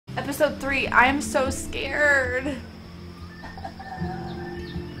Episode 3, I am so scared.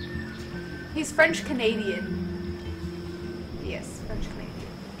 He's French Canadian. Yes, French Canadian.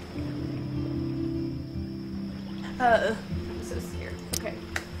 I'm so scared. Okay.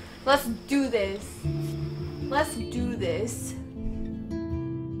 Let's do this. Let's do this.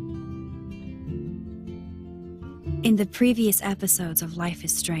 In the previous episodes of Life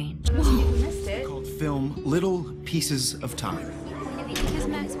is Strange. For those of you who missed it. Called film Little Pieces of Time. Because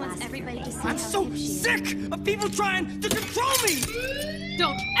Max wants everybody to see I'm so sick of people trying to control me!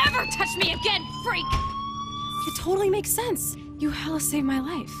 Don't ever touch me again, freak! It totally makes sense. You hella saved my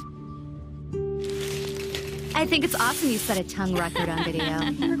life. I think it's awesome you set a tongue record on video.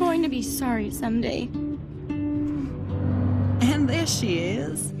 You're going to be sorry someday. And there she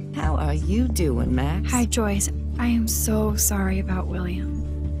is. How are you doing, Max? Hi, Joyce. I am so sorry about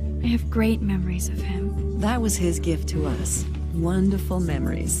William. I have great memories of him. That was his gift to us. Wonderful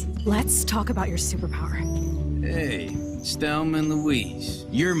memories. Let's talk about your superpower. Hey, Stelma and Louise,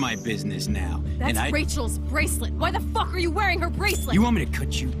 you're my business now. That's Rachel's bracelet. Why the fuck are you wearing her bracelet? You want me to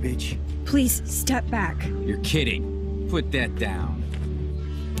cut you, bitch? Please, step back. You're kidding. Put that down.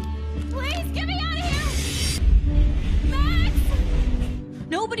 Please, get me out of here! Max!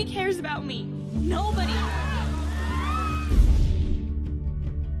 Nobody cares about me. Nobody.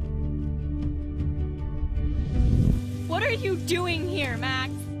 What are you doing here,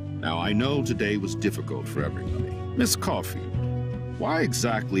 Max? Now, I know today was difficult for everybody. Miss Caulfield, why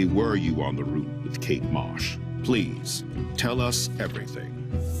exactly were you on the route with Kate Marsh? Please, tell us everything.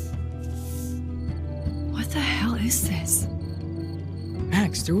 What the hell is this?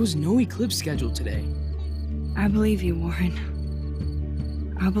 Max, there was no eclipse scheduled today. I believe you, Warren.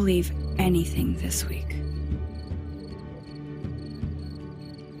 I'll believe anything this week.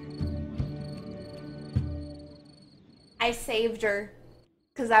 I saved her.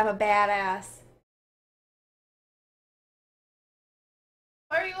 Because I'm a badass.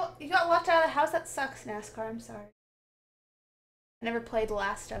 Why are you got locked out of the house? That sucks, NASCAR. I'm sorry. I never played The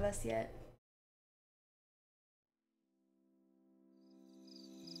Last of Us yet.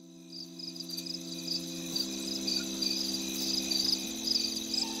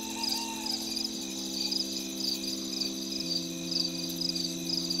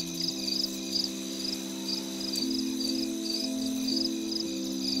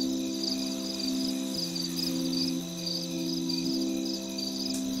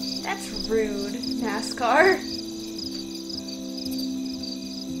 That's rude, NASCAR.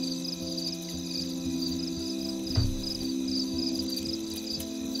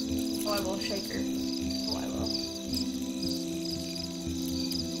 Oh, I will shake her. Oh, I will.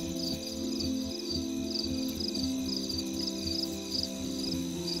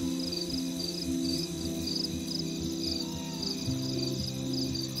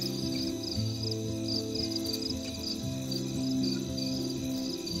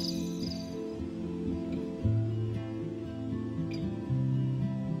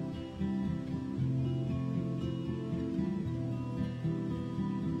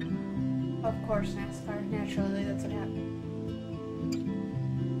 Of course, NASCAR. Naturally, that's what happened.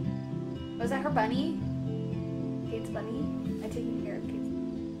 Was that her bunny? Kate's bunny? I taking care of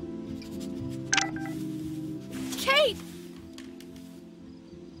Kate's. Kate!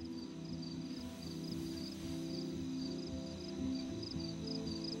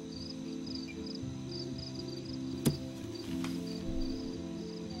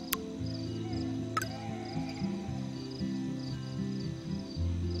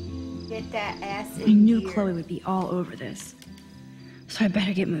 Get that ass in I knew here. Chloe would be all over this. So I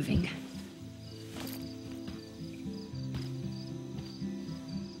better get moving.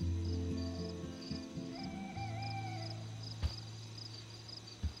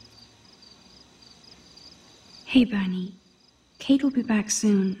 Hey, Bunny. Kate will be back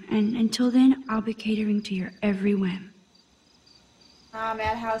soon, and until then, I'll be catering to your every whim. Aw,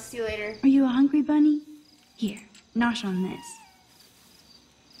 Madhouse, see you later. Are you a hungry bunny? Here, nosh on this.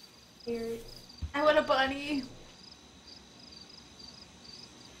 Here. I want a bunny.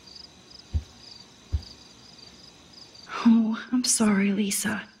 Oh, I'm sorry,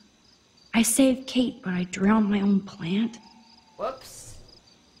 Lisa. I saved Kate, but I drowned my own plant. Whoops.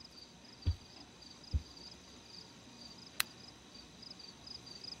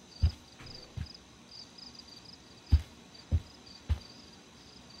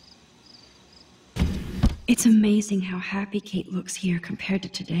 It's amazing how happy Kate looks here compared to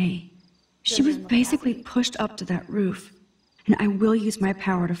today. She was basically pushed up to that roof, and I will use my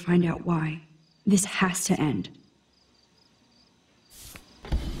power to find out why. This has to end.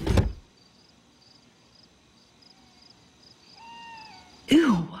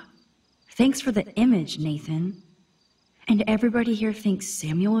 Ew. Thanks for the image, Nathan. And everybody here thinks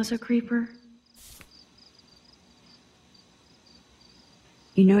Samuel is a creeper?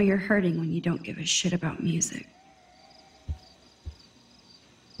 You know you're hurting when you don't give a shit about music.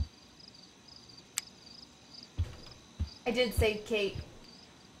 I did say Kate.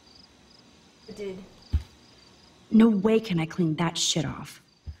 I did. No way can I clean that shit off.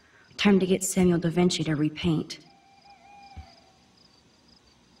 Time to get Samuel da Vinci to repaint.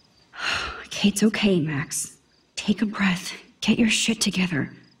 Kate's okay, Max. Take a breath. Get your shit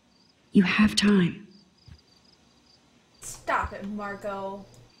together. You have time. Stop it, Marco.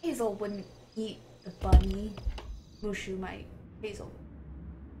 Hazel wouldn't eat the bunny. Mushu might. Hazel.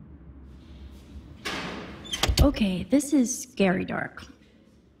 Okay, this is scary dark.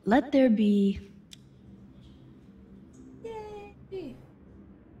 Let there be... Yay!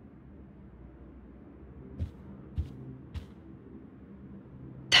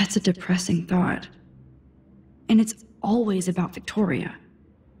 That's a depressing thought. And it's always about Victoria.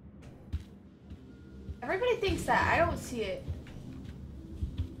 Everybody thinks that. I don't see it.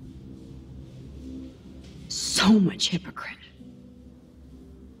 So much hypocrite.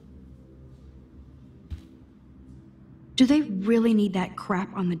 Do they really need that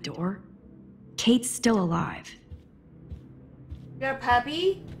crap on the door? Kate's still alive. You got a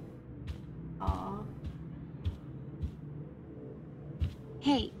puppy? Aw.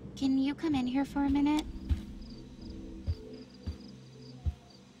 Hey, can you come in here for a minute?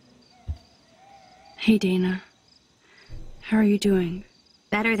 Hey, Dana. How are you doing?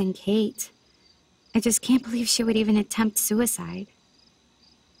 Better than Kate. I just can't believe she would even attempt suicide.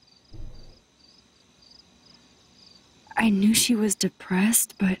 I knew she was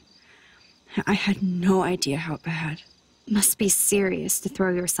depressed, but I had no idea how bad. Must be serious to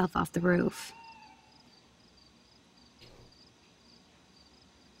throw yourself off the roof.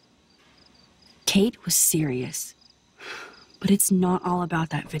 Kate was serious. But it's not all about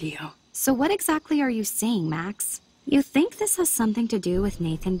that video. So what exactly are you saying, Max? You think this has something to do with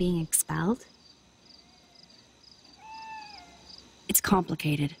Nathan being expelled? It's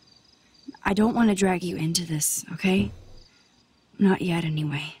complicated. I don't want to drag you into this, okay? Not yet,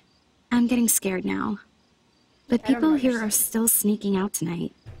 anyway. I'm getting scared now. But people here are still sneaking out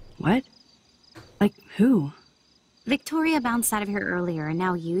tonight. What? Like who? Victoria bounced out of here earlier, and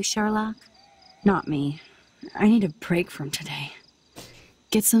now you, Sherlock? Not me. I need a break from today.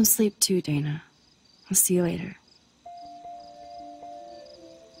 Get some sleep too, Dana. I'll see you later.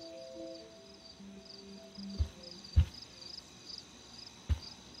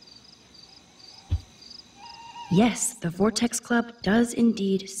 Yes, the Vortex Club does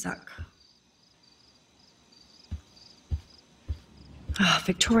indeed suck. Ah,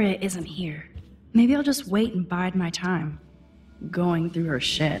 Victoria isn't here. Maybe I'll just wait and bide my time. Going through her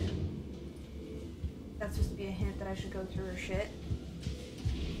shit. That's supposed to be a hint that I should go through her shit.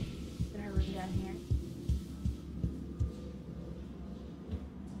 Get her room down here.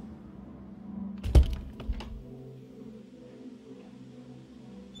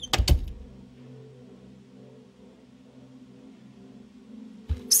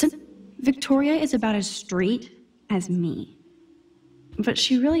 Victoria is about as straight as me. But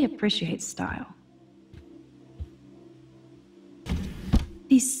she really appreciates style.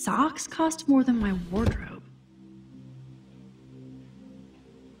 These socks cost more than my wardrobe.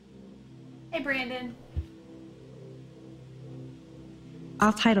 Hey, Brandon.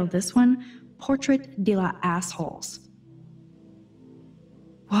 I'll title this one, Portrait de la Assholes.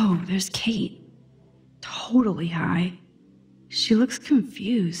 Whoa, there's Kate. Totally high. She looks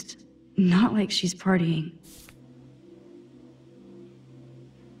confused. Not like she's partying.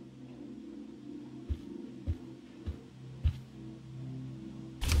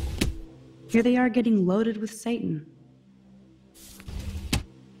 Here they are getting loaded with Satan.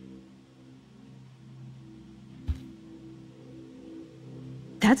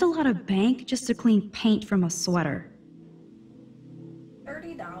 That's a lot of bank just to clean paint from a sweater.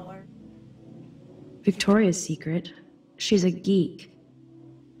 $30. Victoria's secret. She's a geek.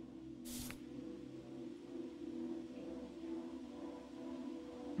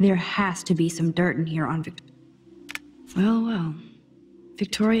 There has to be some dirt in here on Well.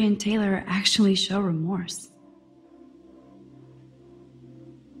 Victoria and Taylor actually show remorse.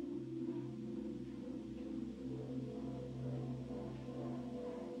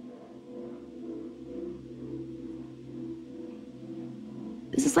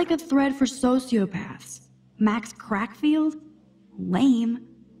 This is like a thread for sociopaths. Max Crackfield? Lame.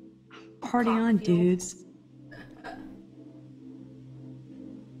 Party on, dudes.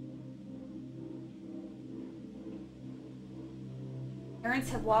 parents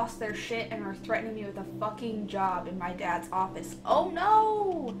have lost their shit and are threatening me with a fucking job in my dad's office. Oh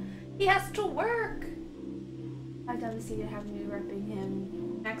no! He has to work! I've done the secret having me repping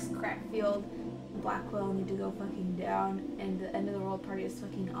him. Max Crackfield and Blackwell need to go fucking down, and the end of the world party is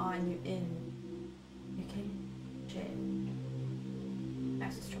fucking on. You in. You kidding? Shit.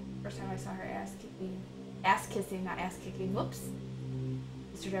 Max was trouble. First time I saw her ass kissing, not ass kicking. Whoops.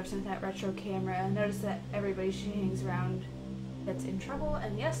 Mr. Jefferson with that retro camera. Notice that everybody she hangs around gets in trouble,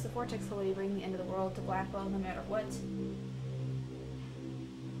 and yes, the vortex will bring the end of the world to Blackwell no matter what.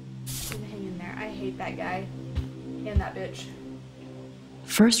 Hang in there. I hate that guy. And that bitch.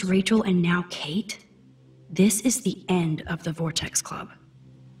 First Rachel and now Kate? This is the end of the Vortex Club.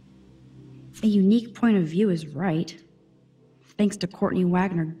 A unique point of view is right. Thanks to Courtney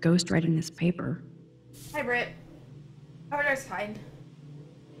Wagner ghostwriting this paper. Hi, Britt. Everything's fine.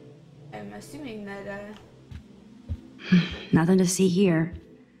 I'm assuming that, Nothing to see here.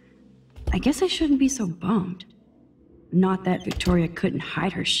 I guess I shouldn't be so bummed. Not that Victoria couldn't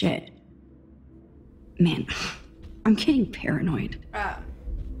hide her shit. Man, I'm getting paranoid.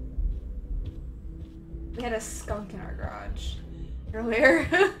 We had a skunk in our garage earlier.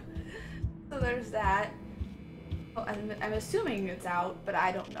 So there's that. Oh, I'm assuming it's out, but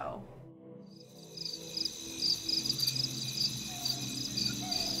I don't know.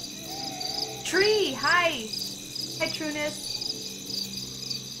 Tree, hi! Hi, Trueness.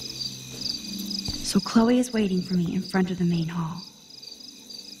 So Chloe is waiting for me in front of the main hall.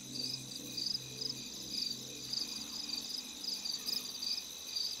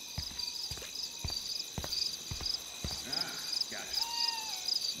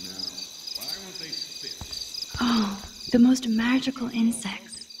 Oh, the most magical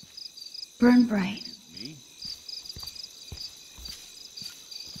insects. Burn bright. Me?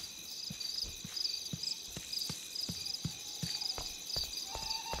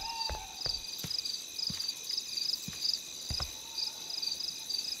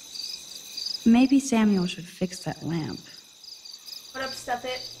 Maybe Samuel should fix that lamp. What up, Stuff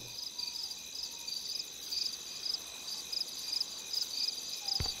It?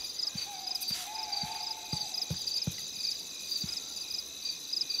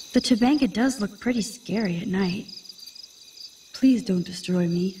 The Tobanga does look pretty scary at night. Please don't destroy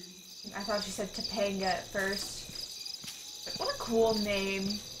me. I thought you said Topanga at first. Like, what a cool name.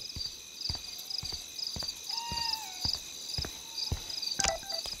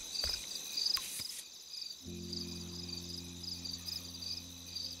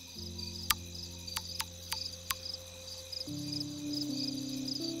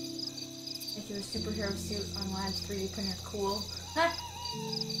 Make you a superhero suit on Lad's 3D printer. Cool. Huh?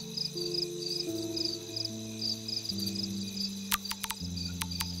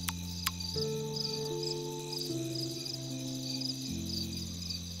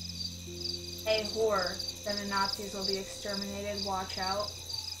 A whore. Then the Nazis will be exterminated. Watch out.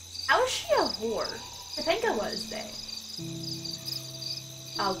 How is she a whore? Topanga was they.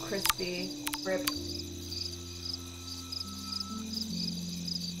 Oh, crispy. Rip.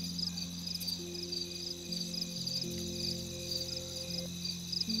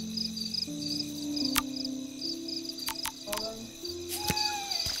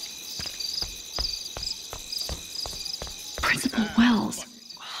 Principal Wells.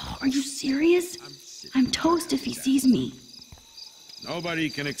 Are you serious? I'm toast if he sees me. Nobody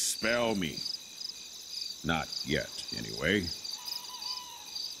can expel me. Not yet, anyway.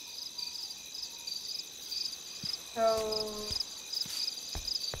 So...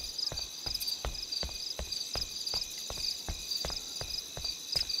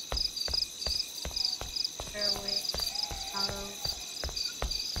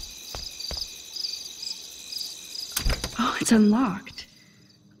 Oh, it's unlocked.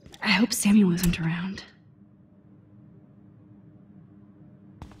 I hope Samuel isn't around.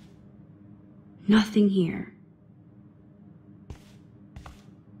 Nothing here.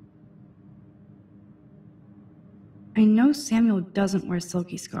 I know Samuel doesn't wear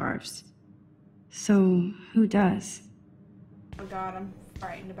silky scarves. So, who does? Oh god, I'm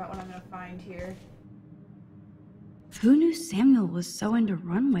frightened about what I'm gonna find here. Who knew Samuel was so into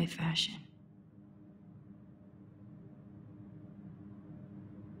runway fashion?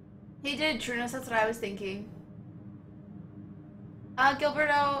 He did, Trueness, that's what I was thinking.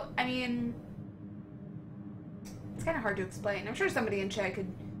 Gilberto, I mean... It's kind of hard to explain. I'm sure somebody in chat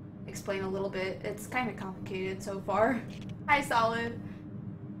could explain a little bit. It's kind of complicated so far. Hi, Solid.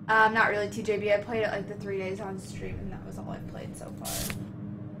 Not really TJB. I played it like the 3 days on stream, and that was all I've played so far.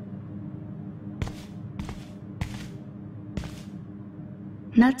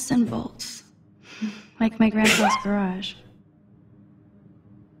 Nuts and bolts. Like my grandpa's garage.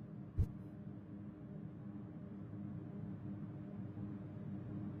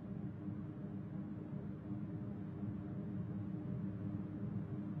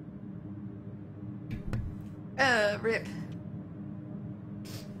 Rip.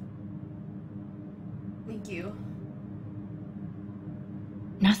 Thank you.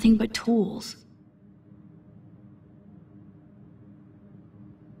 Nothing but tools.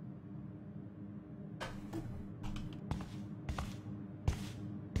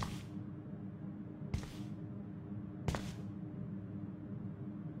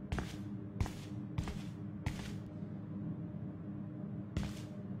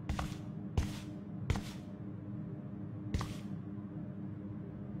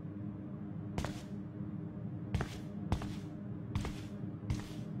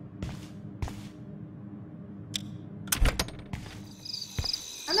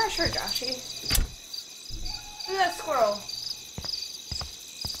 I'm not sure, Joshy. Look at that squirrel.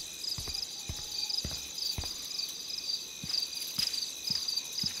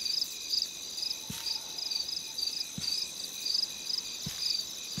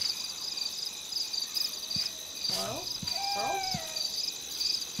 Hello? Squirrel?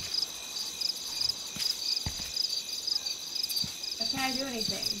 Why can't I do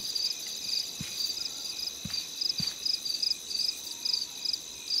anything?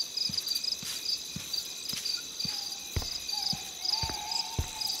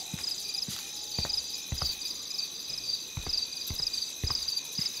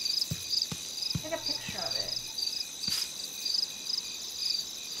 Take a picture of it.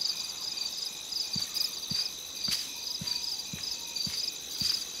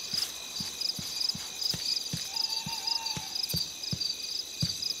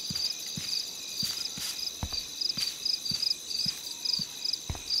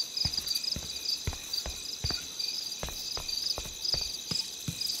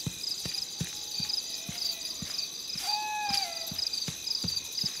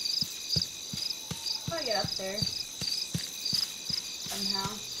 How do I get up there? Somehow.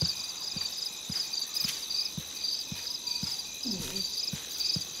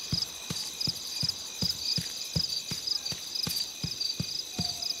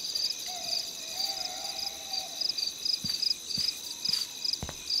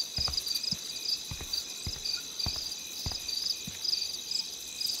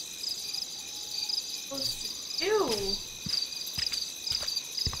 What supposed to do?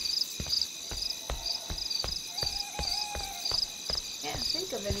 Can't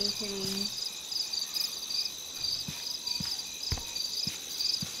think of anything.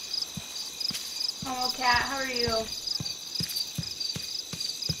 Oh, cat, how are you? Am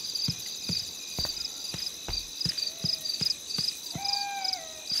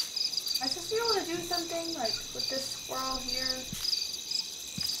I supposed to be able to do something, like, with this squirrel here?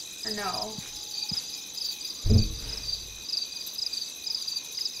 Or no?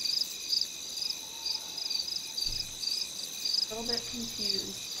 A little bit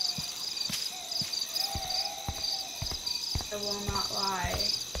confused. I will not lie.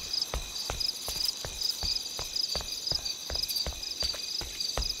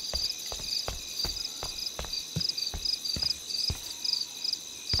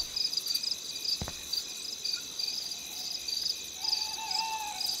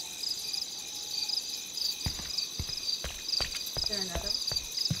 Is there another?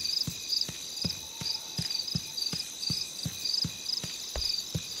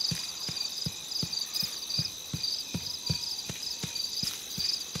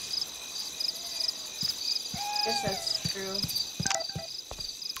 Guess that's true.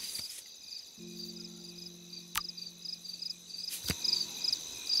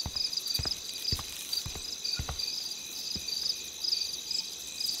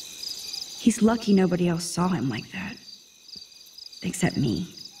 He's lucky nobody else saw him like that. Except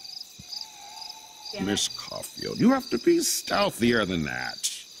me. Damn it. Miss Caulfield, you have to be stealthier than that.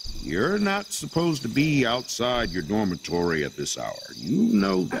 You're not supposed to be outside your dormitory at this hour. You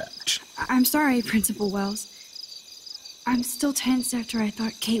know that. I'm sorry, Principal Wells. I'm still tense after I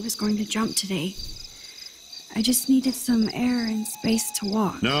thought Kate was going to jump today. I just needed some air and space to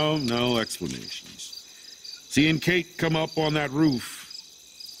walk. No explanations. Seeing Kate come up on that roof,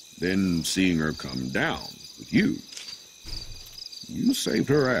 then seeing her come down with you. You saved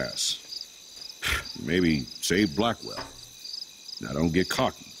her ass. Maybe saved Blackwell. Now don't get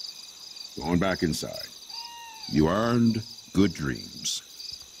cocky. Going back inside. You earned good dreams.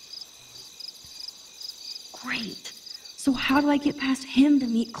 Great. So how do I get past him to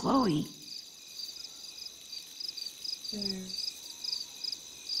meet Chloe?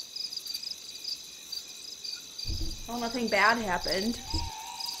 Well, nothing bad happened.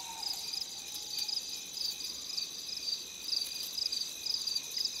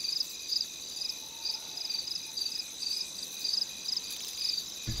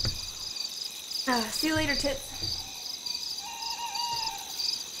 See you later, tits.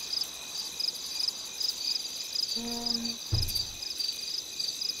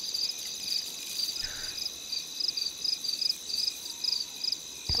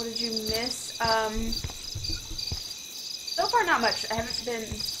 What did you miss? So far not much. I haven't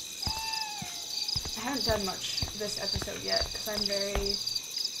done much this episode yet because I'm very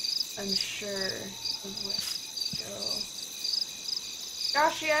unsure of where to go.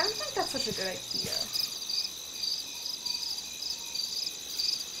 Gosh, yeah, I don't think that's such a good idea.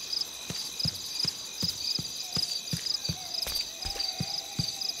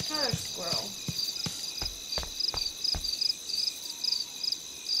 Another squirrel.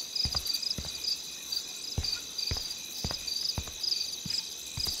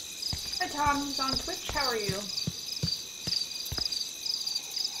 Hi Tom, who's on Twitch? How are you?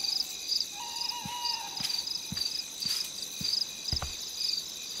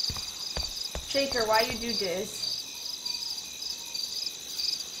 Shaker, why you do this?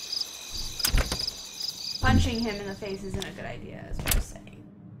 Punching him in the face isn't a good idea, is what I'm saying.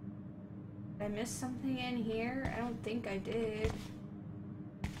 Did I miss something in here? I don't think I did.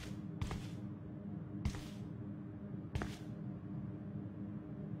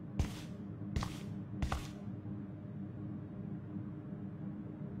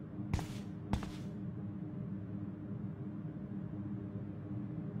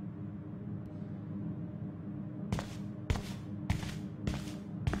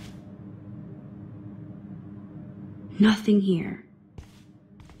 Nothing here.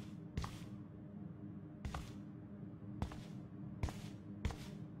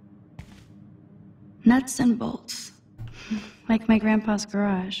 Nuts and bolts. Like my grandpa's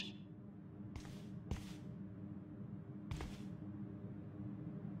garage.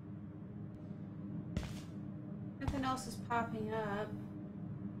 Nothing else is popping up.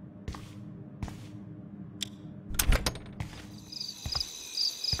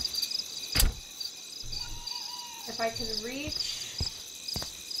 If I could reach,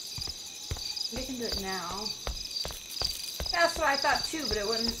 we can do it now. Yeah, that's what I thought too, but it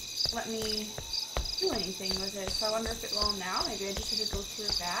wouldn't let me do anything with it. So I wonder if it will now. Maybe I just have to go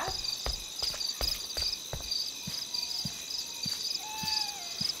through that.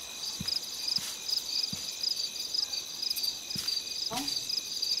 Oh.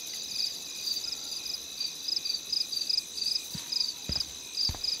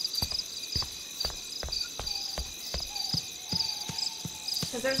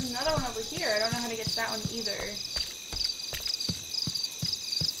 Because there's another one over here. I don't know how to get to that one either.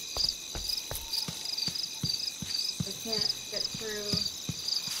 I can't get through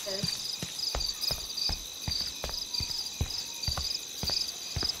this.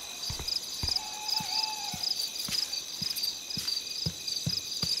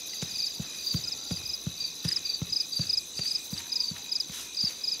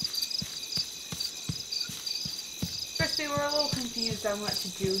 Crispy, we're a little confused on what to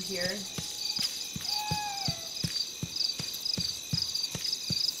do here.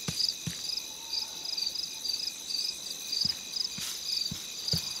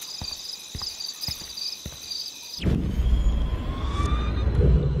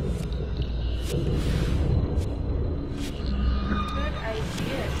 Good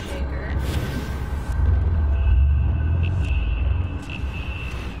idea, Shaker.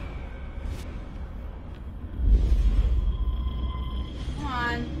 Come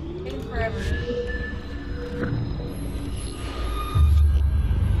on, taking forever.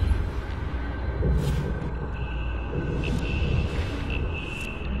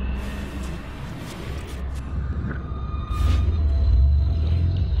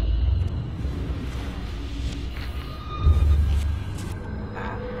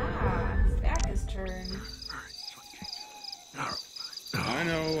 Aha, it's Zach's turn. I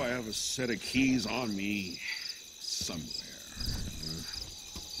know I have a set of keys on me somewhere.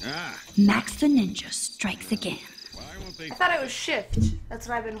 Max the Ninja strikes again. Why won't they? I thought it was shift. That's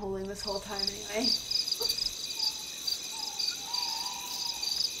what I've been holding this whole time anyway.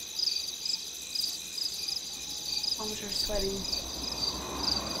 Palms are sweaty.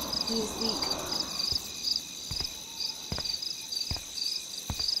 He's weak.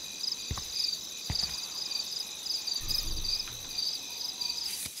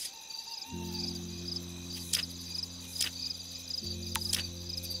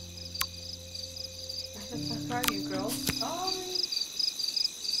 Where the fuck are you, girl? Sorry.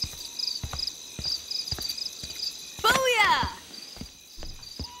 Booyah!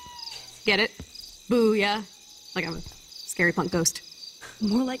 Get it? Booyah. Like I'm a scary punk ghost.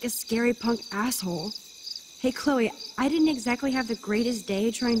 More like a scary punk asshole. Hey, Chloe, I didn't exactly have the greatest day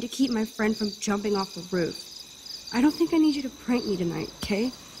trying to keep my friend from jumping off the roof. I don't think I need you to prank me tonight,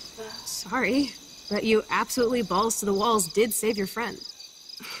 okay? Sorry, but you absolutely balls to the walls did save your friend.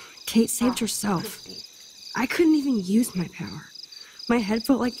 Kate saved herself. I couldn't even use my power. My head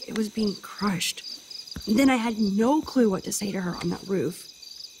felt like it was being crushed. And then I had no clue what to say to her on that roof.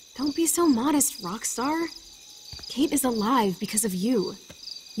 Don't be so modest, Rockstar. Kate is alive because of you.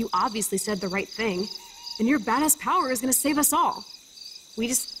 You obviously said the right thing, and your badass power is gonna save us all. We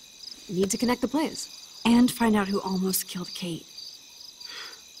just need to connect the plays. And find out who almost killed Kate.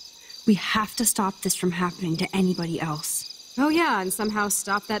 We have to stop this from happening to anybody else. Oh yeah, and somehow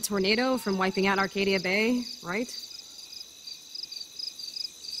stop that tornado from wiping out Arcadia Bay, right?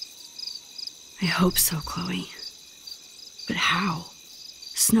 I hope so, Chloe. But how?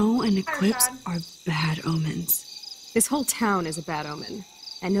 Snow and eclipse are bad omens. This whole town is a bad omen.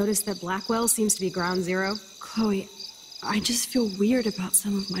 And notice that Blackwell seems to be ground zero. Chloe, I just feel weird about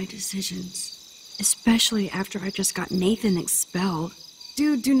some of my decisions. Especially after I just got Nathan expelled.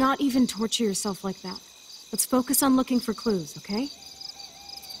 Dude, do not even torture yourself like that. Let's focus on looking for clues, okay?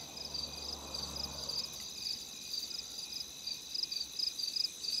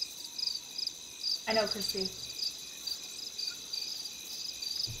 I know, Christy.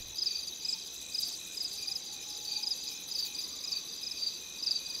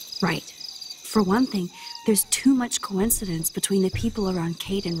 Right. For one thing, there's too much coincidence between the people around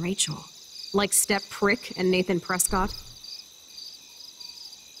Kate and Rachel. Like Step Prick and Nathan Prescott?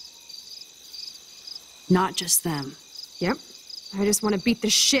 Not just them. Yep. I just want to beat the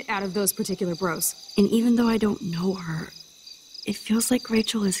shit out of those particular bros. And even though I don't know her, it feels like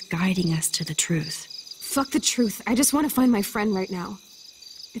Rachel is guiding us to the truth. Fuck the truth. I just want to find my friend right now.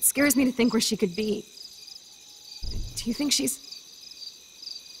 It scares me to think where she could be. Do you think she's...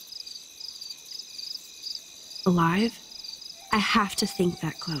 alive? I have to think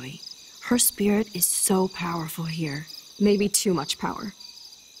that, Chloe. Her spirit is so powerful here. Maybe too much power.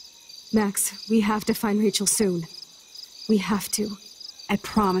 Max, we have to find Rachel soon. We have to. I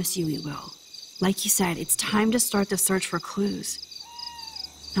promise you we will. Like you said, it's time to start the search for clues.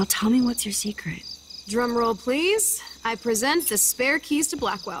 Now tell me what's your secret. Drum roll, please. I present the spare keys to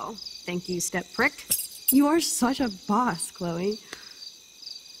Blackwell. Thank you, Step Prick. You are such a boss, Chloe.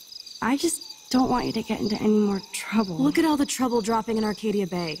 I just don't want you to get into any more trouble. Look at all the trouble dropping in Arcadia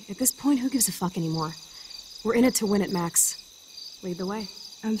Bay. At this point, who gives a fuck anymore? We're in it to win it, Max. Lead the way.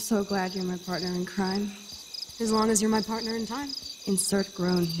 I'm so glad you're my partner in crime. As long as you're my partner in time. Insert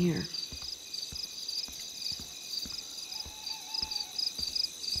groan here.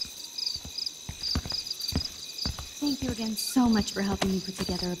 Thank you again so much for helping me put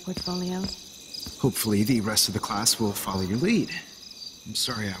together a portfolio. Hopefully the rest of the class will follow your lead. I'm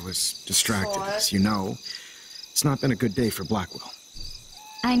sorry I was distracted, as you know. It's not been a good day for Blackwell.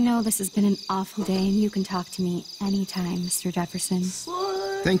 I know this has been an awful day, and you can talk to me anytime, Mr. Jefferson.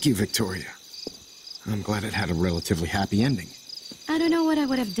 Thank you, Victoria. I'm glad it had a relatively happy ending. I don't know what I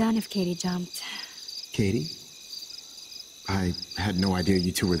would have done if Katie jumped. Katie? I had no idea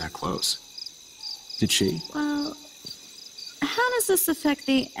you two were that close. Did she? Well, how does this affect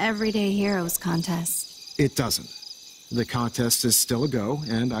the Everyday Heroes contest? It doesn't. The contest is still a go,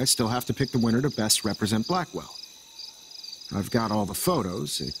 and I still have to pick the winner to best represent Blackwell. I've got all the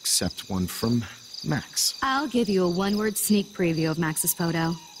photos, except one from Max. I'll give you a one-word sneak preview of Max's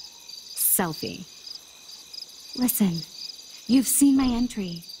photo. Selfie. Listen, you've seen my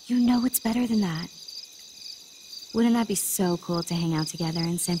entry. You know it's better than that. Wouldn't that be so cool to hang out together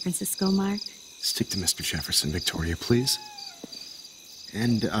in San Francisco, Mark? Stick to Mr. Jefferson, Victoria, please.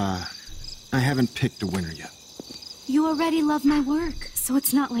 And, I haven't picked a winner yet. You already love my work, so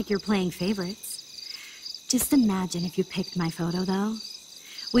it's not like you're playing favorites. Just imagine if you picked my photo, though.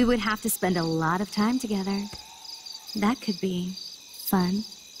 We would have to spend a lot of time together. That could be fun,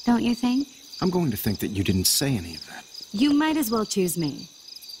 don't you think? I'm going to think that you didn't say any of that. You might as well choose me.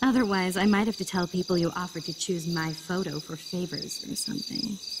 Otherwise, I might have to tell people you offered to choose my photo for favors or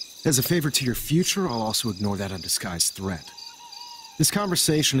something. As a favor to your future, I'll also ignore that undisguised threat. This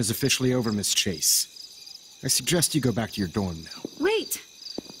conversation is officially over, Miss Chase. I suggest you go back to your dorm now. Wait!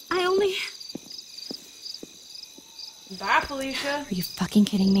 I only... Bye, Felicia. Are you fucking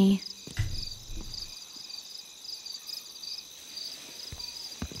kidding me?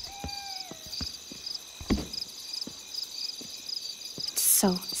 It's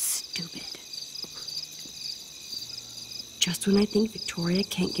so stupid. Just when I think Victoria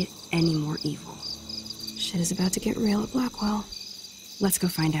can't get any more evil. Shit is about to get real at Blackwell. Let's go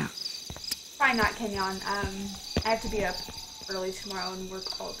find out. Probably not, Kenyon. I have to be up early tomorrow and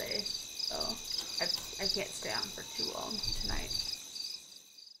work all day, so I I can't stay on for too long tonight.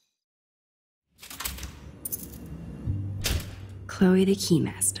 Chloe the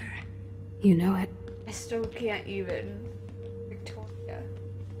Keymaster. You know it. I still can't even. Victoria.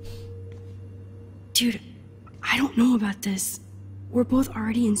 Dude, I don't know about this. We're both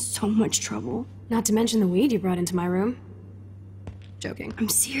already in so much trouble. Not to mention the weed you brought into my room. Joking. I'm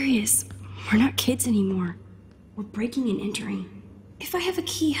serious. We're not kids anymore. We're breaking and entering. If I have a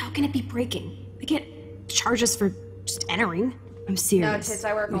key, how can it be breaking? I get charges for just entering. I'm serious. No, Tits,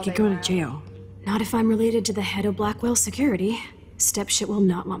 I work we all could day go now. to jail. Not if I'm related to the head of Blackwell Security. Stepshit will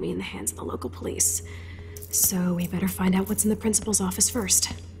not want me in the hands of the local police. So we better find out what's in the principal's office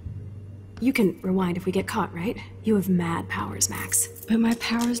first. You can rewind if we get caught, right? You have mad powers, Max. But my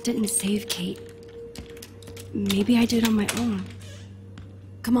powers didn't save Kate. Maybe I did on my own.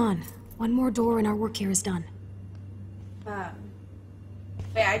 Come on. One more door and our work here is done.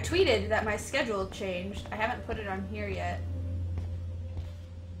 Wait, I tweeted that my schedule changed. I haven't put it on here yet.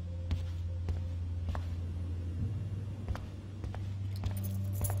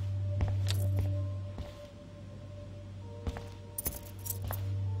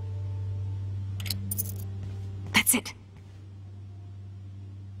 That's it.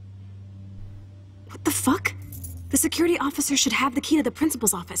 What the fuck? The security officer should have the key to the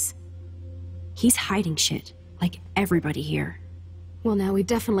principal's office. He's hiding shit, like everybody here. Well, now we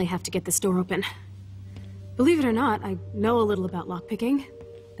definitely have to get this door open. Believe it or not, I know a little about lockpicking,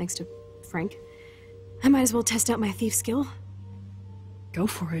 thanks to Frank. I might as well test out my thief skill. Go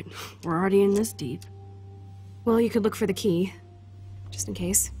for it. We're already in this deep. Well, you could look for the key, just in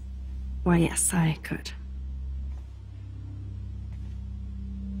case. Why, yes, I could.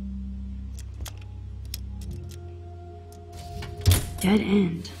 Dead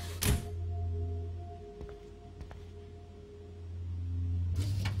end.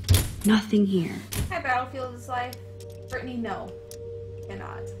 Nothing here. Hi, Battlefield is life. Brittany, no.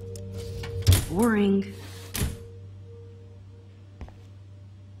 Cannot. Boring.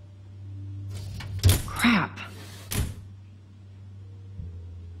 Crap.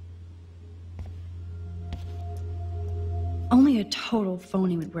 Only a total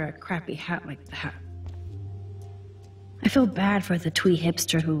phony would wear a crappy hat like that. I feel bad for the twee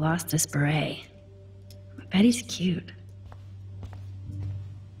hipster who lost his beret. I bet he's cute.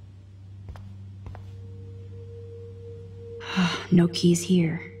 No keys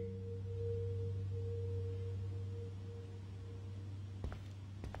here.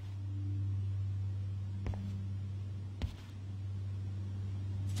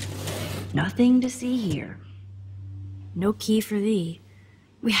 Nothing to see here. No key for thee.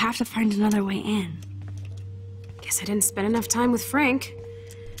 We have to find another way in. Guess I didn't spend enough time with Frank.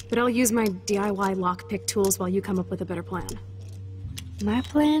 But I'll use my DIY lockpick tools while you come up with a better plan. My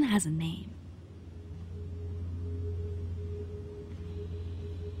plan has a name.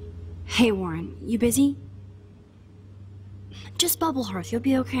 Hey, Warren, you busy? Just bubble hearth, you'll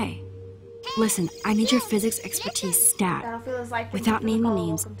be okay. Listen, I need your physics expertise stat. Battlefield is life. Without naming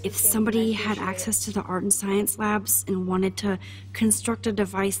names, if somebody had access to the art and science labs and wanted to construct a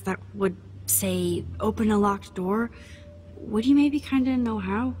device that would, say, open a locked door, would you maybe kinda know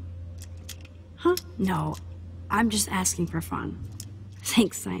how? Huh? No, I'm just asking for fun.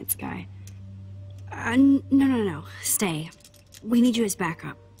 Thanks, science guy. No. Stay. We need you as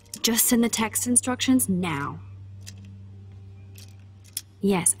backup. Just send the text instructions now.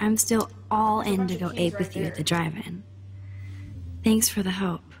 Yes, I'm still all in to go ape with you at the drive-in. Thanks for the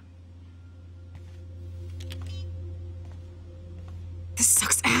help. This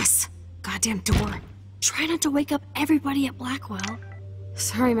sucks ass. Goddamn door. Try not to wake up everybody at Blackwell.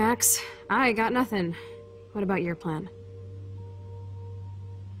 Sorry, Max. I got nothing. What about your plan?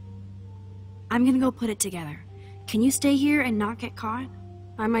 I'm gonna go put it together. Can you stay here and not get caught?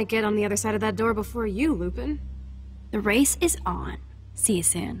 I might get on the other side of that door before you, Lupin. The race is on. See you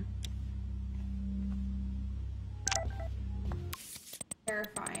soon.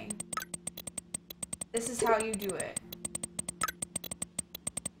 Terrifying. This is how you do it.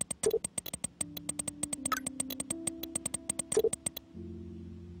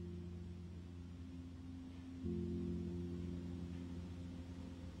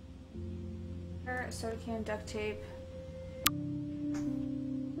 Soda can, duct tape.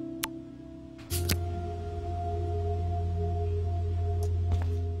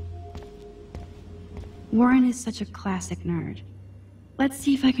 Warren is such a classic nerd. Let's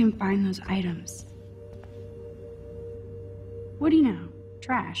see if I can find those items. What do you know?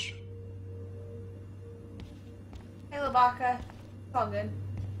 Trash. Hey, Labaka. It's all good.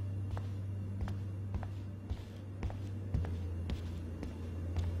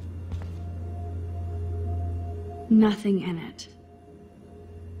 Nothing in it.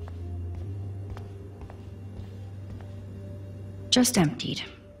 Just emptied.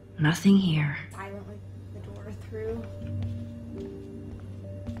 Nothing here. Silently the door through.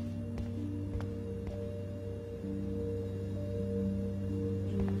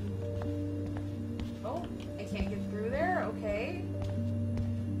 Oh, I can't get through there? Okay.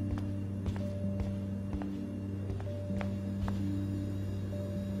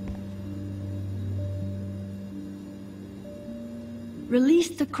 Release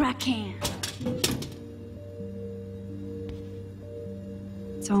the Kraken.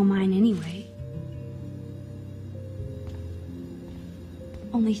 It's all mine anyway.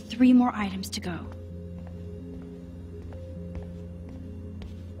 Only 3 more items to go.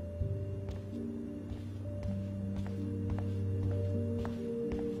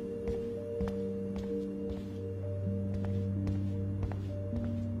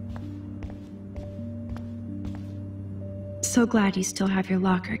 So glad you still have your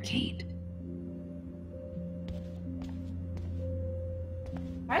locker, Kate.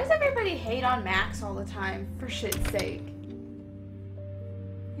 Why does everybody hate on Max all the time? For shit's sake.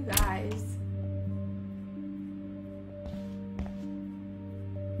 You guys.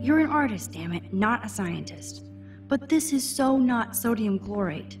 You're an artist, damn it, not a scientist. But this is so not sodium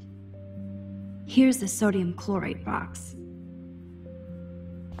chlorate. Here's the sodium chlorate box.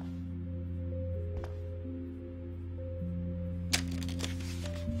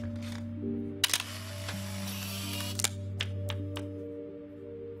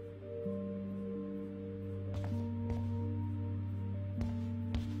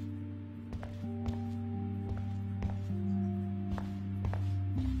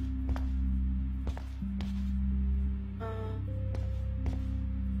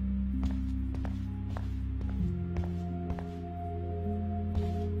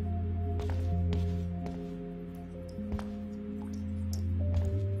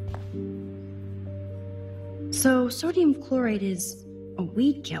 So, sodium chlorate is a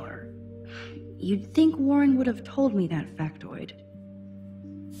weed killer. You'd think Warren would have told me that factoid.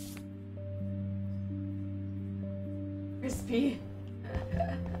 Crispy.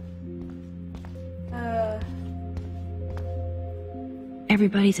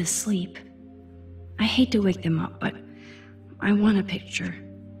 Everybody's asleep. I hate to wake them up, but I want a picture.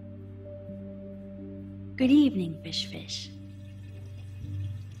 Good evening, Fish.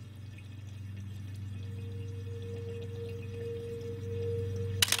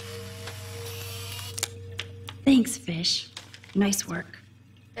 Thanks, Fish. Nice work.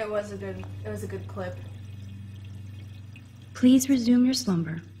 It was a good clip. Please resume your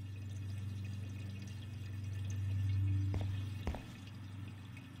slumber.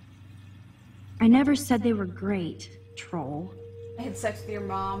 I never said they were great, troll. I had sex with your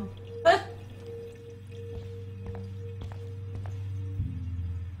mom.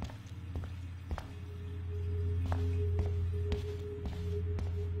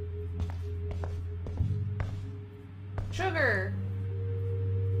 Sugar.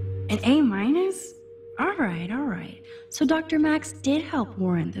 An A-? All right. So Dr. Max did help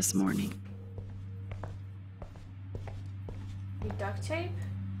Warren this morning. You duct tape?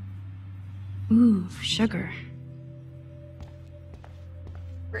 Ooh, sugar.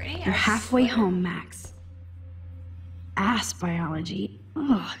 Brittany, You're halfway home, Max. Ass biology.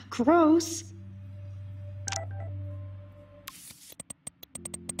 Ugh, gross.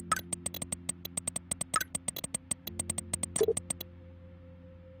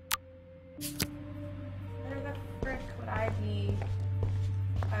 Where the frick would I be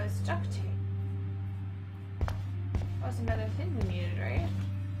if I was duct tape? That was another thing we needed, right?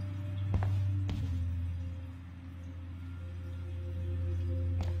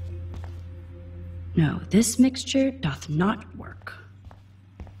 No, this mixture doth not work.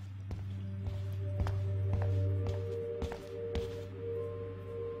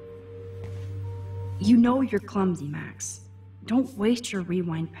 You know you're clumsy, Max. Don't waste your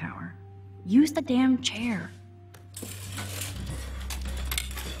rewind power. Use the damn chair.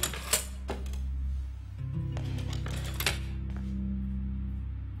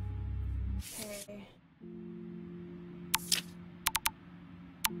 Okay.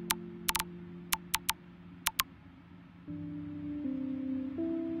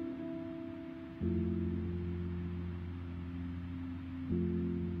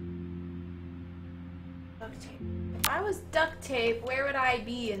 Duct tape. If I was duct tape, where would I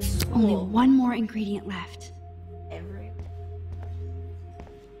be in school? Only one more ingredient left. Every.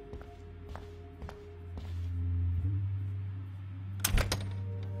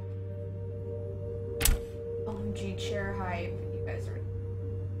 OMG chair hype. You guys are.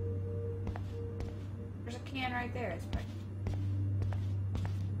 There's a can man right there. It's perfect.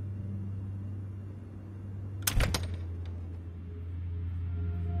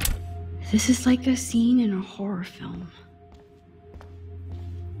 This is like a scene in a horror film.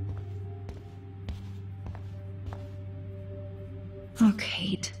 Oh,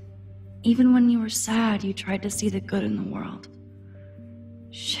 Kate. Even when you were sad, you tried to see the good in the world.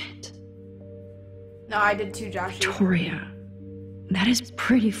 Shit. No, I did too, Josh. Victoria. That is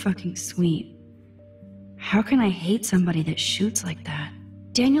pretty fucking sweet. How can I hate somebody that shoots like that?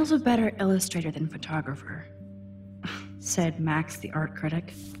 Daniel's a better illustrator than photographer, said Max, the art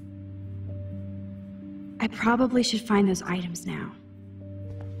critic. I probably should find those items now.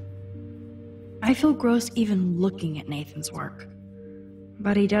 I feel gross even looking at Nathan's work,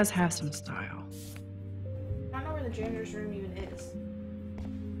 but he does have some style. I don't know where the janitor's room even is.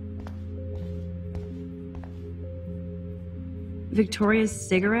 Victoria's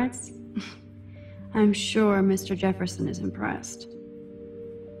cigarettes? I'm sure Mr. Jefferson is impressed.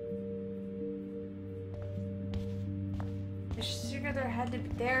 I just figured there had to be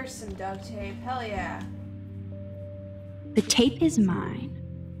there's some duct tape. Hell yeah. The tape is mine.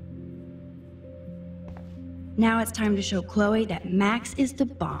 Now it's time to show Chloe that Max is the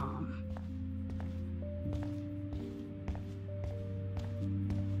bomb.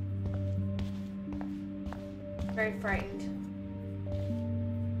 Very frightened.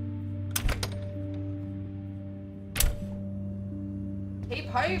 Tape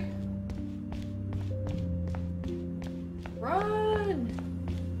hype. Run.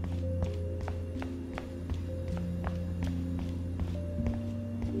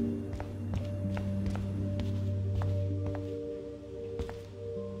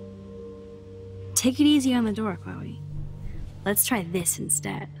 Take it easy on the door, Chloe. Let's try this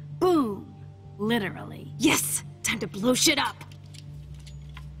instead. Boom! Literally. Yes! Time to blow shit up!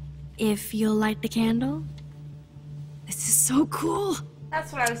 If you'll light the candle. This is so cool!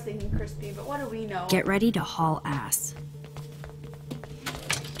 That's what I was thinking, Crispy, but what do we know? Get ready to haul ass.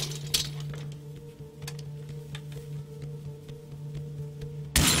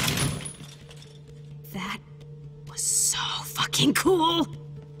 That was so fucking cool!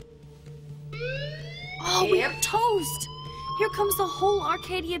 Oh, we're toast! Here comes the whole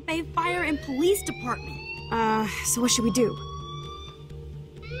Arcadia Bay Fire and Police Department. So what should we do?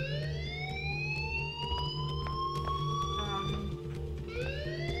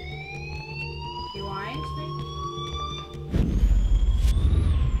 Rewind, maybe?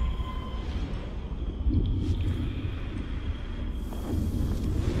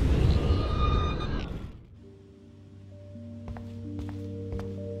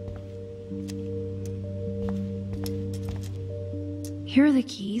 Here are the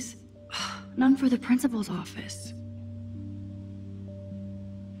keys. None for the principal's office.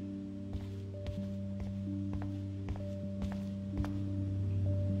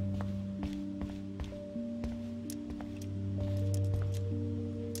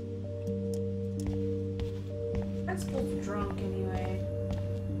 Principal's drunk anyway.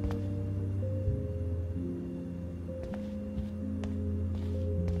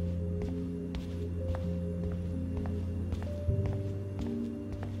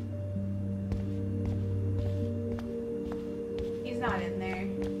 He's not in there.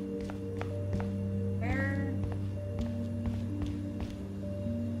 Where?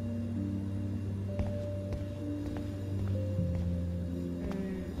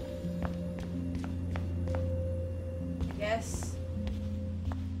 I guess.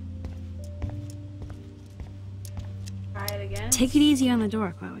 Try it again. Take it easy on the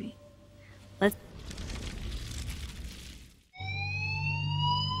door, Chloe. Let's...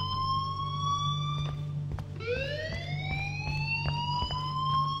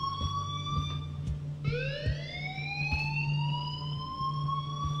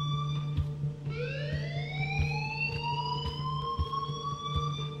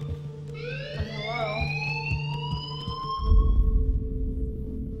 Hello.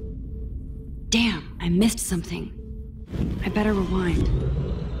 Damn, I missed something. I better rewind.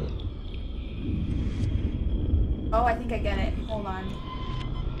 Oh, I think I get it. Hold on.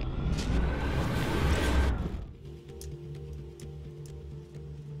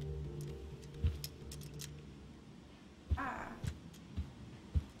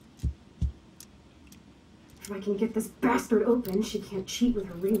 If I can get this bastard open, she can't cheat with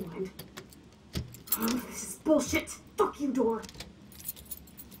her rewind. Oh, this is bullshit! Fuck you, door!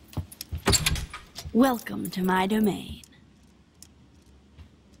 Welcome to my domain.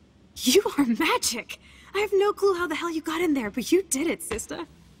 You are magic! I have no clue how the hell you got in there, but you did it, sister.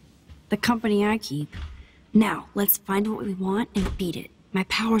 The company I keep. Now, let's find what we want and beat it. My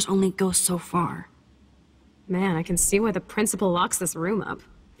powers only go so far. Man, I can see why the principal locks this room up.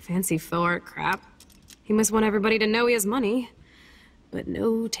 Fancy faux art crap. He must want everybody to know he has money, but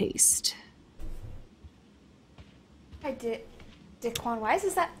no taste. I did. Daquan, why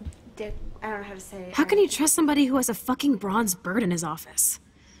is that? I don't know how to say it. How can you trust somebody who has a fucking bronze bird in his office?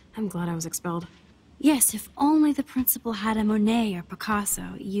 I'm glad I was expelled. Yes, if only the principal had a Monet or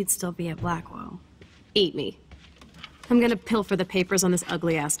Picasso, you'd still be at Blackwell. Eat me. I'm gonna pilfer the papers on this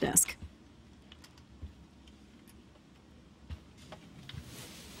ugly-ass desk.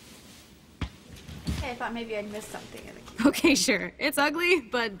 Hey, I thought maybe I'd missed something in the Okay, sure. It's ugly,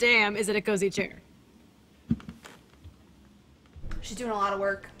 but damn, is it a cozy chair. She's doing a lot of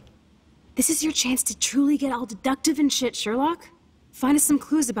work. This is your chance to truly get all deductive and shit, Sherlock. Find us some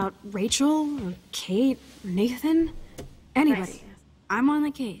clues about Rachel, or Kate, or Nathan. Anybody. Nice. I'm on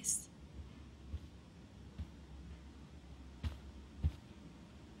the case.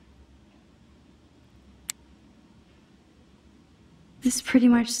 This pretty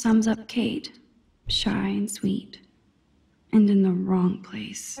much sums up Kate. Shy and sweet. And in the wrong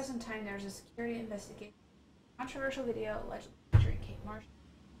place. At present time, there's a security investigation. Controversial video allegedly featuring Kate Marsh.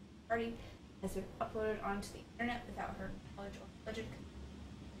 The party has been uploaded onto the internet without her knowledge or alleged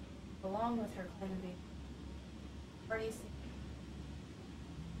consent, along with her claim of being parties.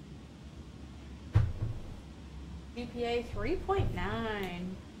 GPA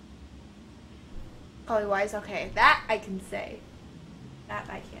 3.9. Chloe Wise, okay, that I can say. That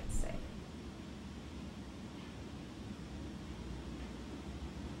I can't say.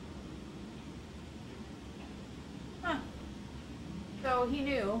 Huh. So he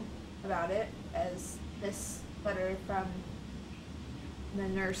knew about it, as this letter from the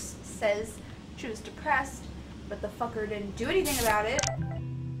nurse says. She was depressed, but the fucker didn't do anything about it.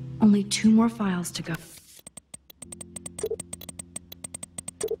 Only 2 more files to go.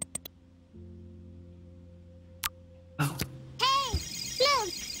 Oh.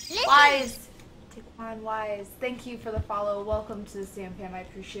 Wise! Daquan Wise, thank you for the follow. Welcome to the Sam Fam. I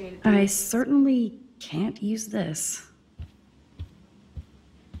appreciate it. I certainly can't use this.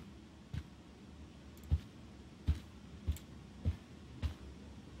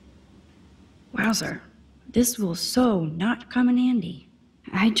 Wowzer. This will so not come in handy.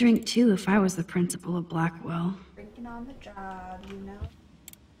 I'd drink too if I was the principal of Blackwell. Drinking on the job, you know?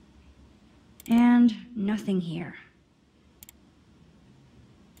 And nothing here.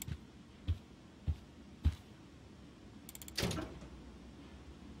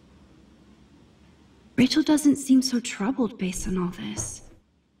 Rachel doesn't seem so troubled based on all this.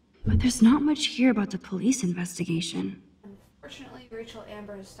 But there's not much here about the police investigation. Unfortunately, Rachel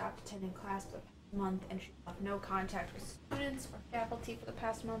Amber has stopped attending class for the past month, and she's left no contact with students or faculty for the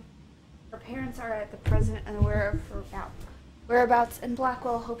past month. Her parents are at the present unaware of her whereabouts, and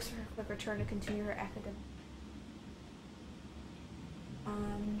Blackwell hopes for her quick return to continue her academic.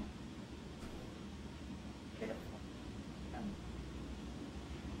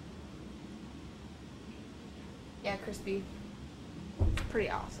 Yeah, crispy. Pretty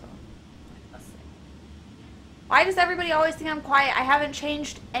awesome. Why does everybody always think I'm quiet? I haven't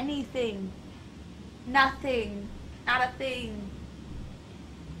changed anything. Nothing. Not a thing.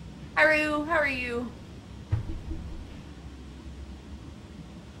 Hi, Rue. How are you?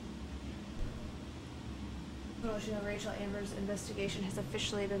 Rachel Amber's investigation has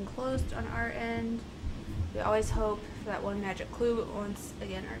officially been closed on our end. We always hope for that one magic clue, but once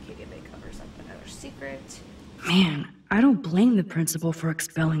again, Arcadia Bay covers up another secret. Man, I don't blame the principal for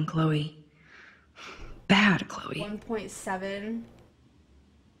expelling Chloe. Bad, Chloe. 1.7.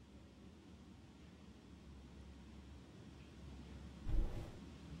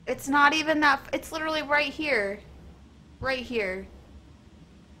 It's not even that. It's literally right here. Right here.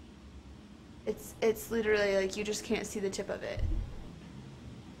 It's literally like you just can't see the tip of it.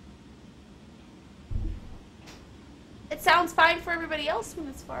 It sounds fine for everybody else when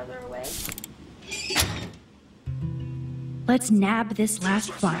it's farther away. Let's nab this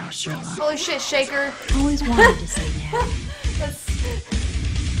last file, Sherlock. Holy shit, Shaker. Always wanted to say nab.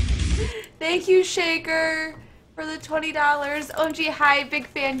 Thank you, Shaker, for the $20. OMG, hi, big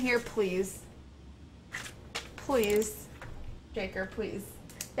fan here, please. Please. Shaker, please.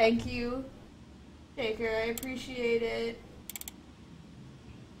 Thank you. Shaker, I appreciate it.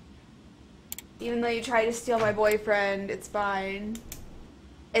 Even though you tried to steal my boyfriend, it's fine.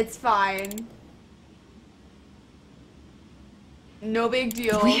 It's fine. No big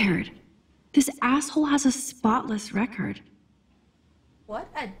deal. Weird. This asshole has a spotless record. What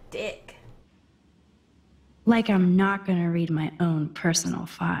a dick. Like I'm not gonna read my own personal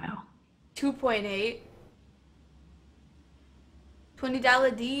file. 2.8.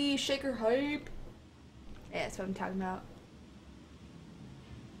 $20 D, Shaker hype. Yeah, that's what I'm talking about.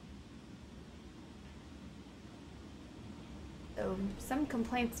 So, some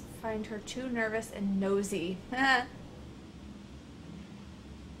complaints find her too nervous and nosy.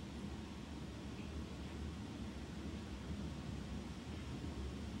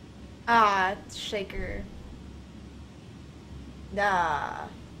 Ah, Shaker. Ah.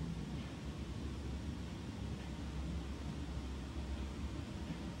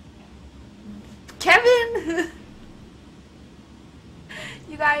 Kevin!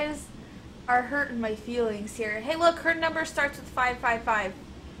 You guys are hurting my feelings here. Hey, look, her number starts with 555.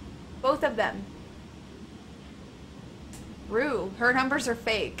 Both of them. Rue, her numbers are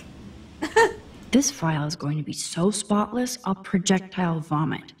fake. This file is going to be so spotless, I'll projectile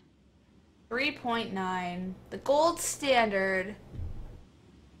vomit. 3.9. The gold standard.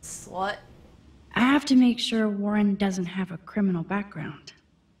 Slut. I have to make sure Warren doesn't have a criminal background.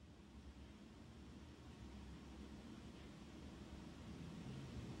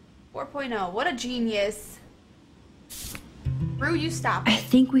 4.0. What a genius. Rue, you stop I it.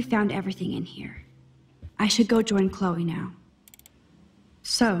 think we found everything in here. I should go join Chloe now.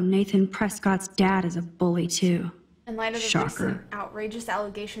 So, Nathan Prescott's dad is a bully too. In light of the Shocker. recent outrageous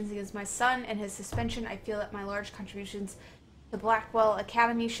allegations against my son and his suspension, I feel that my large contributions to Blackwell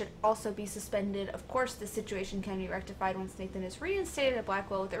Academy should also be suspended. Of course, this situation can be rectified once Nathan is reinstated at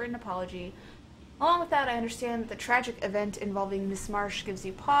Blackwell with a written apology. Along with that, I understand that the tragic event involving Miss Marsh gives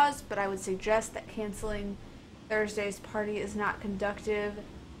you pause, but I would suggest that canceling Thursday's party is not conducive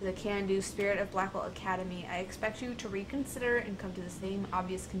to the can-do spirit of Blackwell Academy. I expect you to reconsider and come to the same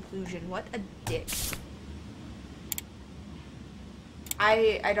obvious conclusion. What a dick.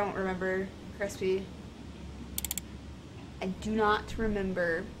 I don't remember, Crispy. I do not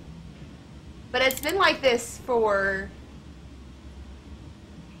remember. But it's been like this for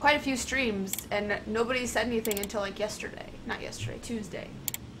quite a few streams, and nobody said anything until like yesterday. Not yesterday, Tuesday.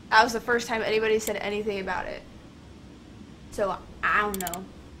 That was the first time anybody said anything about it. So, I don't know.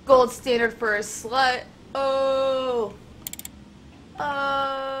 Gold standard for a slut. Oh.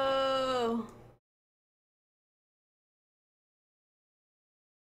 Oh.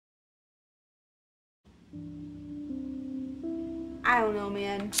 I don't know,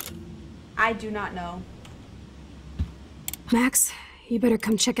 man. I do not know. Max, you better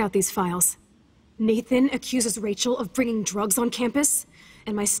come check out these files. Nathan accuses Rachel of bringing drugs on campus,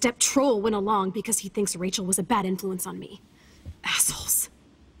 and my step troll went along because he thinks Rachel was a bad influence on me. Assholes.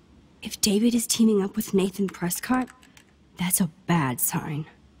 If David is teaming up with Nathan Prescott, that's a bad sign.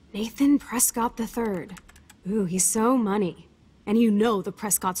 Nathan Prescott III. Ooh, he's so money. And you know the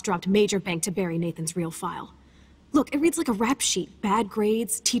Prescotts dropped major bank to bury Nathan's real file. Look, it reads like a rap sheet. Bad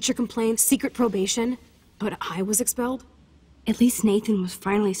grades, teacher complaints, secret probation. But I was expelled? At least Nathan was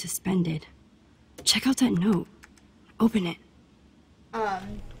finally suspended. Check out that note. Open it. That's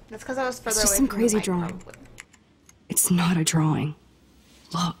because I was further It's just away some from crazy the mic, drawing. probably. It's not a drawing.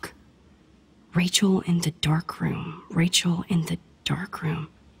 Look. Rachel in the dark room. Rachel in the dark room.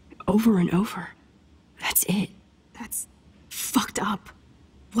 Over and over. That's it. That's fucked up.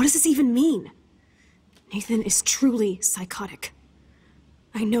 What does this even mean? Nathan is truly psychotic.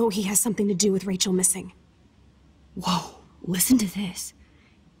 I know he has something to do with Rachel missing. Whoa, listen to this.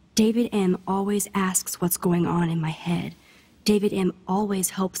 David M. always asks what's going on in my head. David M. always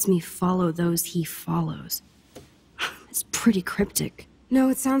helps me follow those he follows. It's pretty cryptic. No,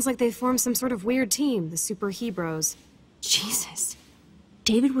 it sounds like they formed some sort of weird team, the Super Hebros. Jesus.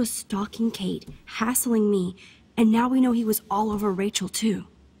 David was stalking Kate, hassling me, and now we know he was all over Rachel too.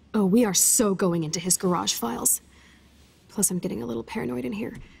 Oh, we are so going into his garage files. Plus, I'm getting a little paranoid in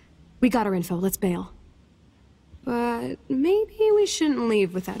here. We got our info, let's bail. But maybe we shouldn't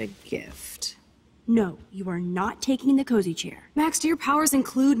leave without a gift. No, you are not taking the cozy chair. Max, do your powers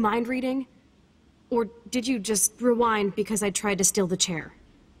include mind reading? Or did you just rewind because I tried to steal the chair?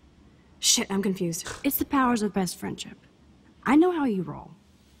 Shit, I'm confused. It's the powers of best friendship. I know how you roll.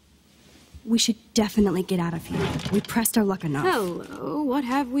 We should definitely get out of here. We pressed our luck enough. Hello, what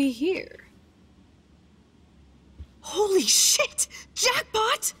have we here? Holy shit!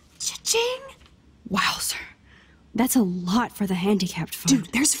 Jackpot! Cha-ching! Wow, sir. That's a lot for the handicapped fund.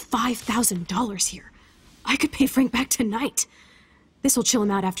 Dude, there's $5,000 here. I could pay Frank back tonight. This'll chill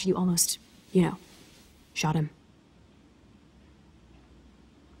him out after you almost, shot him.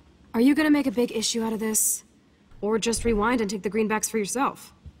 Are you gonna make a big issue out of this? Or just rewind and take the greenbacks for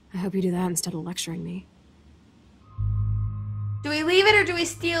yourself? I hope you do that instead of lecturing me. Do we leave it or do we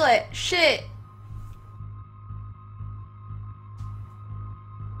steal it? Shit.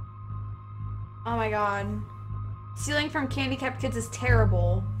 Oh my god. Stealing from Candy Cap Kids is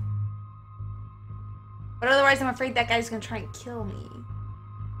terrible. But otherwise, I'm afraid that guy's gonna try and kill me.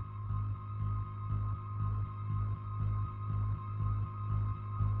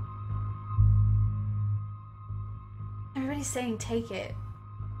 Everybody's saying take it.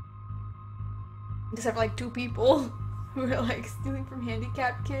 Except for like 2 people who are like stealing from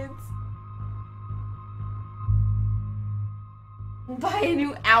handicapped kids. Buy a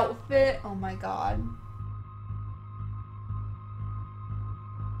new outfit. Oh my god.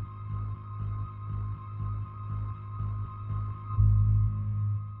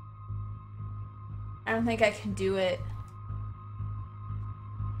 I don't think I can do it.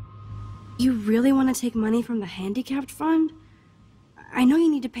 You really want to take money from the handicapped fund? I know you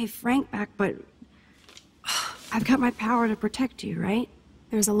need to pay Frank back, but I've got my power to protect you, right?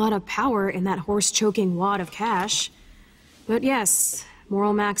 There's a lot of power in that horse-choking wad of cash. But yes,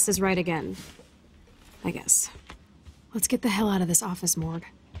 Moral Max is right again. I guess. Let's get the hell out of this office, Morg.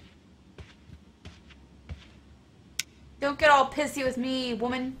 Don't get all pissy with me,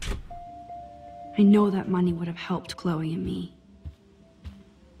 woman. I know that money would have helped Chloe and me.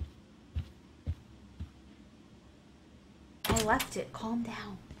 I left it. Calm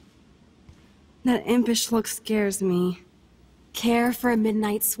down. That impish look scares me. Care for a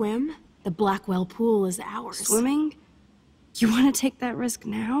midnight swim? The Blackwell pool is ours. Swimming? You want to take that risk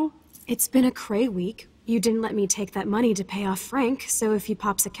now? It's been a cray week. You didn't let me take that money to pay off Frank, so if he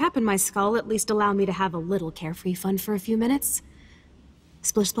pops a cap in my skull, at least allow me to have a little carefree fun for a few minutes.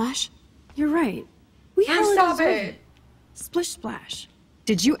 Splish Splash? You're right. We stop it. Splish Splash.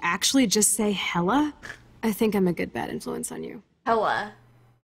 Did you actually just say hella? I think I'm a good bad influence on you. Hella.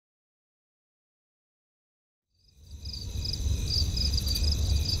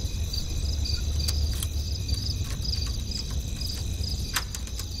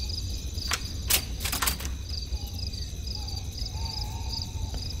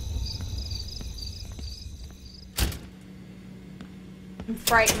 I'm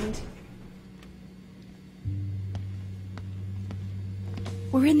frightened.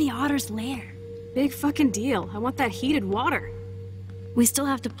 We're in the otter's lair. Big fucking deal. I want that heated water. We still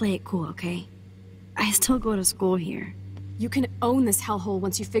have to play it cool, okay? I still go to school here. You can own this hellhole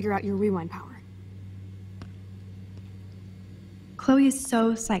once you figure out your rewind power. Chloe is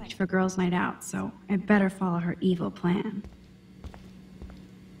so psyched for girls' night out, so I better follow her evil plan.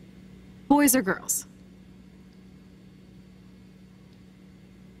 Boys or girls?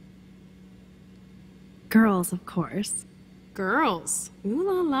 Girls, of course. Girls? Ooh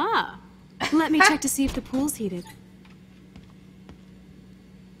la la. Let me check to see if the pool's heated.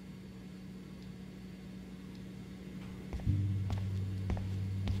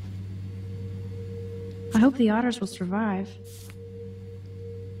 I hope the otters will survive.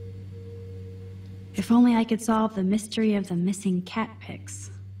 If only I could solve the mystery of the missing cat pics.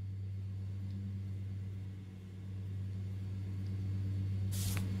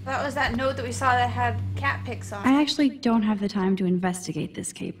 That was that note that we saw that had cat pics on it. I actually don't have the time to investigate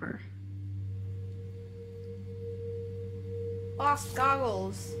this caper. Lost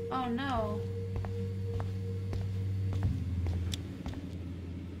goggles. Oh no.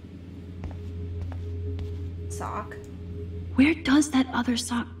 Sock. Where does that other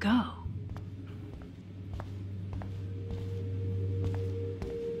sock go?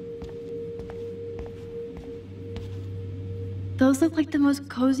 Those look like the most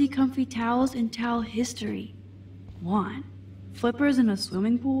cozy, comfy towels in towel history. One, flippers in a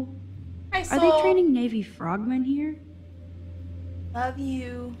swimming pool? Hi, Are they training Navy frogmen here? Love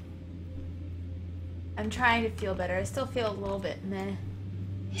you. I'm trying to feel better. I still feel a little bit meh.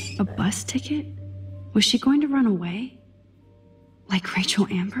 A bus ticket? Was she going to run away? Like Rachel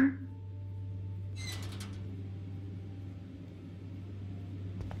Amber?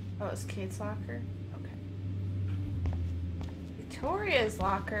 Oh, it's Kate's locker? Okay. Victoria's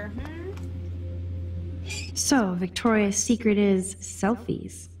locker, So, Victoria's secret is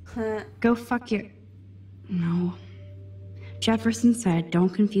selfies. Go fuck your... No. Jefferson said, don't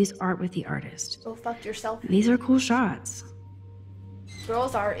confuse art with the artist. Go fuck yourself. These are cool shots.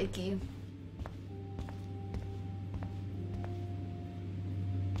 Girls are icky.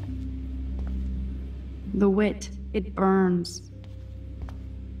 The wit, it burns.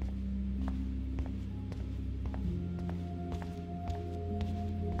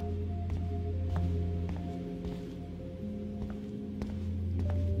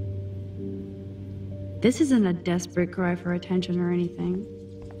 This isn't a desperate cry for attention or anything.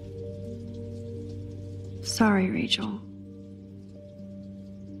 Sorry, Rachel.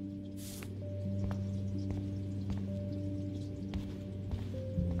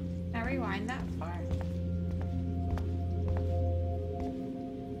 Can I rewind that far?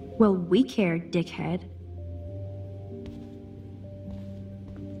 Well, we care, dickhead.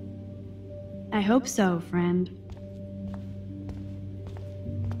 I hope so, friend.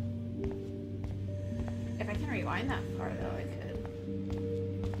 If I can rewind that far, though, I could.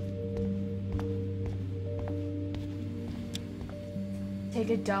 Take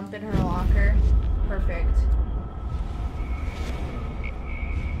a dump in her locker. Perfect.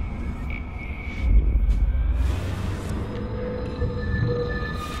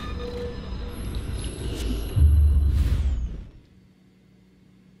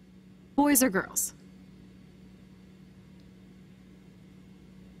 Boys or girls?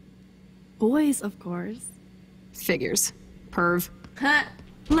 Boys, of course. Figures. Perv. Huh.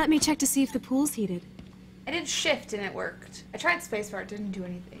 Let me check to see if the pool's heated. I did shift and it worked. I tried spacebar, it didn't do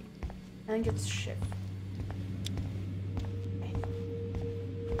anything. I think it's shift. Okay.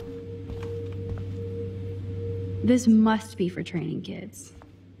 This must be for training kids.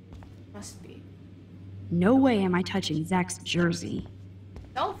 Must be. No way am I touching Zach's jersey.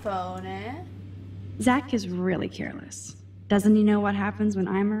 Cell phone, eh? Zach is really careless. Doesn't he know what happens when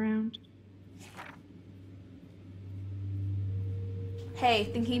I'm around? Hey,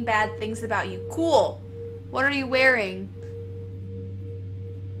 thinking bad things about you. Cool. What are you wearing?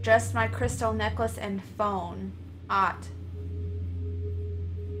 Just my crystal necklace and phone. Hot.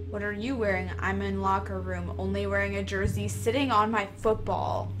 What are you wearing? I'm in locker room, only wearing a jersey, sitting on my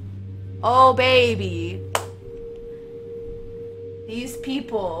football. Oh, baby. These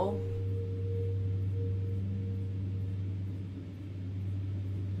people.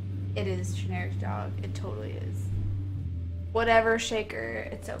 It is generic dog. It totally is. Whatever, Shaker.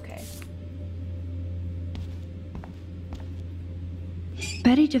 It's okay.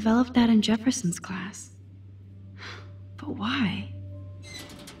 Betty developed that in Jefferson's class. But why?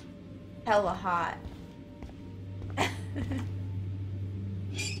 Hella hot.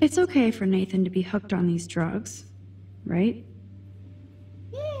 It's okay for Nathan to be hooked on these drugs, right?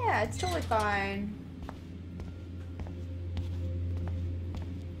 Yeah, it's totally fine.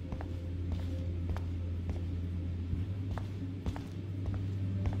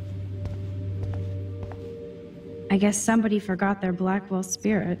 I guess somebody forgot their Blackwell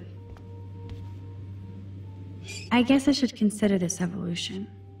spirit. I guess I should consider this evolution.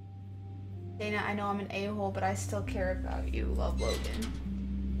 Dana, I know I'm an a-hole, but I still care about you. Love, Logan.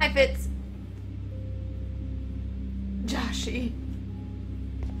 Hi, Fitz. Joshy.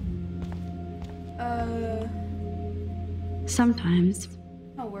 Sometimes.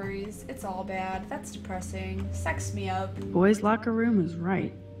 No worries. It's all bad. That's depressing. Sex me up. Boys' locker room is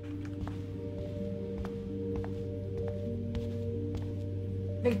right.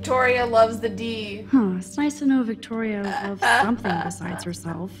 Victoria loves the D. Huh, it's nice to know Victoria loves something besides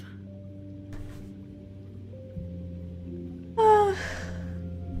herself.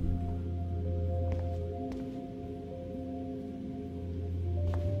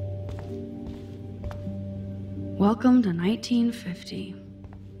 Welcome to 1950.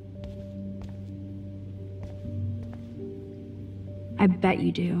 I bet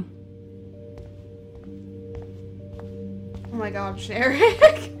you do. Oh my god,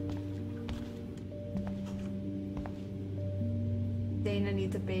 Sherrick. Dana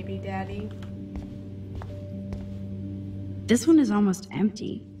needs a baby daddy. This one is almost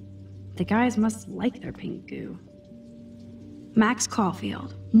empty. The guys must like their pink goo. Max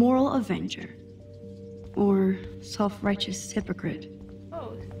Caulfield, moral avenger. Or self-righteous hypocrite.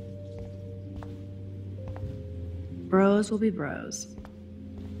 Oh. Bros will be bros.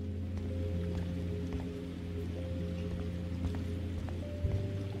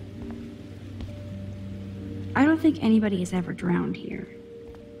 I don't think anybody has ever drowned here.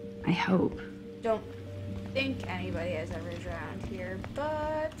 I hope. Don't think anybody has ever drowned here,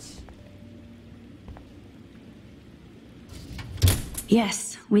 but...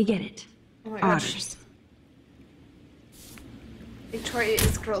 Yes, we get it. Oh my gosh. Otters. Victoria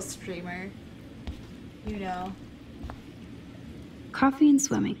is girl streamer. You know. Coffee and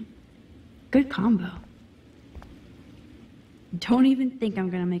swimming. Good combo. Don't even think I'm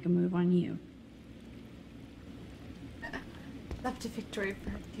gonna make a move on you. Up to Victoria for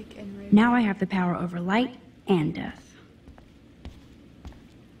her kick and rape. Now I have the power over light and death.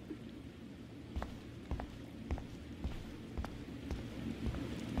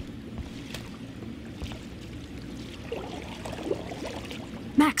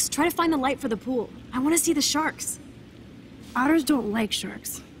 Max, try to find the light for the pool. I want to see the sharks. Otters don't like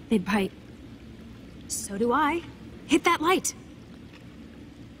sharks. They bite. So do I. Hit that light.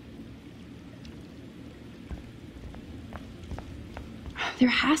 There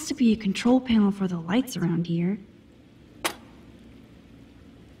has to be a control panel for the lights around here.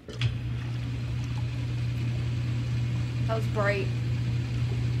 That was bright.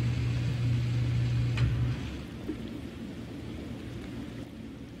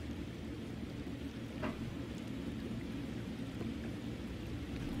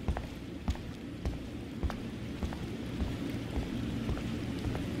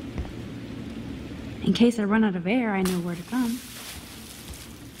 In case I run out of air, I know where to come.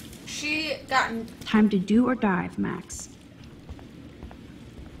 She got... Time to do or dive, Max.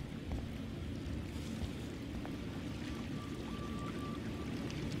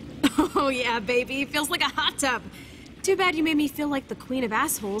 Oh yeah, baby. Feels like a hot tub. Too bad you made me feel like the queen of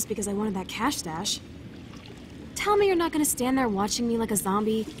assholes because I wanted that cash stash. Tell me you're not gonna stand there watching me like a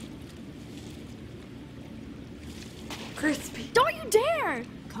zombie. Crispy. Don't you dare!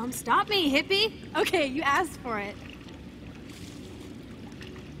 Come stop me, hippie! Okay, you asked for it.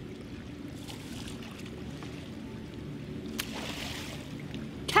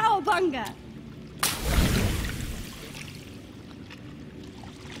 Cowabunga!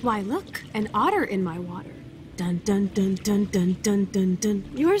 Why, look, an otter in my water. Dun dun dun dun dun dun dun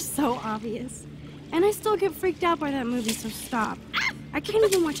dun. You're so obvious. And I still get freaked out by that movie, so stop. I can't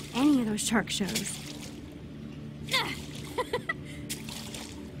even watch any of those shark shows.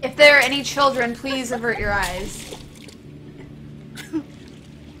 If there are any children, please avert your eyes.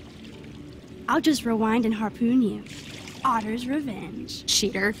 I'll just rewind and harpoon you. Otter's revenge.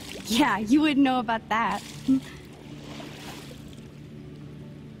 Cheater. Yeah, you wouldn't know about that.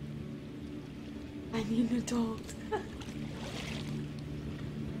 I need an adult.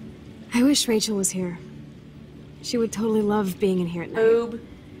 I wish Rachel was here. She would totally love being in here at night. Boob.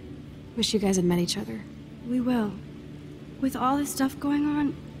 Wish you guys had met each other. We will. With all this stuff going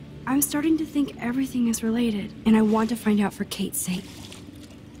on, I'm starting to think everything is related, and I want to find out for Kate's sake.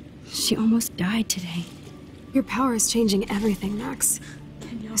 She almost died today. Your power is changing everything, Max.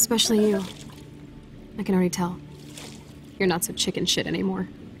 Especially you. I can already tell. You're not so chicken shit anymore.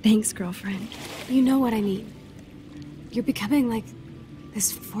 Thanks, girlfriend. You know what I mean. You're becoming like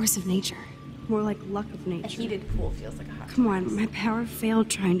this force of nature. More like luck of A nature. heated pool feels like a hot Come on, my power failed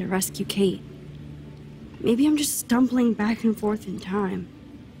trying to rescue Kate. Maybe I'm just stumbling back and forth in time.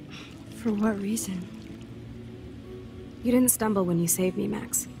 For what reason? You didn't stumble when you saved me,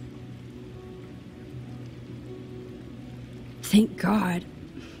 Max. Thank God.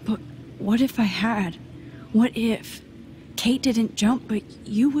 But what if I had? What if Kate didn't jump, but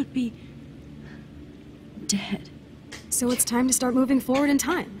you would be dead? So it's time to start moving forward in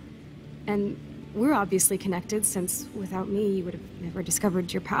time. And we're obviously connected, since without me, you would have never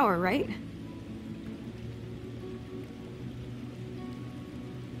discovered your power, right?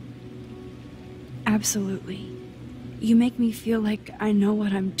 Absolutely. You make me feel like I know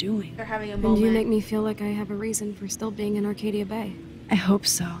what I'm doing. They're having a And moment. you make me feel like I have a reason for still being in Arcadia Bay. I hope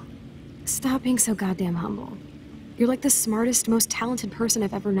so. Stop being so goddamn humble. You're like the smartest, most talented person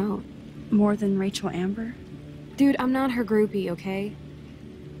I've ever known. More than Rachel Amber? Dude, I'm not her groupie, okay?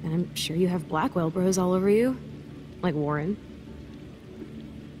 And I'm sure you have Blackwell bros all over you. Like Warren.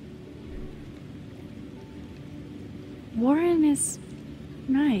 Warren is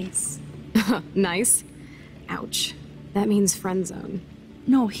nice. Nice? Ouch. That means friend zone.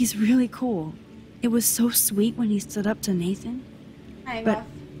 No, he's really cool. It was so sweet when he stood up to Nathan. Hi, But Beth.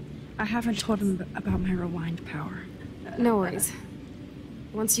 I haven't told him about my rewind power. No worries.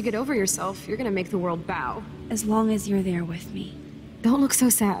 Once you get over yourself, you're gonna make the world bow. As long as you're there with me. Don't look so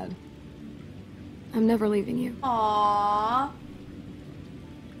sad. I'm never leaving you. Aww.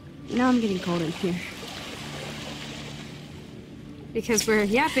 Now I'm getting cold in here. Because we're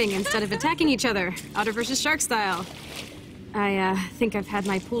yapping instead of attacking each other. Otter versus shark style. I, think I've had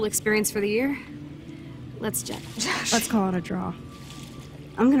my pool experience for the year. Let's jet. Let's call it a draw.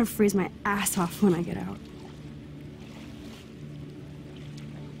 I'm gonna freeze my ass off when I get out.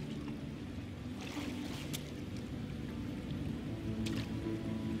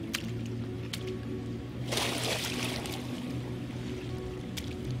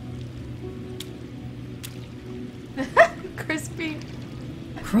 Crispy.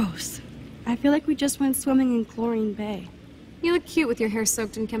 Gross. I feel like we just went swimming in Chlorine Bay. You look cute with your hair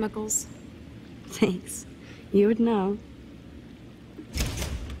soaked in chemicals. Thanks. You would know.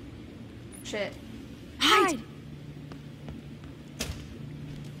 Shit. Hide!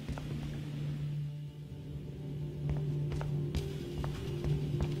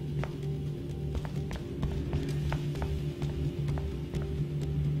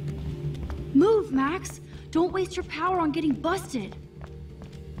 Move, Max! Don't waste your power on getting busted.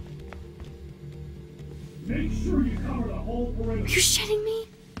 Make sure you cover the whole perimeter. Are you shitting me?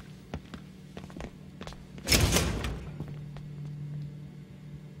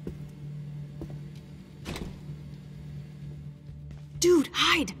 Dude,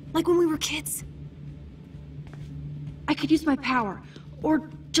 hide! Like when we were kids. I could use my power. Or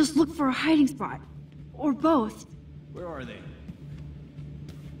just look for a hiding spot. Or both. Where are they?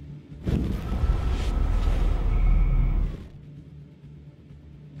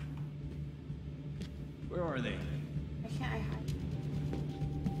 are they? Why can't I hide?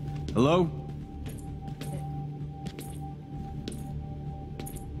 Hello?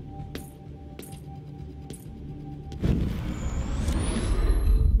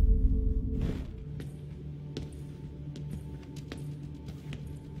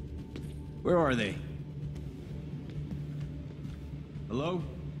 Where are they? Hello?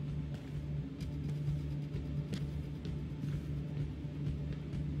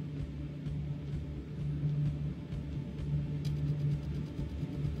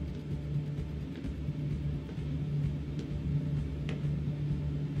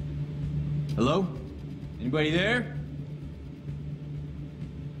 Hello? Anybody there?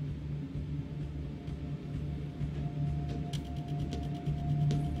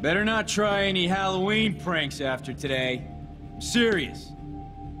 Better not try any Halloween pranks after today. I'm serious.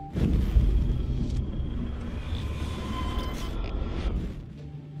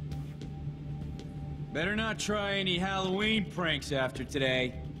 Better not try any Halloween pranks after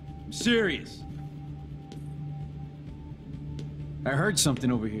today. I'm serious. I heard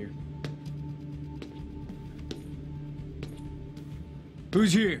something over here.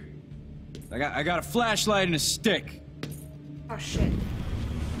 Who's here? I got a flashlight and a stick. Oh shit.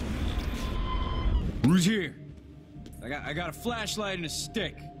 Who's here? I got a flashlight and a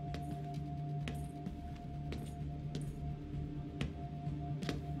stick.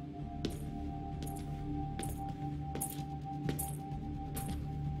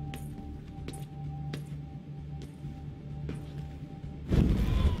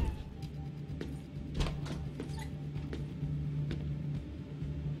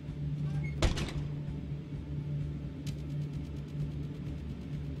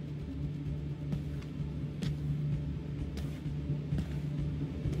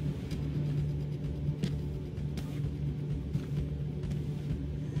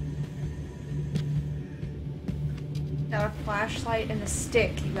 Got a flashlight and a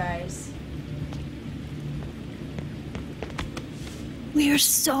stick, you guys. We are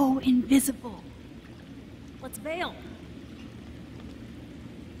so invisible. Let's bail.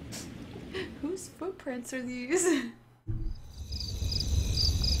 Whose footprints are these?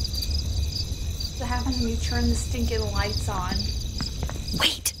 What happens when you turn the stinking lights on?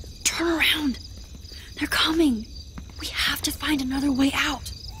 Wait! Turn around! They're coming! We have to find another way out!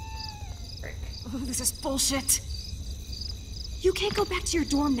 Frick. Oh, this is bullshit. You can't go back to your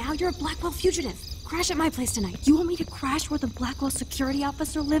dorm now. You're a Blackwell fugitive. Crash at my place tonight. You want me to crash where the Blackwell security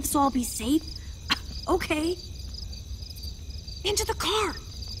officer lives so I'll be safe? Okay. Into the car.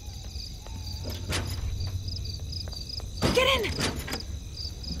 Get in!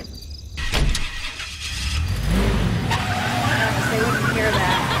 They wouldn't hear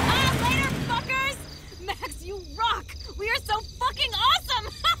that. Later, fuckers! Max, you rock! We are so fucking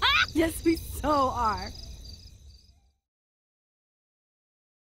awesome! Yes, we so are.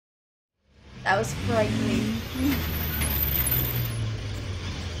 That was frightening.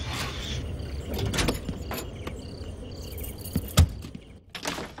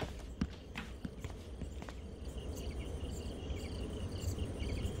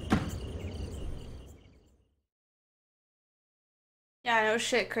 Yeah, no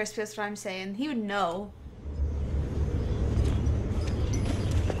shit, Crispy, that's what I'm saying. He would know.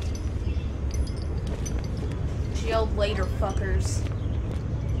 She yelled later, fuckers.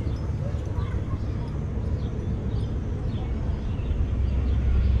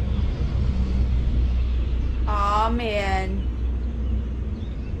 Aw, man.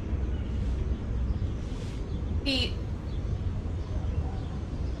 Pete.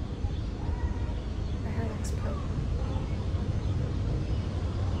 My hair looks purple.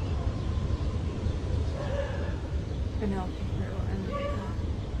 I know.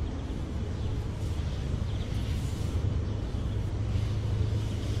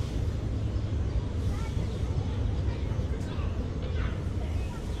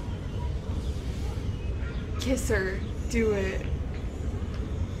 Kiss her. Do it.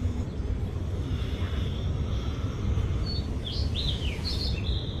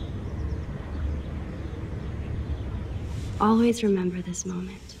 Always remember this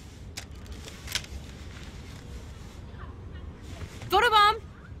moment. Photobomb!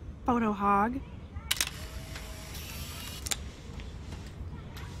 Photo hog.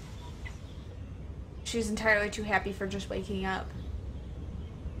 She's entirely too happy for just waking up.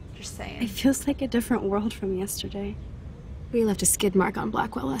 Just saying. It feels like a different world from yesterday. We left a skid mark on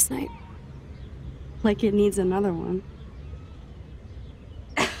Blackwell last night. Like it needs another one.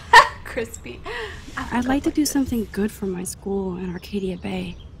 Crispy. I'd like to do something good for my school in Arcadia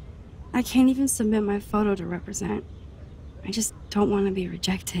Bay. I can't even submit my photo to represent. I just don't want to be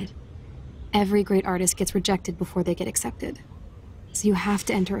rejected. Every great artist gets rejected before they get accepted. So you have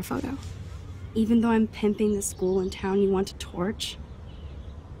to enter a photo. Even though I'm pimping the school in town you want to torch?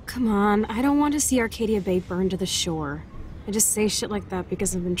 Come on, I don't want to see Arcadia Bay burned to the shore. I just say shit like that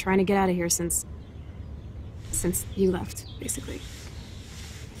because I've been trying to get out of here since you left, basically.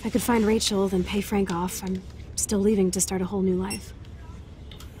 If I could find Rachel, then pay Frank off, I'm still leaving to start a whole new life.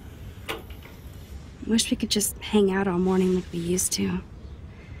 Wish we could just hang out all morning like we used to.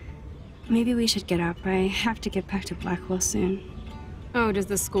 Maybe we should get up. I have to get back to Blackwell soon. Oh, does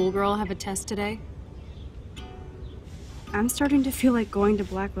the schoolgirl have a test today? I'm starting to feel like going to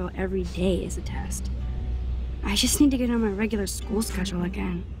Blackwell every day is a test. I just need to get on my regular school schedule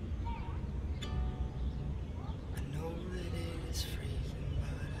again.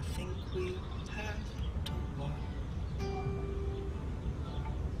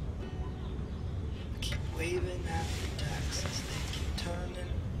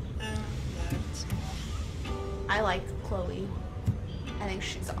 I like Chloe. I think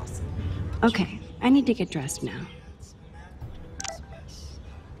she's awesome. Okay, I need to get dressed now.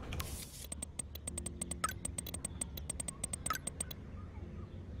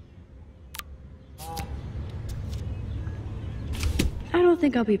 I don't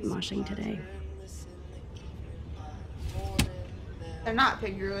think I'll be moshing today. They're not,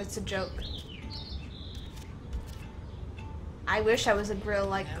 Pigru, it's a joke. I wish I was a grill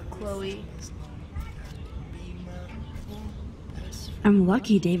like Chloe. I'm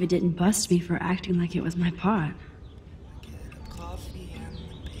lucky David didn't bust me for acting like it was my pot.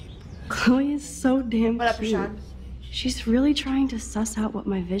 Chloe is so damn What up, cute. Rashad? She's really trying to suss out what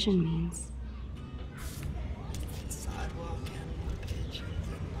my vision means.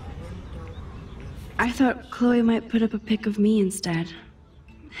 I thought Chloe might put up a pic of me instead.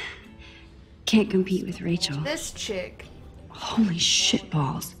 Can't compete with Rachel. This chick. Holy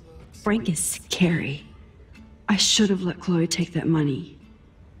shitballs. Frank is scary. I should have let Chloe take that money.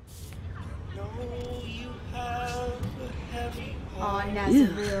 Oh,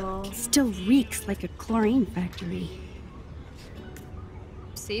 Nazaril. It still reeks like a chlorine factory.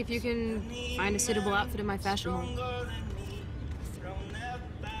 See if you can find a suitable outfit in my fashion hall.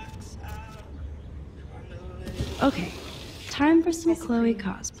 Okay, time for some Chloe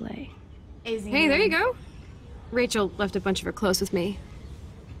cosplay. Hey, there you go. Rachel left a bunch of her clothes with me.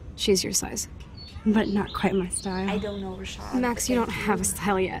 She's your size. But not quite my style. I don't know, Rashad. Max, you don't have a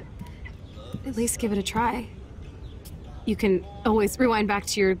style yet. At least give it a try. You can always rewind back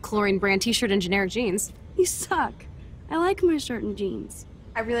to your chlorine brand t-shirt and generic jeans. You suck. I like my shirt and jeans.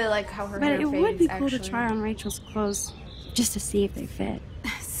 I really like how her But hair it fades, would be cool actually. to try on Rachel's clothes, just to see if they fit.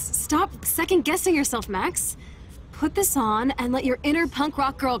 Stop second-guessing yourself, Max. Put this on and let your inner punk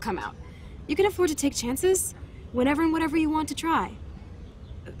rock girl come out. You can afford to take chances whenever and whatever you want to try.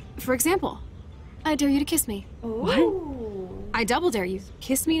 For example, I dare you to kiss me. Ooh. I double dare you.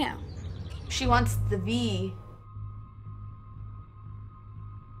 Kiss me now. She wants the V.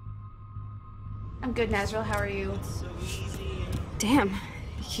 I'm good, Nazril. How are you? Damn,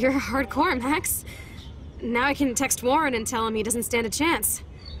 you're hardcore, Max. Now I can text Warren and tell him he doesn't stand a chance.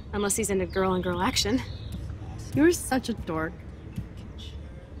 Unless he's into girl-on-girl action. You're such a dork.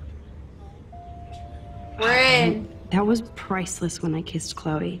 We're in. That was priceless when I kissed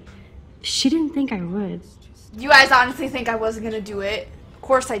Chloe. She didn't think I would. You guys honestly think I wasn't gonna do it? Of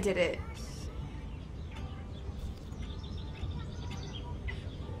course I did it.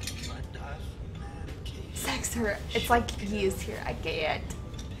 Sex her. It's like he is here. I can't.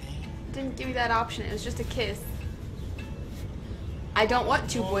 Didn't give me that option. It was just a kiss. I don't want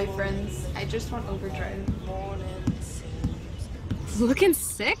 2 boyfriends. I just want Overdrive. Looking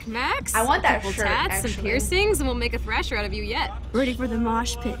sick, Max. I want that Couple shirt, tats, actually. some piercings, and we'll make a thrasher out of you yet. Ready for the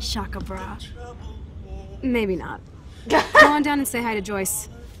mosh pit, Shaka Bra. Maybe not. Go on down and say hi to Joyce.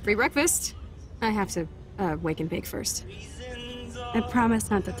 Free breakfast. I have to wake and bake first. I promise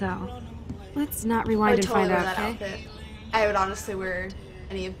not to tell. Let's not I rewind would and totally find wear out, that okay? outfit. I would honestly wear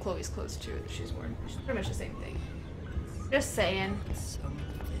any of Chloe's clothes too that she's worn. It's pretty much the same thing. Just saying.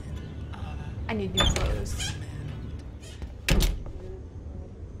 I need new clothes.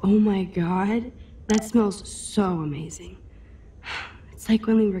 Oh my god, that smells so amazing. It's like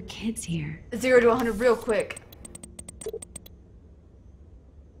when we were kids here. 0 to 100 real quick.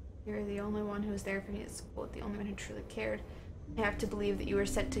 You're the only one who was there for me at school, the only one who truly cared. I have to believe that you were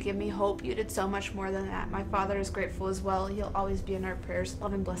sent to give me hope. You did so much more than that. My father is grateful as well. He'll always be in our prayers.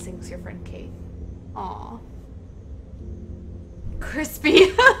 Love and blessings, your friend Kate. Aw.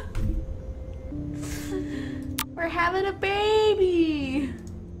 Crispy. We're having a baby.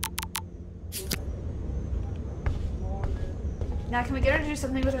 Now, can we get her to do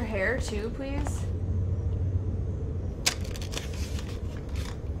something with her hair, too, please?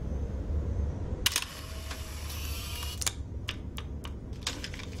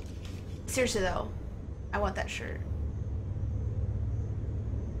 Seriously, though. I want that shirt.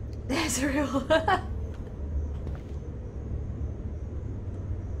 That's real.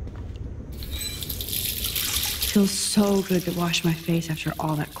 Feels so good to wash my face after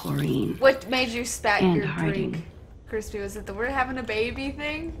all that chlorine. What made you spat And your hiding. drink? Crispy, was it the we're having a baby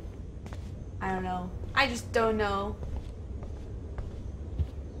thing? I don't know. I just don't know.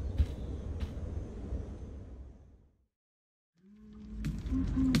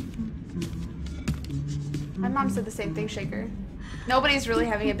 My mom said the same thing, Shaker. Nobody's really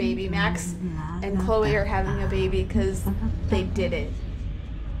having a baby. Max and Chloe are having a baby because they did it.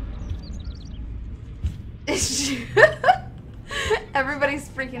 Everybody's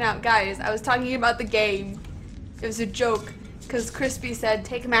freaking out. Guys, I was talking about the game. It was a joke because Crispy said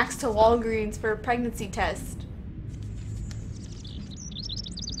take Max to Walgreens for a pregnancy test.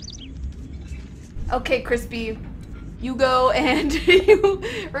 Okay, Crispy, you go and you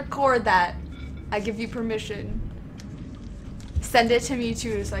record that. I give you permission. Send it to me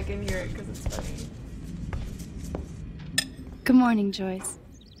too so I can hear it because it's funny. Good morning, Joyce.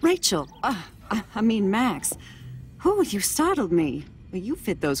 Rachel, I mean Max. Oh, you startled me. Well, you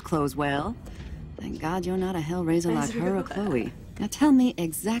fit those clothes well. Thank God you're not a hellraiser like her or Chloe. Now tell me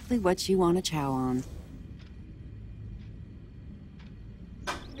exactly what you want to chow on.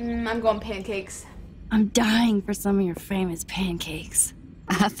 I'm going pancakes. I'm dying for some of your famous pancakes.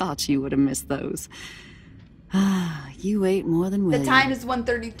 I thought you would have missed those. Ah, you ate more than William. The time is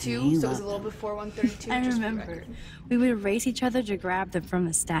 1:32, You so it was a love little before 1:32. I just for the remember. record. We would race each other to grab them from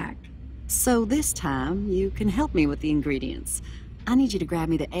the stack. So this time, you can help me with the ingredients. I need you to grab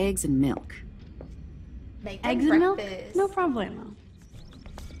me the eggs and milk. Make Eggs and milk? breakfast. No problemo.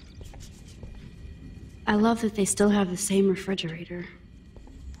 I love that they still have the same refrigerator.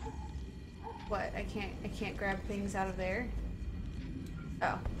 What? I can't grab things out of there.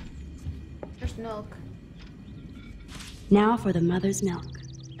 Oh, there's milk. Now for the mother's milk.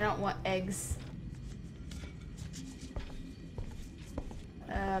 I don't want eggs.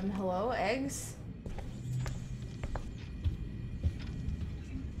 Hello, eggs?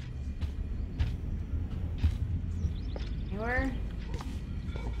 Anywhere?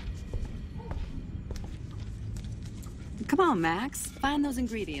 Come on, Max. Find those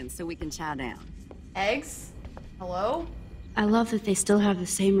ingredients so we can chow down. Eggs? Hello? I love that they still have the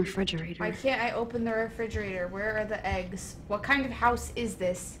same refrigerator. Why can't I open the refrigerator? Where are the eggs? What kind of house is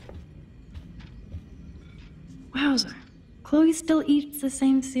this? Wowzer. Chloe still eats the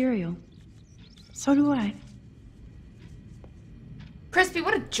same cereal. So do I. Crispy,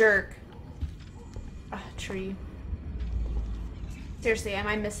 what a jerk. Tree. Seriously, am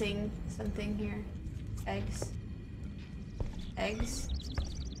I missing something here? Eggs? Eggs?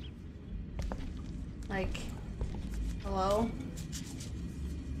 Like, hello?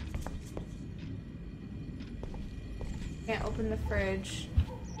 Can't open the fridge.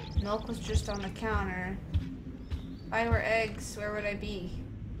 Milk was just on the counter. If I were eggs, where would I be?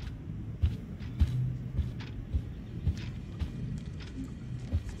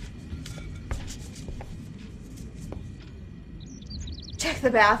 Check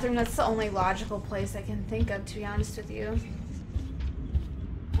the bathroom. That's the only logical place I can think of, to be honest with you.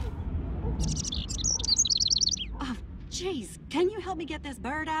 Oh, jeez. Can you help me get this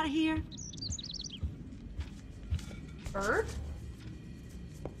bird out of here? Bird?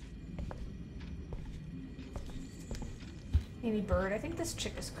 Any bird? I think this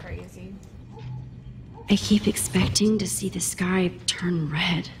chick is crazy. I keep expecting to see the sky turn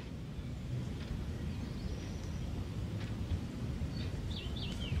red.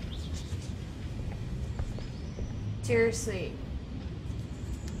 Seriously.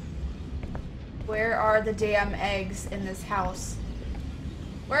 Where are the damn eggs in this house?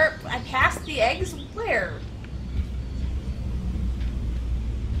 Where? I passed the eggs? Where?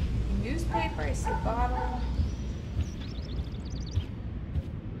 Newspaper? I see a bottle.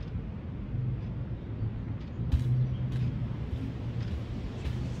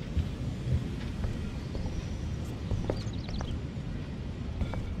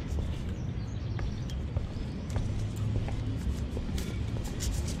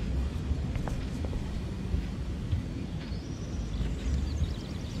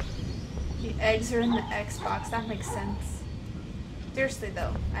 Eggs are in the Xbox. That makes sense. Seriously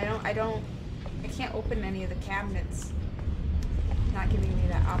though, I can't open any of the cabinets. It's not giving me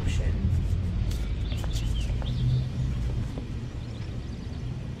that option.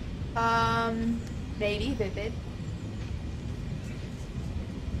 Maybe Vivid.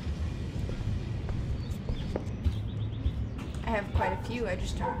 have quite a few. I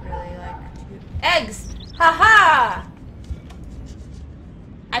just don't really like to... Eggs! Haha!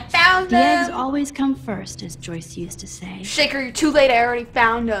 I found The them! eggs always come first, as Joyce used to say. Shaker, you're too late. I already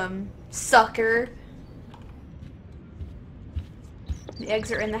found them. Sucker. The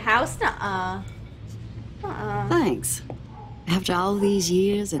eggs are in the house? Nuh-uh. Thanks. After all these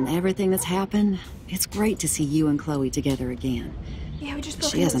years and everything that's happened, it's great to see you and Chloe together again. Yeah, we just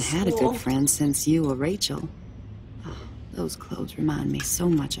broke She into hasn't had a school. good friend since you or Rachel. Oh, those clothes remind me so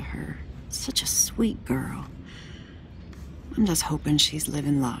much of her. Such a sweet girl. I'm just hoping she's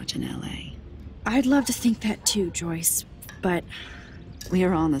living large in L.A. I'd love to think that too, Joyce, but...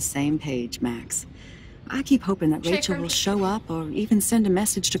 We're on the same page, Max. I keep hoping that Rachel will show up or even send a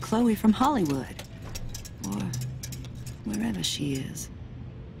message to Chloe from Hollywood. Or wherever she is.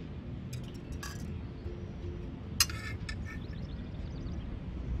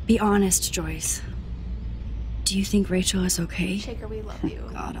 Be honest, Joyce. Do you think Rachel is okay? Shaker, we love you.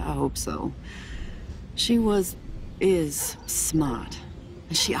 God, I hope so. She is smart.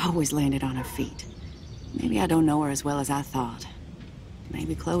 She always landed on her feet. Maybe I don't know her as well as I thought.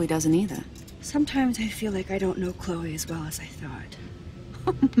 Maybe Chloe doesn't either. Sometimes I feel like I don't know Chloe as well as I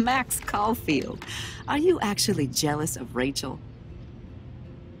thought. Max Caulfield, are you actually jealous of Rachel?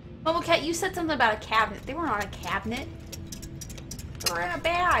 Momo Cat, you said something about a cabinet. They weren't on a cabinet. They were in a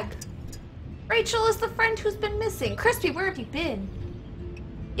bag. Rachel is the friend who's been missing. Crispy, where have you been?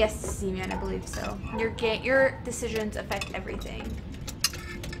 Yes, Z-Man, I believe so. Your decisions affect everything.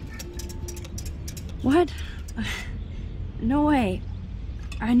 What? No way.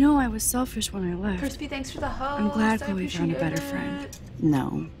 I know I was selfish when I left. Crispy, thanks for the host. I'm glad I Chloe found a better appreciate friend. it.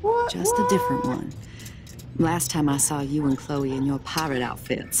 No, just a different one. Last time I saw you and Chloe in your pirate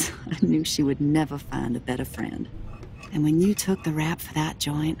outfits, I knew she would never find a better friend. And when you took the rap for that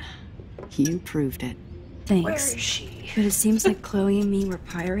joint, you proved it. Thanks. Where is she? But it seems like Chloe and me were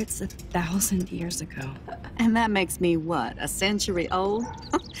pirates 1,000 years ago. And that makes me, what, a century old?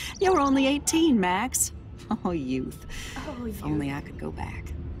 You're only 18, Max. Oh, youth. Oh, If only I could go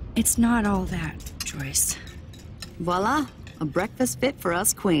back. It's not all that, Joyce. Voila, a breakfast fit for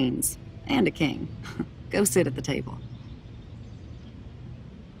us queens. And a king. Go sit at the table.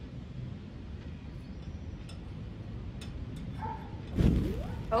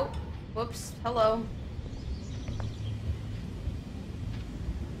 Oh, whoops. Hello.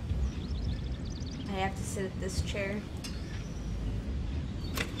 I have to sit at this chair.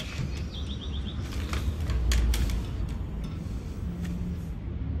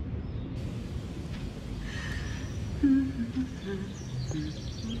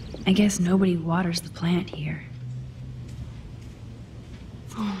 I guess nobody waters the plant here.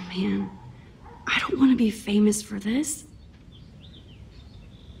 Oh man, I don't want to be famous for this.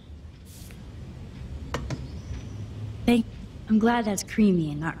 I'm glad that's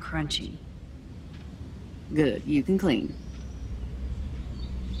creamy and not crunchy. Good, you can clean.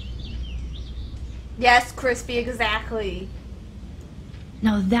 Yes, Crispy, exactly.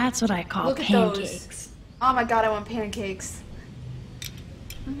 Now that's what I call Look at pancakes. those. Oh my god, I want pancakes.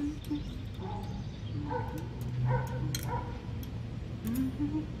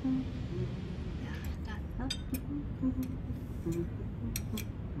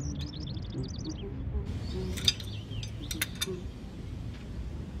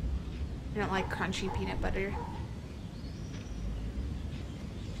 I don't like crunchy peanut butter.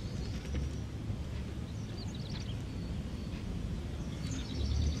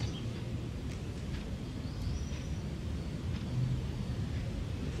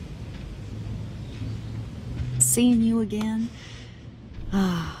 Seeing you again,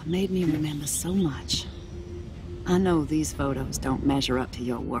 made me remember so much. I know these photos don't measure up to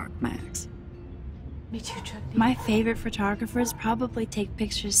your work, Max. Me too, Chutney. My favorite photographers probably take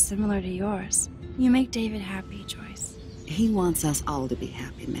pictures similar to yours. You make David happy, Joyce. He wants us all to be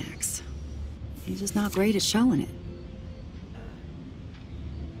happy, Max. He's just not great at showing it.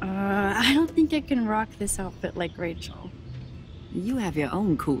 I don't think I can rock this outfit like Rachel. You have your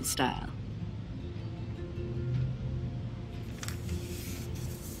own cool style.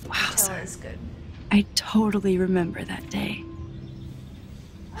 Wow, Tell is good. I totally remember that day.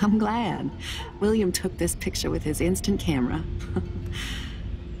 I'm glad. William took this picture with his instant camera.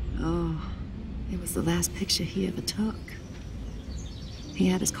 Oh, it was the last picture he ever took. He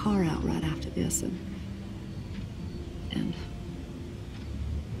had his car out right after this, and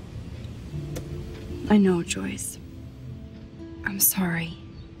I know, Joyce. I'm sorry.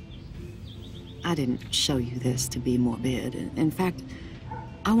 I didn't show you this to be morbid. In fact,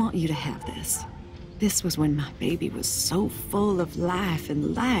 I want you to have this. This was when my baby was so full of life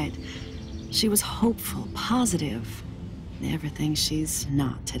and light. She was hopeful, positive. never thinks she's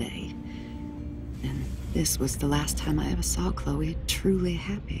not today. And this was the last time I ever saw Chloe truly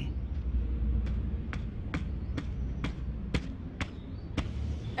happy.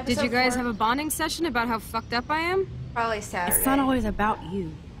 Did you guys have a bonding session about how fucked up I am? Probably Saturday. It's not always about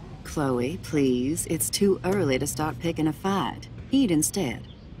you. Chloe, please. It's too early to start picking a fight. Eat instead.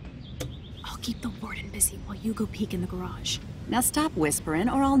 I'll keep the warden busy while you go peek in the garage. Now stop whispering,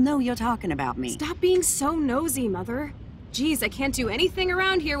 or I'll know you're talking about me. Stop being so nosy, Mother. Jeez, I can't do anything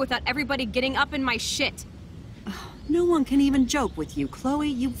around here without everybody getting up in my shit. No one can even joke with you, Chloe.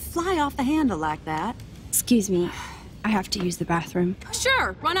 You fly off the handle like that. Excuse me. I have to use the bathroom.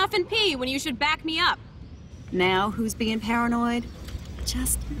 Sure, run off and pee when you should back me up. Now who's being paranoid?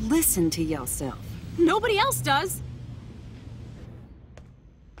 Just listen to yourself. Nobody else does.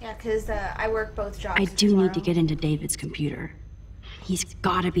 Yeah, because I work both jobs I do tomorrow. need to get into David's computer. He's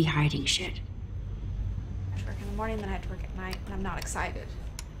gotta be hiding shit. I have to work in the morning, then I have to work at night, and I'm not excited.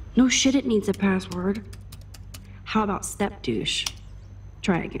 No shit, it needs a password. How about step douche?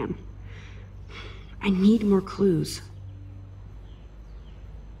 Try again. I need more clues.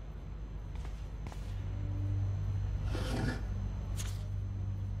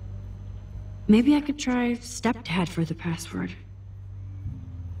 Maybe I could try stepdad for the password.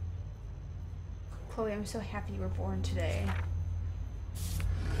 Chloe, I'm so happy you were born today.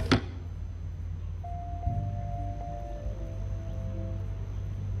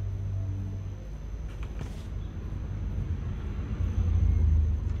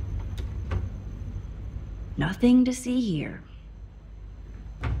 Nothing to see here.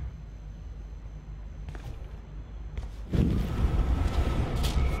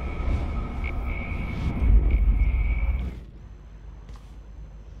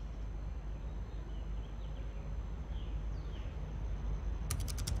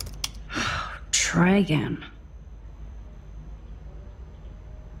 Try again.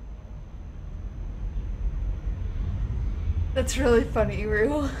 That's really funny,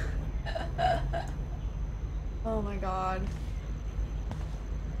 Rue. Oh my god.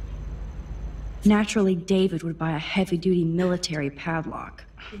 Naturally, David would buy a heavy-duty military padlock.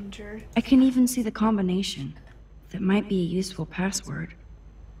 Ginger. I can even see the combination. That might be a useful password.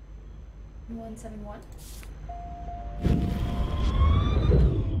 171.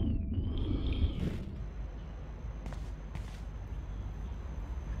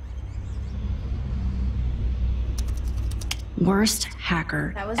 Worst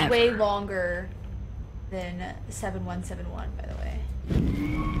hacker That was ever. way longer than 7171, by the way.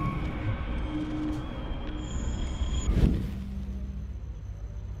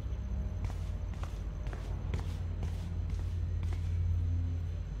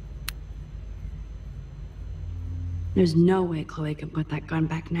 There's no way Chloe can put that gun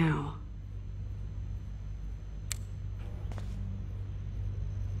back now.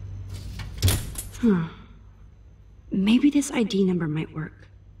 Maybe this ID number might work.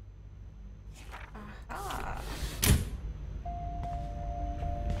 Aha.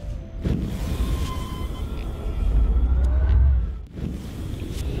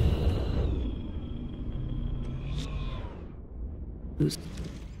 Who's...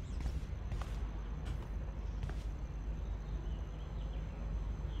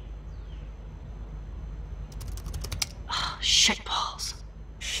 Oh, shitballs.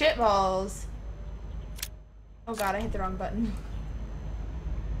 Shitballs. Oh god, I hit the wrong button.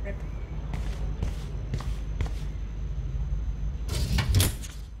 Rip.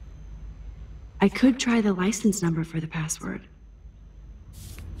 I could try the license number for the password.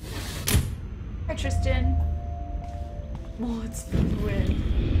 Hi, Tristan. Oh, it's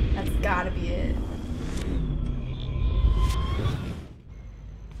win. That's gotta be it.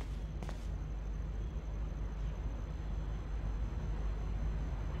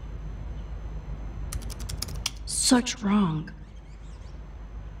 Such wrong.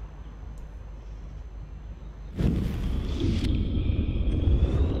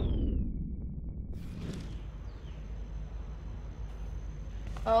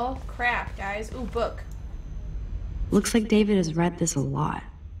 Oh crap, guys. Ooh, book. Looks like David has read this a lot.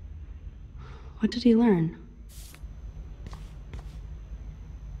 What did he learn?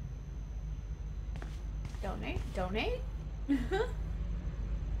 Donate? Donate?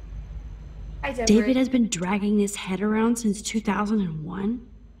 Hi, Deborah. David has been dragging this head around since 2001?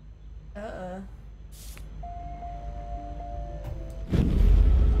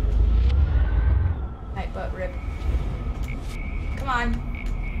 Night butt rip. Come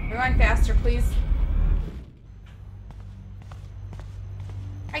on. Rewind faster, please.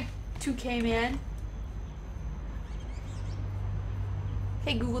 Hi, 2K man.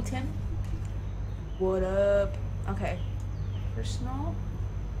 Hey, Google Tim. What up? Okay. Personal.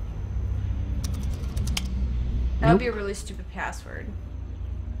 That would be a really stupid password.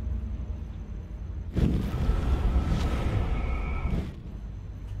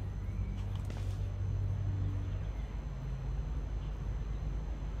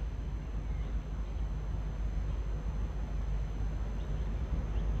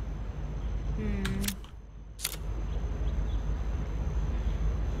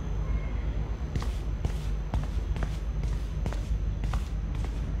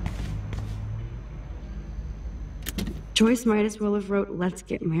 Joyce might as well have wrote, "Let's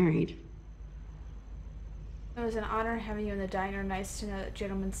get married." It was an honor having you in the diner. Nice to know that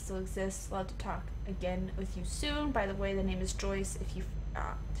gentlemen still exist. Love to talk again with you soon. By the way, the name is Joyce, if you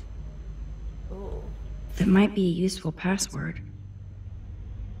forgot. Oh. That might be a useful password.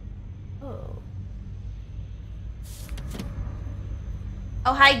 Oh.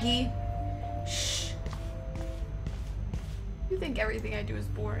 Oh, hi, Gee. Shh. You think everything I do is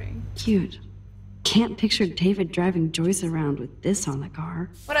boring. Cute. Can't picture David driving Joyce around with this on the car.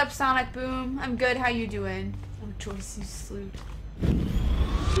 What up, Sonic Boom? I'm good. How you doing? Oh, Joyce, you sleut.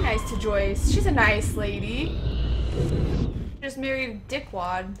 Be nice to Joyce. She's a nice lady. She just married a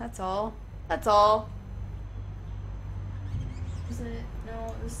dickwad. That's all. That's all. Was it?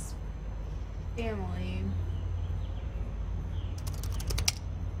 No, it was family.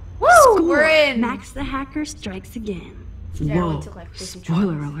 Woo! Score! We're in! Max the hacker strikes again. Yeah, it Whoa. only took like 50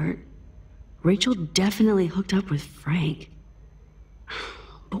 Spoiler tries. alert. Rachel definitely hooked up with Frank.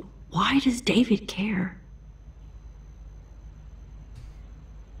 But why does David care?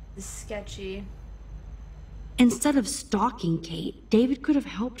 This is sketchy. Instead of stalking Kate, David could have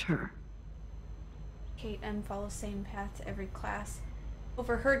helped her. Kate M follows same path to every class.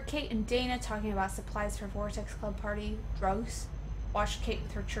 Overheard Kate and Dana talking about supplies for Vortex Club party, drugs. Watched Kate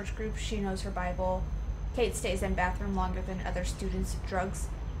with her church group. She knows her Bible. Kate stays in bathroom longer than other students. Drugs.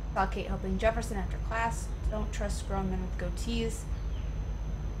 Saw Kate helping Jefferson after class. Don't trust grown men with goatees.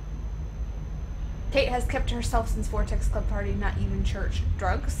 Kate has kept to herself since Vortex Club party, not even church.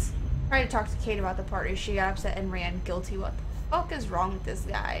 Drugs? Tried to talk to Kate about the party. She got upset and ran. Guilty. What the fuck is wrong with this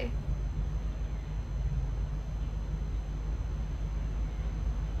guy?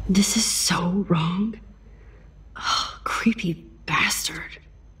 This is so wrong. Ugh, creepy bastard.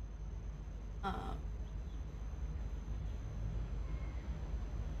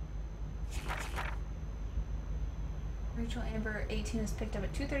 Rachel Amber, 18, was picked up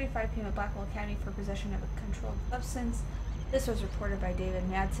at 2:35 p.m. at Blackwell Academy for possession of a controlled substance. This was reported by David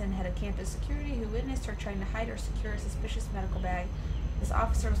Madsen, head of campus security, who witnessed her trying to hide or secure a suspicious medical bag. This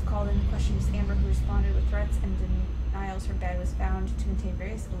officer was called in to question Miss Amber, who responded with threats and denials. Her bag was found to contain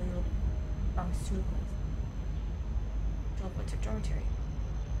various illegal pharmaceuticals. Rachel went to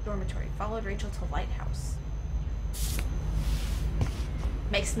dormitory. Followed Rachel to Lighthouse.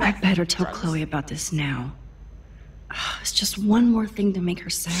 Makes I better tell drugs. Chloe about this now. Ugh, it's just one more thing to make her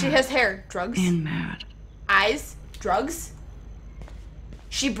sad. She has hair. Drugs. And mad. Eyes. Drugs.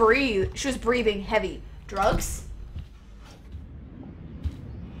 She was breathing heavy. Drugs.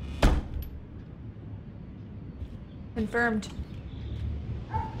 Confirmed.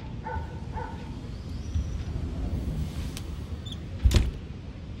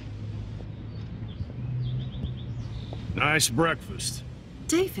 Nice breakfast.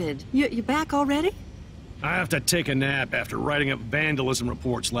 David, you back already? I have to take a nap after writing up vandalism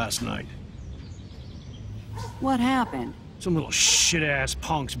reports last night. What happened? Some little shit-ass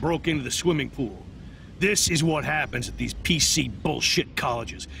punks broke into the swimming pool. This is what happens at these PC bullshit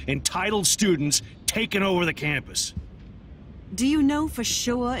colleges. Entitled students taking over the campus. Do you know for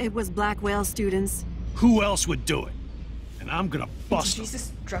sure it was Blackwell students? Who else would do it? And I'm gonna bust them.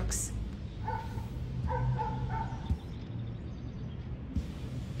 Jesus, drugs.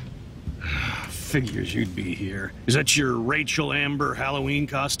 Figures you'd be here. Is that your Rachel Amber Halloween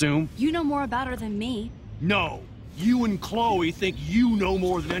costume? You know more about her than me. No. You and Chloe think you know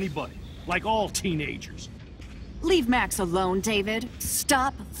more than anybody. Like all teenagers. Leave Max alone, David.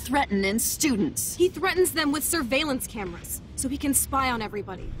 Stop threatening students. He threatens them with surveillance cameras, so he can spy on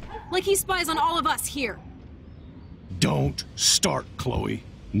everybody. Like he spies on all of us here. Don't start, Chloe.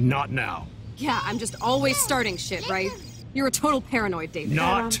 Not now. Yeah, I'm just always starting shit, right? You're a total paranoid, David.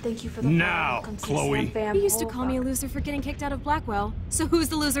 Not thank you for the now, follow. Chloe. You used to call me a loser for getting kicked out of Blackwell. So who's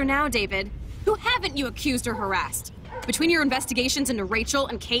the loser now, David? Who haven't you accused or harassed? Between your investigations into Rachel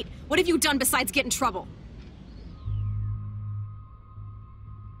and Kate, what have you done besides get in trouble?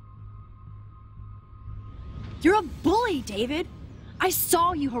 You're a bully, David. I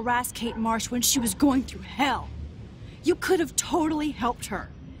saw you harass Kate Marsh when she was going through hell. You could have totally helped her.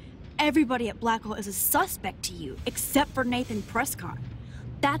 everybody at Blackwell is a suspect to you, except for Nathan Prescott.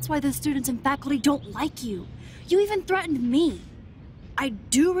 That's why the students and faculty don't like you. You even threatened me. I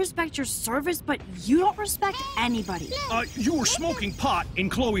do respect your service, but you don't respect anybody. You were smoking pot in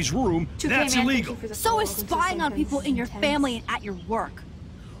Chloe's room. That's illegal. So is spying on people in your family and at your work.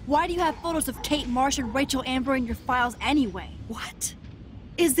 Why do you have photos of Kate Marsh and Rachel Amber in your files anyway? What?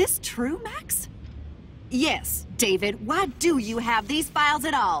 Is this true, Max? Yes, David. Why do you have these files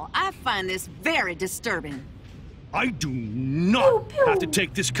at all? I find this very disturbing. I do not have to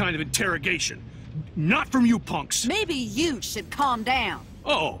take this kind of interrogation. Not from you punks. Maybe you should calm down.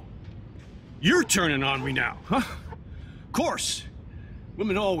 Oh, you're turning on me now, huh? Of course.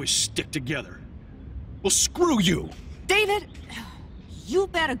 Women always stick together. Well, screw you. David, you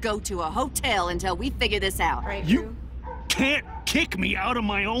better go to a hotel until we figure this out. Right, you can't kick me out of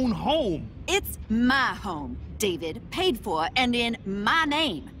my own home. It's my home, David. Paid for and in my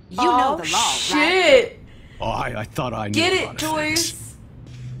name. You know the law, shit. Right? Oh, I thought I knew. Get a lot it, of Joyce. things.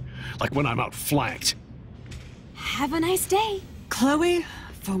 Like when I'm outflanked. Have a nice day. Chloe,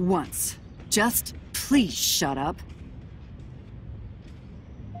 for once, just please shut up.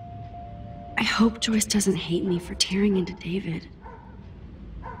 I hope Joyce doesn't hate me for tearing into David.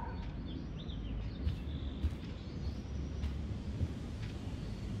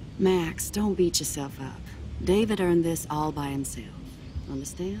 Max, don't beat yourself up. David earned this all by himself.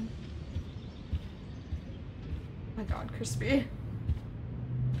 Understand? Oh my god, Crispy.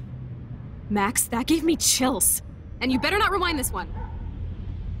 Max, that gave me chills. And you better not rewind this one.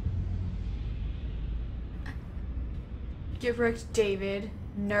 Get wrecked, David.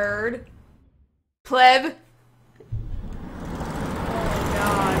 Nerd. Pleb. Oh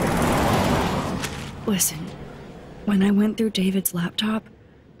god. Listen, when I went through David's laptop,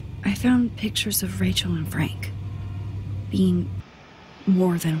 I found pictures of Rachel and Frank being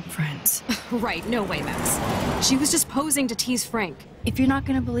more than friends. Right, no way, Max. She was just posing to tease Frank. If you're not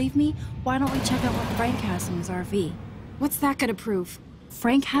gonna believe me, why don't we check out what Frank has in his RV? What's that gonna prove?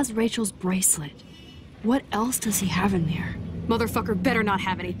 Frank has Rachel's bracelet. What else does he have in there? Motherfucker better not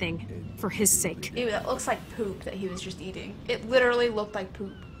have anything. For his sake. Ew, that looks like poop that he was just eating. It literally looked like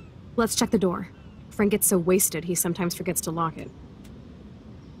poop. Let's check the door. Frank gets so wasted, he sometimes forgets to lock it.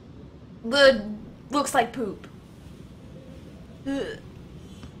 Looks like poop. Ugh.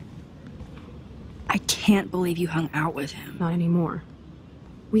 I can't believe you hung out with him. Not anymore.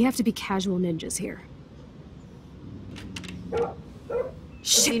 We have to be casual ninjas here.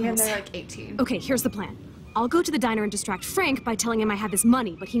 Shit, they're like 18. Okay, here's the plan. I'll go to the diner and distract Frank by telling him I have his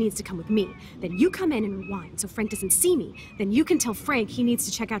money, but he needs to come with me. Then you come in and rewind so Frank doesn't see me. Then you can tell Frank he needs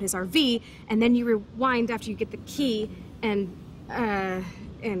to check out his RV, and then you rewind after you get the key, and...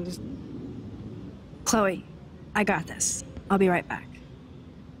 Chloe, I got this. I'll be right back.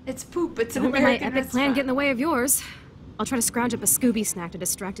 It's poop. It's an Don't let American my epic plan restaurant. get in the way of yours. I'll try to scrounge up a Scooby snack to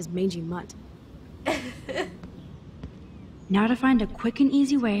distract his mangy mutt. Now to find a quick and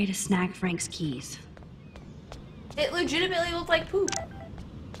easy way to snag Frank's keys. It legitimately looked like poop.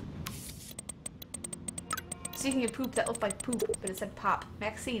 Speaking of poop that looked like poop, but it said pop.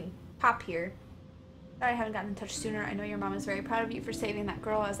 Maxine, pop here. Sorry I haven't gotten in touch sooner. I know your mom is very proud of you for saving that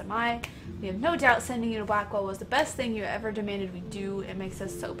girl, as am I. We have no doubt sending you to Blackwell was the best thing you ever demanded we do. It makes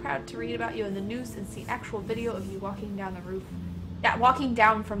us so proud to read about you in the news and see actual video of you walking down the roof. Yeah, walking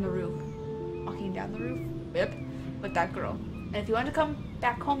down from the roof. Walking down the roof? Yep. With that girl. And if you want to come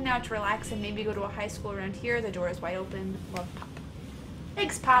back home now to relax and maybe go to a high school around here, the door is wide open. Love, Pop.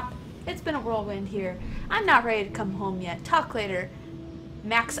 Thanks, Pop. It's been a whirlwind here. I'm not ready to come home yet. Talk later.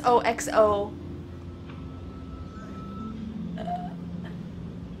 Max OXO.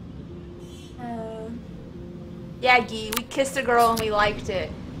 Yeah, Gee, we kissed a girl and we liked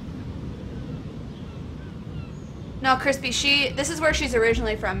it. No, Crispy, this is where she's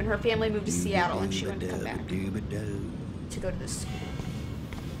originally from, and her family moved to Seattle, and she wanted to come back to go to this school.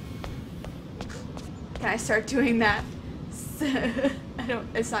 Can I start doing that?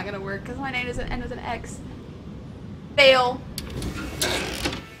 It's not gonna work, because my name doesn't end with an X. Fail.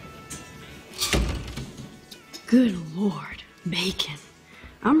 Good lord, bacon.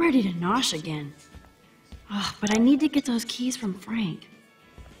 I'm ready to nosh again. Ugh, but I need to get those keys from Frank.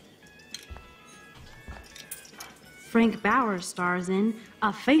 Frank Bowers stars in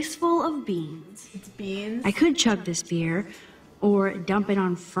A Face Full of Beans. It's beans? I could chug this beer, or dump it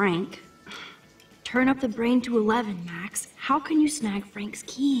on Frank. Turn up the brain to 11, Max. How can you snag Frank's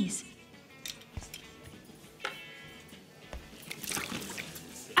keys?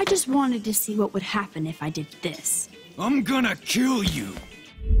 I just wanted to see what would happen if I did this. I'm gonna kill you.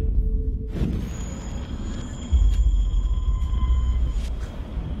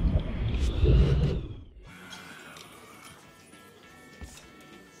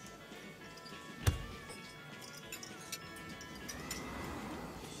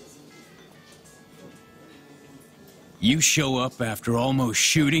 You show up after almost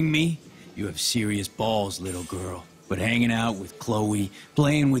shooting me? You have serious balls, little girl. But hanging out with Chloe,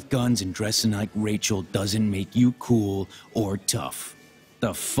 playing with guns, and dressing like Rachel doesn't make you cool or tough.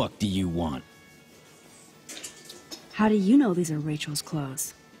 The fuck do you want? How do you know these are Rachel's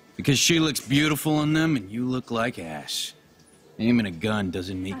clothes? Because she looks beautiful in them and you look like ass. Aiming a gun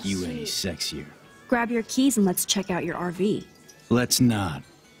doesn't make you any sexier. Grab your keys and let's check out your RV. Let's not.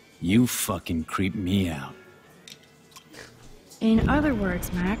 You fucking creep me out. In other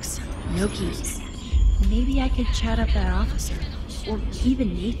words, Max, no keys. Maybe I could chat up that officer, or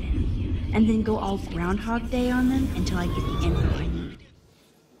even Nathan, and then go all Groundhog Day on them until I get the info I need.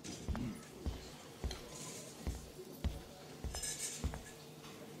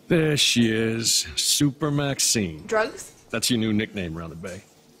 There she is, Super Maxine. Drugs? That's your new nickname around the bay.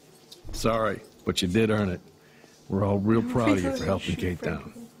 Sorry, but you did earn it. We're all real proud of you for helping Kate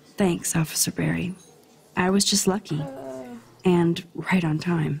down. Thanks, Officer Barry. I was just lucky. And right on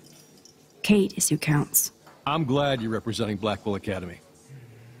time. Kate is who counts. I'm glad you're representing Blackwell Academy.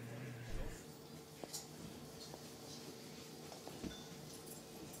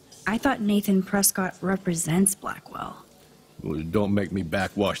 I thought Nathan Prescott represents Blackwell. Well, don't make me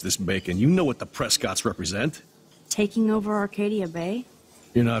backwash this bacon. You know what the Prescotts represent. Taking over Arcadia Bay?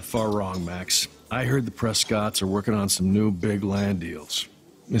 You're not far wrong, Max. I heard the Prescotts are working on some new big land deals.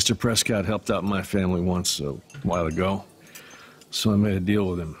 Mr. Prescott helped out my family once a while ago. So I made a deal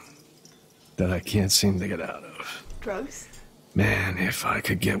with him that I can't seem to get out of. Drugs? Man, if I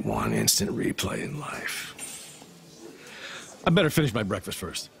could get one instant replay in life. I better finish my breakfast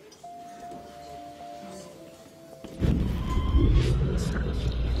first.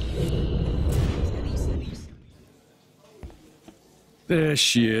 There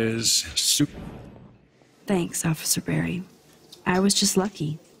she is. Thanks, Officer Barry. I was just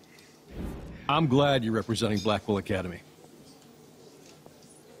lucky. I'm glad you're representing Blackwell Academy.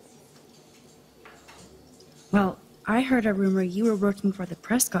 Well, I heard a rumor you were working for the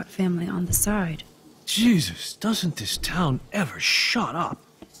Prescott family on the side. Jesus, doesn't this town ever shut up?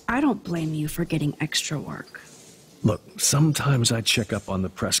 I don't blame you for getting extra work. Look, sometimes I check up on the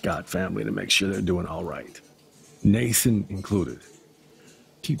Prescott family to make sure they're doing all right. Nathan included.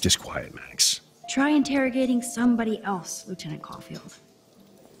 Keep this quiet, Max. Try interrogating somebody else, Lieutenant Caulfield.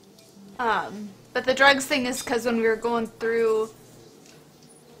 But the drugs thing is because when we were going through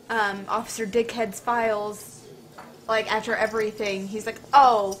Officer Dickhead's files, like after everything, he's like,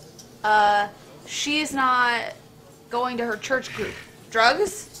 oh, she's not going to her church group.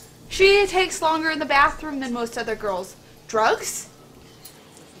 Drugs? She takes longer in the bathroom than most other girls. Drugs?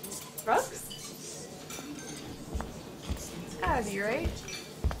 Drugs? It's gotta be, right?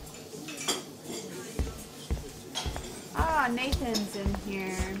 Ah, Nathan's in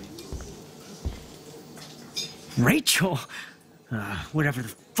here. Rachel? Whatever the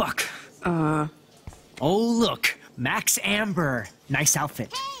fuck. Oh, look. Max Amber. Nice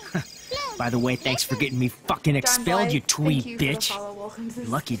outfit. By the way, thanks for getting me fucking expelled, you twee bitch.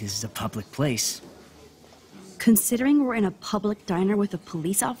 Lucky this is a public place. Considering we're in a public diner with a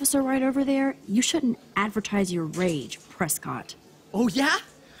police officer right over there, you shouldn't advertise your rage, Prescott. Oh, yeah?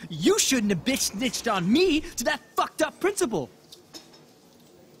 You shouldn't have bitch snitched on me to that fucked up principal.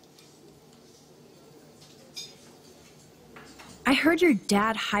 I heard your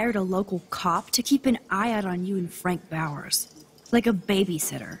dad hired a local cop to keep an eye out on you and Frank Bowers. Like a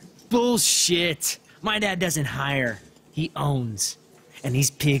babysitter. Bullshit. My dad doesn't hire. He owns. And these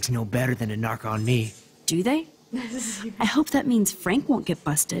pigs know better than to narc on me. Do they? I hope that means Frank won't get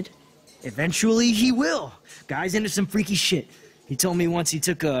busted. Eventually he will. Guy's into some freaky shit. He told me once he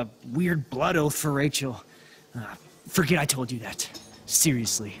took a weird blood oath for Rachel. Forget I told you that.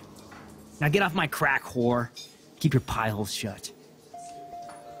 Seriously. Now get off my crack, whore. Keep your pie holes shut.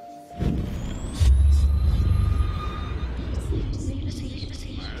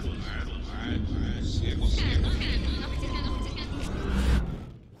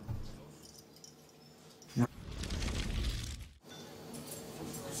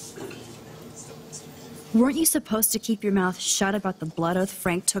 Weren't you supposed to keep your mouth shut about the blood oath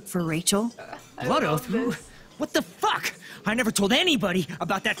Frank took for Rachel? Blood oath? What the fuck? I never told anybody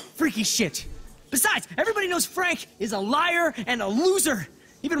about that freaky shit. Besides, everybody knows Frank is a liar and a loser.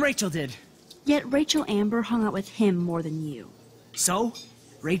 Even Rachel did. Yet Rachel Amber hung out with him more than you. So,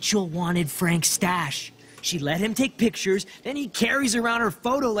 Rachel wanted Frank's stash. She let him take pictures, then he carries around her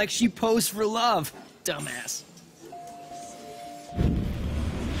photo like she posed for love. Dumbass.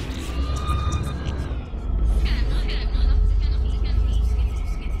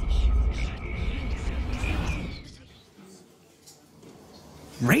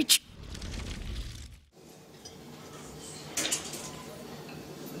 Rach?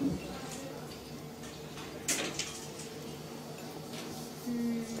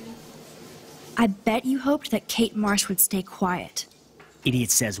 I bet you hoped that Kate Marsh would stay quiet.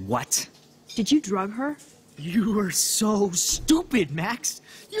 Idiot says what? Did you drug her? You are so stupid, Max.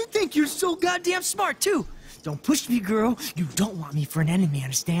 You think you're so goddamn smart, too. Don't push me, girl. You don't want me for an enemy,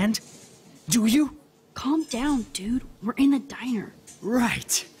 understand? Do you? Calm down, dude. We're in the diner.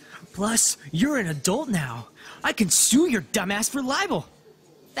 Right. Plus, you're an adult now. I can sue your dumbass for libel.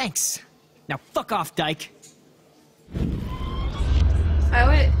 Thanks. Now fuck off, Dyke. I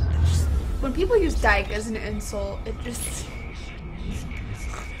would... When people use dyke as an insult, it just...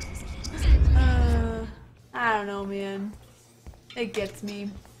 I don't know, man. It gets me.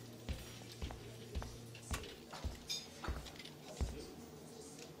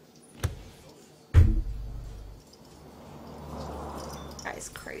 Guy's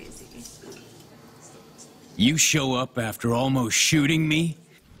crazy. You show up after almost shooting me?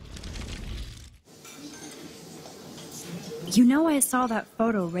 You know I saw that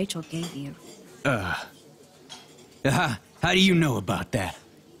photo Rachel gave you. How do you know about that?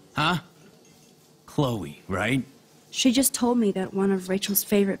 Huh? Chloe, right? She just told me that one of Rachel's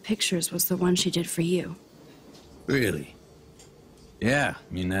favorite pictures was the one she did for you. Really? Yeah,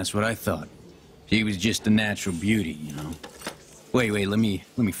 I mean, that's what I thought. She was just a natural beauty, you know? Wait, let me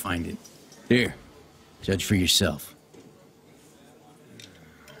find it. Here, judge for yourself.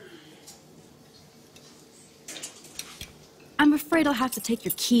 I'm afraid I'll have to take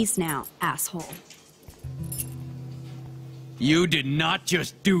your keys now, asshole. You did not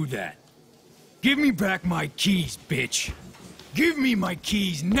just do that. Give me back my keys, bitch. Give me my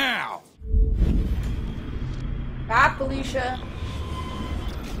keys now! Bye, Felicia.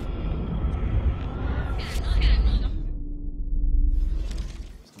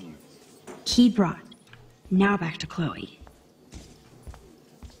 Key brought. Now back to Chloe.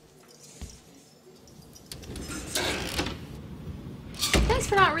 Thanks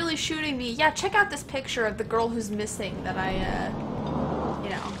for not really shooting me. Yeah, check out this picture of the girl who's missing that I, you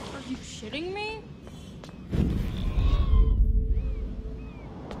know. Are you shitting me?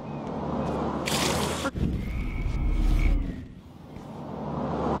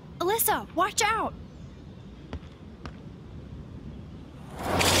 Alyssa, watch out!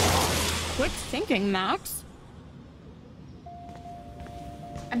 Quit thinking, Max.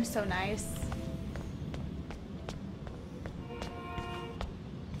 I'm so nice.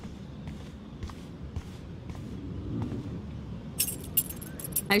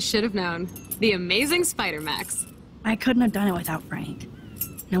 I should have known. The amazing Spider-Max. I couldn't have done it without Frank.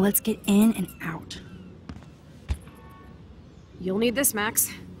 Now let's get in and out. You'll need this, Max.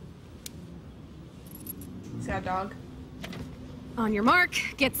 He's got a dog. On your mark,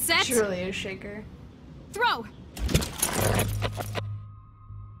 get set. Surely a shaker. Throw!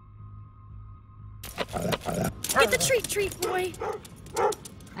 Get the treat, boy!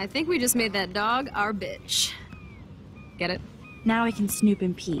 I think we just made that dog our bitch. Get it? Now we can snoop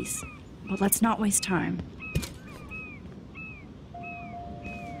in peace. But let's not waste time.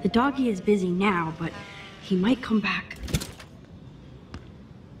 The doggy is busy now, but he might come back.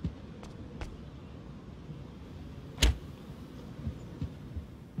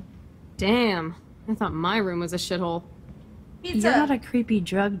 Damn. I thought my room was a shithole. Pizza. You're not a creepy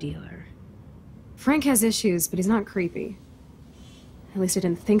drug dealer. Frank has issues, but he's not creepy. At least I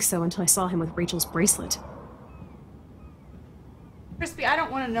didn't think so until I saw him with Rachel's bracelet. Crispy, I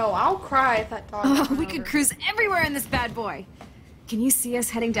don't want to know. I'll cry if that dog. Oh, we could cruise everywhere in this bad boy. Can you see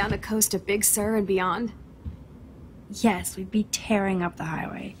us heading down the coast to Big Sur and beyond? Yes, we'd be tearing up the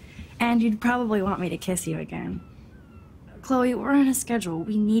highway. And you'd probably want me to kiss you again. Chloe, we're on a schedule.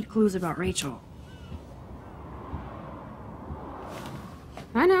 We need clues about Rachel.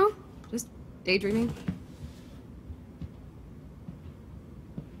 I know. Just daydreaming.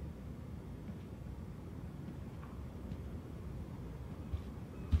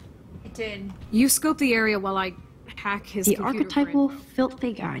 It did. You scope the area while I hack his The computer archetypal brain.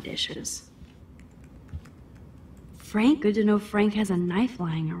 filthy guy dishes. Frank, good to know Frank has a knife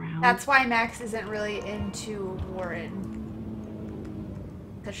lying around. That's why Max isn't really into Warren.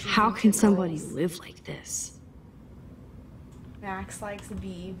 How can somebody live like this? Max likes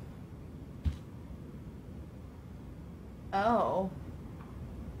B. Oh.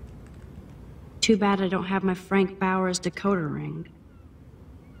 Too bad I don't have my Frank Bowers decoder ring.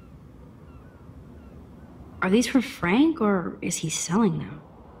 Are these for Frank, or is he selling them?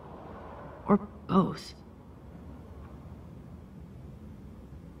 Or both?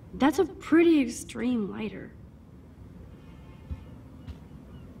 That's a pretty extreme lighter.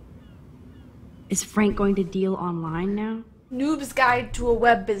 Is Frank going to deal online now? Noob's Guide to a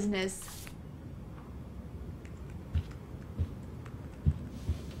Web Business.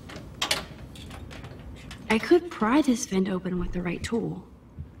 I could pry this vent open with the right tool.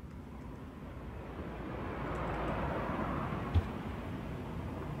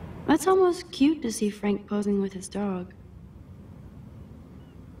 That's almost cute to see Frank posing with his dog.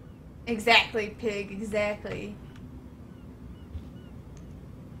 Exactly, pig, exactly.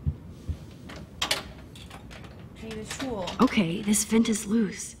 I need a tool. Okay, this vent is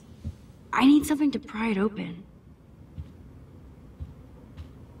loose. I need something to pry it open.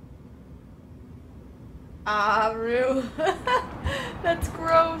 Ah, Rue. That's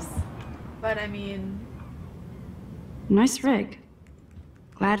gross. But I mean... Nice rig.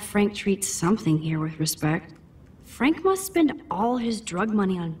 Glad Frank treats something here with respect. Frank must spend all his drug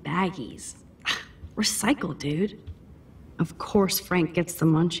money on baggies. Recycle, dude. Of course Frank gets the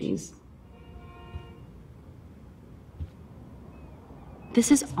munchies.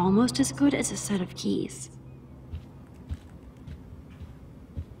 This is almost as good as a set of keys.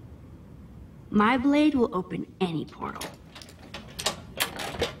 My blade will open any portal.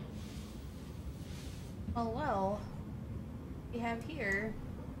 Oh well. We have here.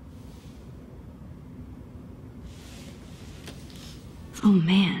 Oh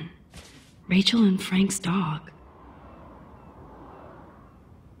man. Rachel and Frank's dog.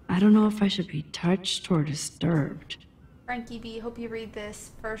 I don't know if I should be touched or disturbed. Frankie B, hope you read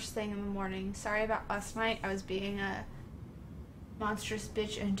this first thing in the morning. Sorry about last night. I was being a monstrous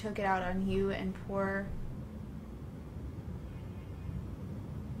bitch and took it out on you and poor...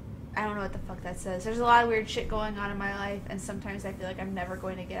 I don't know what the fuck that says. There's a lot of weird shit going on in my life, and sometimes I feel like I'm never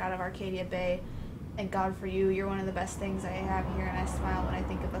going to get out of Arcadia Bay. Thank God for you. You're one of the best things I have here, and I smile when I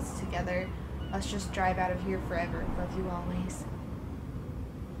think of us together. Let's just drive out of here forever. Love you always.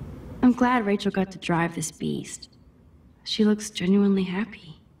 I'm glad Rachel got to drive this beast. She looks genuinely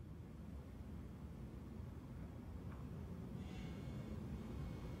happy.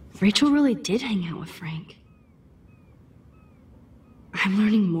 Rachel really did hang out with Frank. I'm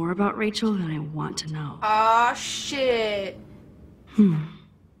learning more about Rachel than I want to know. Aw, shit.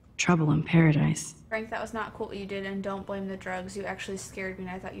 Trouble in paradise. Frank, that was not cool what you did, and don't blame the drugs. You actually scared me,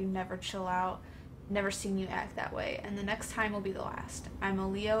 and I thought you'd never chill out. Never seen you act that way, and the next time will be the last. I'm a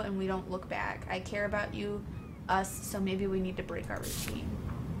Leo, and we don't look back. I care about you, us, so maybe we need to break our routine.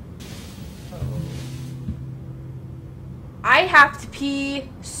 I have to pee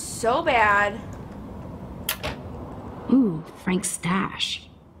so bad. Ooh, Frank's stash.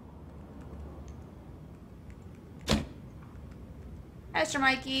 Hi, Mr.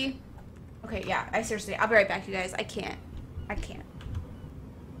 Mikey. Okay, yeah, I'll be right back, you guys. I can't.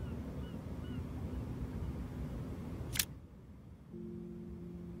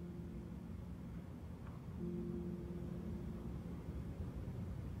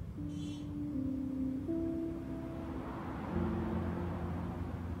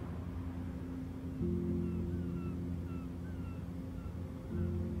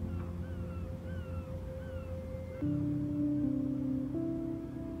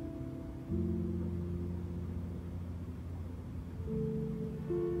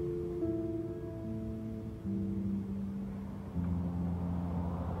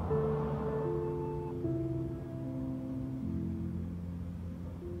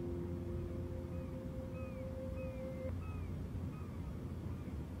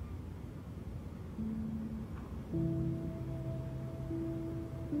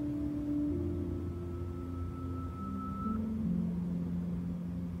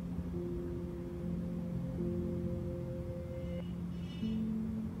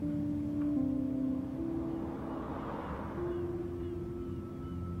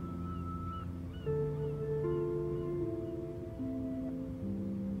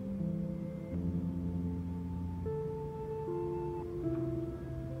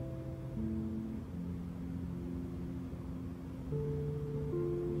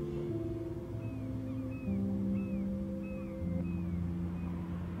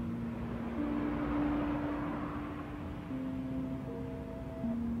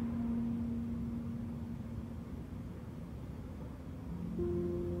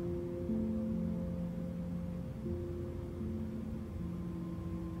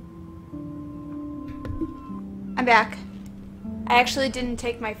 I'm back. I actually didn't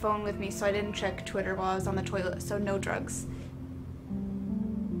take my phone with me, so I didn't check Twitter while I was on the toilet, so no drugs.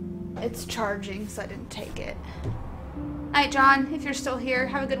 It's charging, so I didn't take it. Alright, John, if you're still here,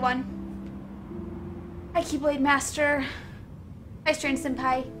 have a good one. Hi, Keyblade Master. Hi, Strain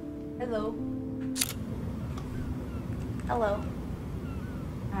Senpai. Hello. Hello.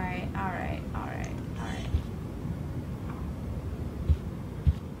 Alright.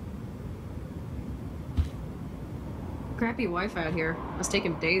 Crappy Wi-Fi out here. Must take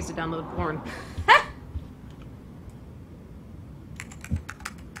him days to download porn.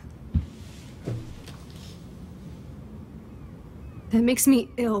 That makes me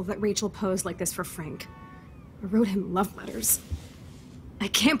ill that Rachel posed like this for Frank. I wrote him love letters. I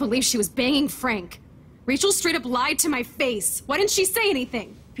can't believe she was banging Frank. Rachel straight up lied to my face. Why didn't she say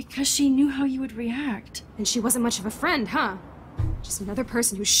anything? Because she knew how you would react. And she wasn't much of a friend, huh? Just another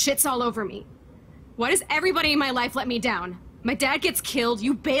person who shits all over me. Why does everybody in my life let me down? My dad gets killed,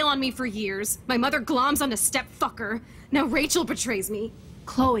 you bail on me for years, my mother gloms on a step-fucker, now Rachel betrays me.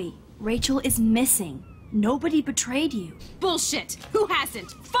 Chloe, Rachel is missing. Nobody betrayed you. Bullshit! Who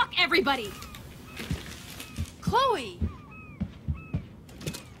hasn't? Fuck everybody! Chloe!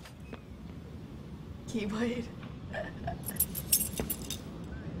 Keyblade.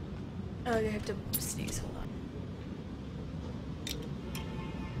 Oh, I have to sneeze. Hold on.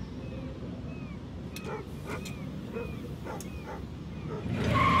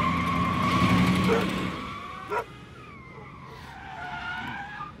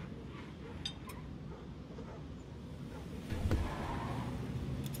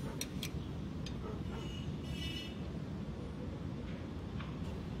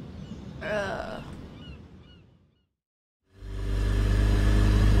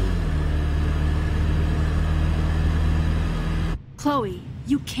 Chloe,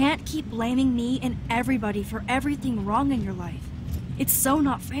 you can't keep blaming me and everybody for everything wrong in your life. It's so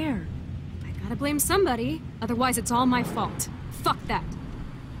not fair. I gotta blame somebody, otherwise it's all my fault. Fuck that.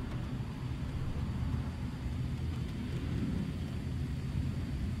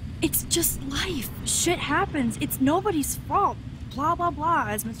 It's just life. Shit happens. It's nobody's fault. Blah, blah, blah,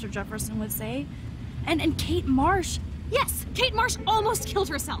 as Mr. Jefferson would say. And Kate Marsh... Yes, Kate Marsh almost killed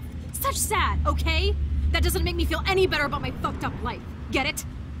herself. Such sad, okay? That doesn't make me feel any better about my fucked up life. Get it?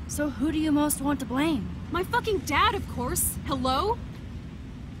 So who do you most want to blame? My fucking dad, of course. Hello?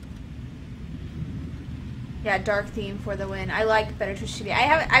 Yeah, dark theme for the win. I like Better Twitch TV.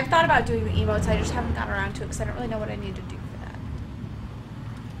 I've thought about doing the emotes, I just haven't gotten around to it because I don't really know what I need to do for that.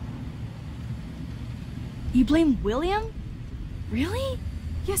 You blame William? Really?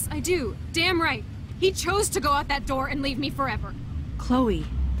 Yes, I do. Damn right. He chose to go out that door and leave me forever. Chloe,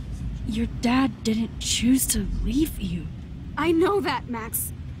 your dad didn't choose to leave you. I know that,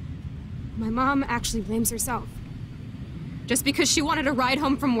 Max. My mom actually blames herself. Just because she wanted a ride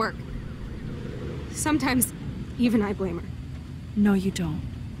home from work. Sometimes, even I blame her. No, you don't.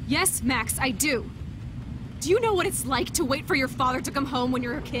 Yes, Max, I do. Do you know what it's like to wait for your father to come home when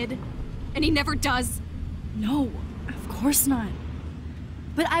you're a kid? And he never does? No, of course not.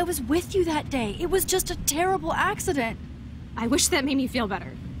 But I was with you that day. It was just a terrible accident. I wish that made me feel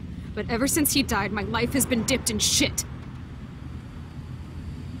better. But ever since he died, my life has been dipped in shit.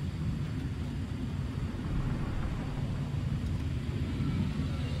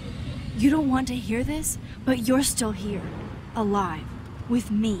 You don't want to hear this, but you're still here, alive, with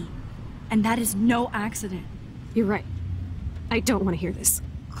me. And that is no accident. You're right. I don't want to hear this.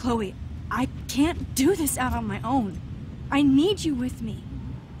 Chloe, I can't do this out on my own. I need you with me.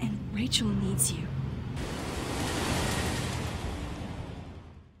 And Rachel needs you.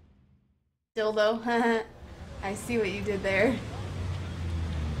 Dildo. I see what you did there.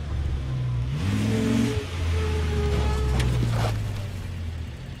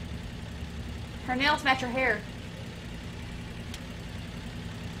 Her nails match her hair.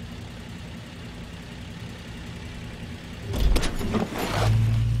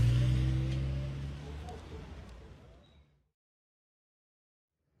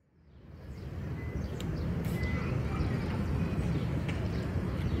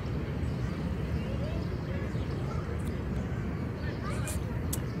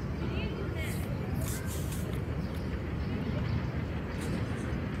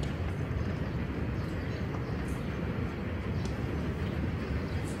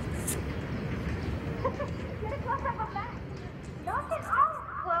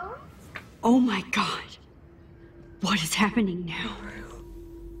 Oh my god. What is happening now?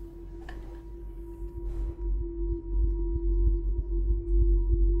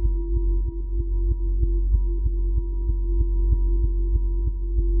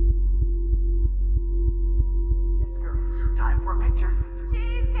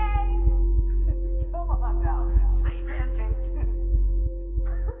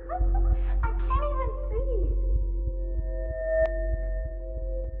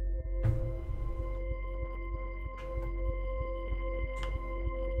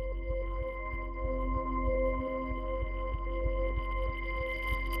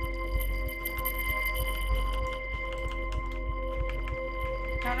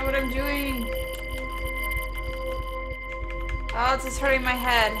 I don't know what I'm doing. Oh, it's just hurting my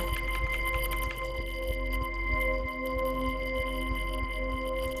head.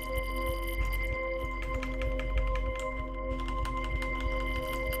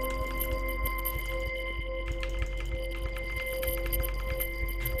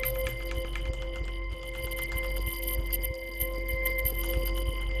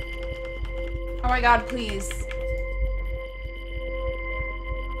 Oh my god, please.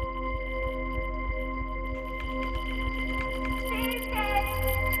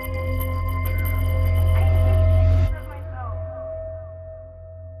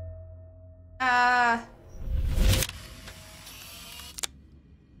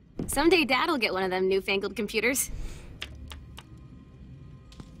 Someday Dad'll get one of them newfangled computers.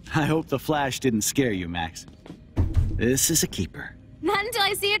 I hope the flash didn't scare you, Max. This is a keeper. Not until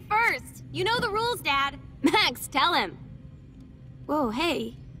I see it first. You know the rules, Dad. Max, tell him. Whoa,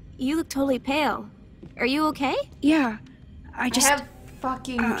 hey. You look totally pale. Are you okay? Yeah, I have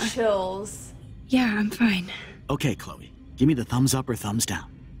fucking chills. Yeah, I'm fine. Okay, Chloe. Give me the thumbs up or thumbs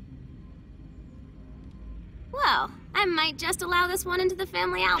down. Well, I might just allow this one into the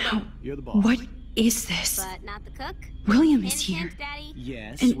family album. You're the boss. What is this? But not the cook. William is here.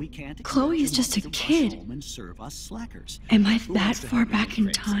 Yes, And we can't. Chloe is just a kid. And serve us slackers. Am I that far back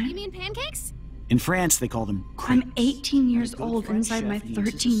in time? You mean pancakes? In France, they call them. I'm 18 years old inside my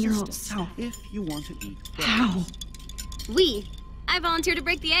 13-year-old self. If you want to eat. How? I volunteered to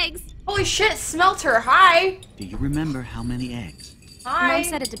break the eggs. Holy shit, Smelter, hi! Do you remember how many eggs? Hi. Mom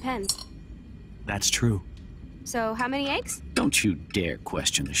said it depends. That's true. So, how many eggs? Don't you dare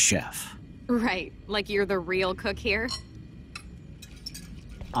question the chef. Right, like you're the real cook here.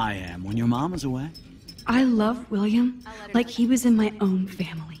 I am when your mom is away. I love William like he was in my own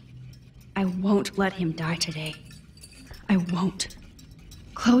family. I won't let him die today. I won't.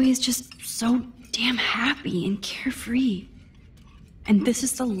 Chloe is just so damn happy and carefree. And this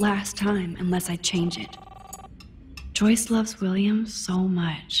is the last time unless I change it. Joyce loves William so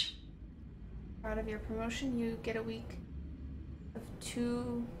much. Out of your promotion, you get a week of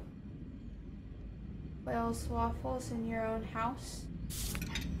 2 Wales waffles in your own house.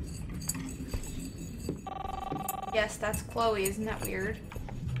 Yes, that's Chloe, isn't that weird?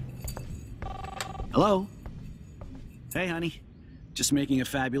 Hello? Hey, honey. Just making a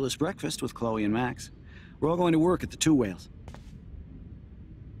fabulous breakfast with Chloe and Max. We're all going to work at the Two Whales.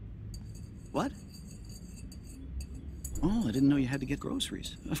 What? Oh, I didn't know you had to get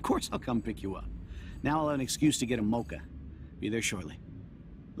groceries. Of course I'll come pick you up. Now I'll have an excuse to get a mocha. Be there shortly.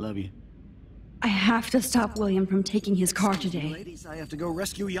 Love you. I have to stop William from taking his car today. Ladies, I have to go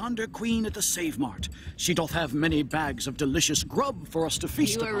rescue yonder queen at the Save Mart. She doth have many bags of delicious grub for us to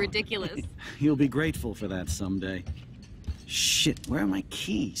feast You upon. are ridiculous. You'll be grateful for that someday. Shit, where are my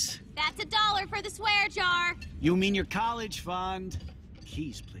keys? That's $1 for the swear jar. You mean your college fund?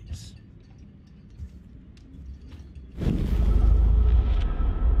 Keys, please.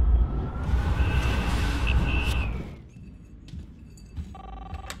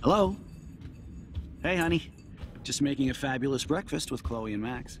 Hello? Hey, honey. Just making a fabulous breakfast with Chloe and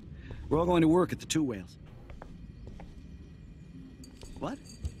Max. We're all going to work at the Two Whales. What?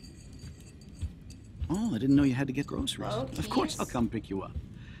 Oh, I didn't know you had to get groceries. Well, of course I'll come pick you up.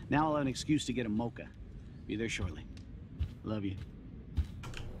 Now I'll have an excuse to get a mocha. Be there shortly. Love you.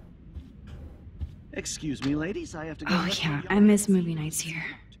 Excuse me, ladies. I have to go. Oh yeah, I miss movie nights here.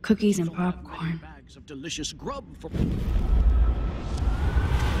 Cookies and popcorn. Bags of delicious grub for...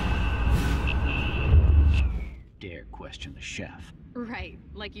 Dare question the chef. Right,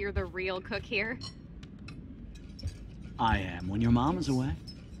 like you're the real cook here. I am when your mom is away.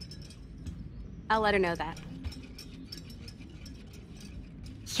 I'll let her know that.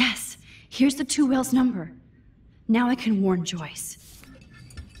 Yes, here's the Two Whales number. Now I can warn Joyce.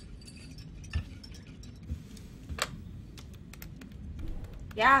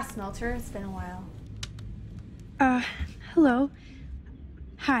 Yeah, Smelter, it's been a while. Hello.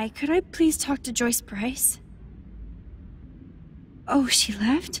 Hi, could I please talk to Joyce Bryce? Oh, she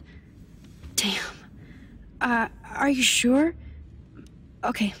left? Damn. Are you sure?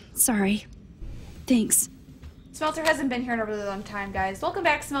 Okay, sorry. Thanks. Smelter hasn't been here in a really long time, guys. Welcome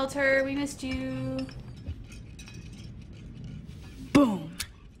back, Smelter. We missed you. Boom.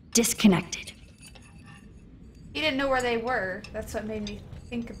 Disconnected. He didn't know where they were. That's what made me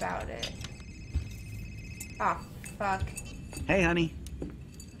think about it. Ah, fuck. Hey, honey.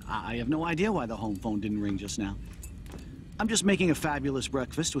 I have no idea why the home phone didn't ring just now. I'm just making a fabulous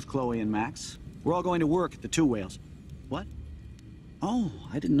breakfast with Chloe and Max. We're all going to work at the Two Whales. What? Oh,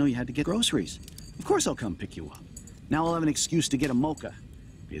 I didn't know you had to get groceries. Of course I'll come pick you up. Now I'll have an excuse to get a mocha.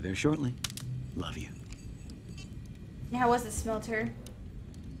 Be there shortly. Love you. Yeah, how was it, Smelter?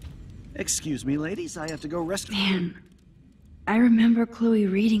 Excuse me, ladies. I have to go rescue... Man, I remember Chloe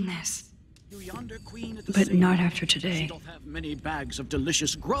reading this. But not after today. She doth have many bags of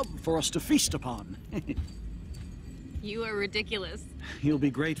delicious grub for us to feast upon. You are ridiculous. You'll be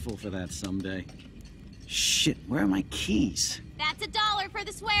grateful for that someday. Shit, where are my keys? That's $1 for for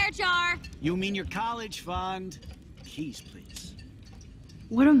the swear jar. You mean your college fund? Keys, please.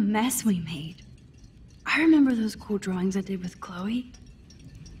 What a mess we made. I remember those cool drawings I did with Chloe.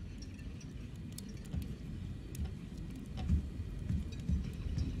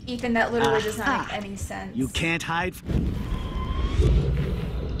 Ethan, that literally does not make any sense. You can't hide. I'm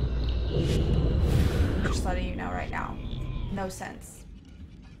just letting you know right now. No sense.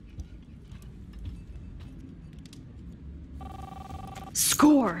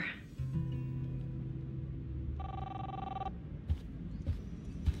 Score!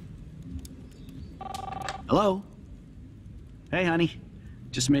 Hello? Hey, honey.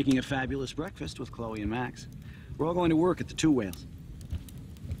 Just making a fabulous breakfast with Chloe and Max. We're all going to work at the Two Whales.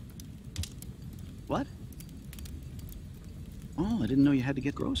 What? Oh, I didn't know you had to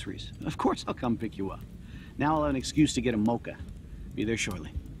get groceries. Of course I'll come pick you up. Now I'll have an excuse to get a mocha. Be there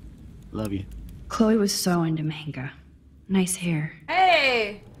shortly. Love you. Chloe was so into manga. Nice hair.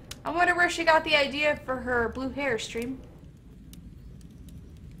 Hey! I wonder where she got the idea for her blue hair stream.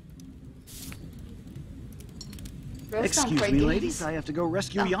 Excuse me, ladies. I have to go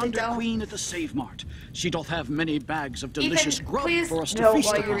rescue yonder queen at the Save Mart. She doth have many bags of delicious grub for us to feast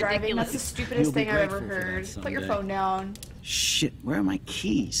while upon. you're driving. That's the stupidest thing I've ever heard. Put your phone down. Shit, where are my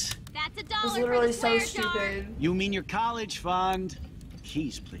keys? That's $1 It was for literally the so swear jar. stupid. You mean your college fund?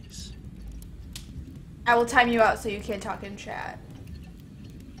 Keys, please. I will time you out so you can't talk in chat.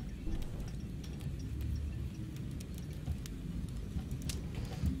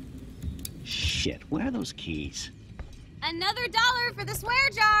 Shit, where are those keys? Another $1 for the swear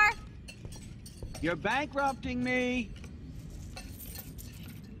jar. You're bankrupting me.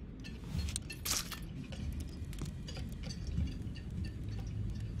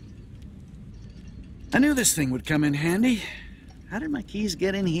 I knew this thing would come in handy. How did my keys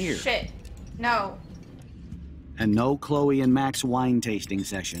get in here? Shit. No. And no Chloe and Max wine tasting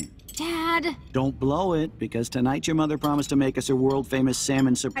session. Dad. Don't blow it, because tonight your mother promised to make us a world-famous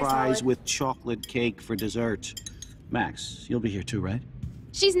salmon surprise with chocolate cake for dessert. Max, you'll be here too, right?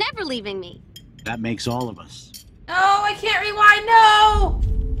 She's never leaving me. That makes all of us. No, I can't rewind. No!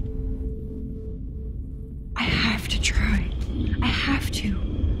 I have to try. I have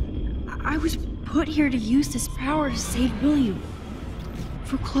to. I was put here to use this power to save William.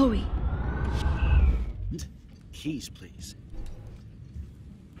 For Chloe. Keys, please.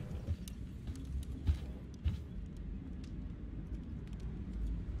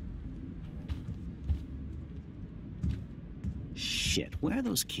 Shit, where are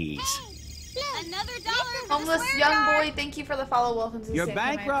those keys? Another $1 for the Homeless swear young jar. boy, thank you for the follow. Welcome to the You're Safe Room.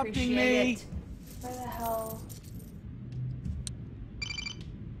 I bankrupting appreciate me. it. Where the hell?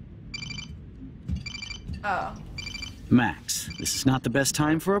 Oh. Max, this is not the best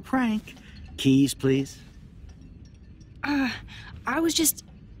time for a prank. Keys, please. I was just...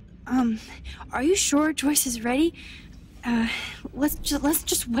 are you sure Joyce is ready? Let's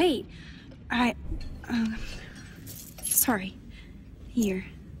just wait. Sorry. Here.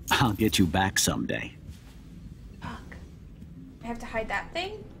 I'll get you back someday. Fuck. I have to hide that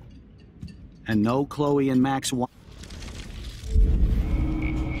thing? And no Chloe and Max wine.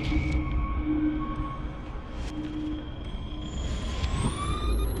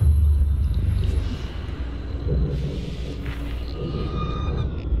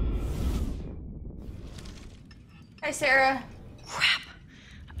 Hi, Sarah. Crap.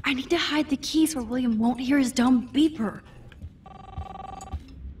 I need to hide the keys where William won't hear his dumb beeper.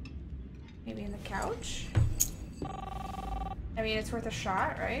 Maybe in the couch? I mean, it's worth a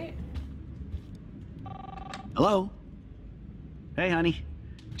shot, right? Hello? Hey, honey.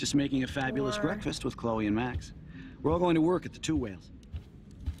 Just making a fabulous Or- breakfast with Chloe and Max. We're all going to work at the Two Whales.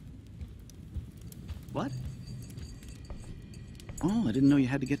 What? Oh, I didn't know you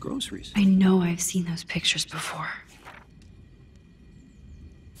had to get groceries. I know I've seen those pictures before.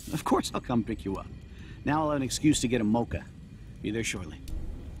 Of course I'll come pick you up. Now I'll have an excuse to get a mocha. Be there shortly.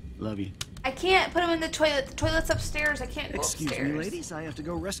 Love you. I can't put him in the toilet. The toilet's upstairs. I can't go Excuse upstairs. me, ladies. I have to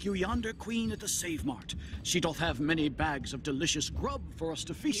go rescue yonder queen at the Save Mart. She doth have many bags of delicious grub for us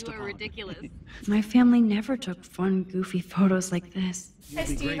to feast upon. You are ridiculous. My family never took fun, goofy photos like this. Hi,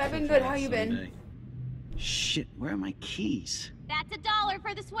 Steve. I've been good. How you been? Shit, where are my keys? That's $1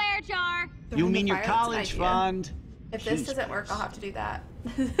 for the swear jar. You mean your fire, that's an college idea. fund? If this Keys, doesn't work, please. I'll have to do that.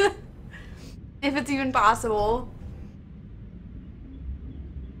 If it's even possible.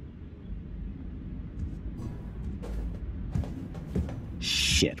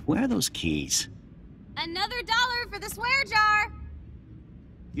 Shit, where are those keys? Another $1 for the swear jar.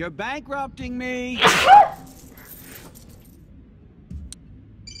 You're bankrupting me.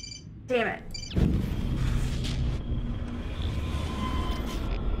 Damn it.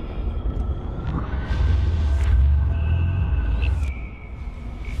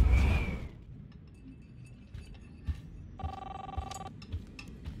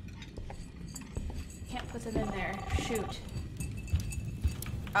 can't put them in there. Shoot.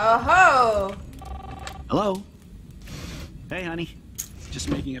 Oh-ho! Hello? Hey, honey. Just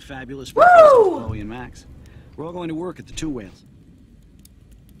making a fabulous breakfast with Chloe and Max. We're all going to work at the Two Whales.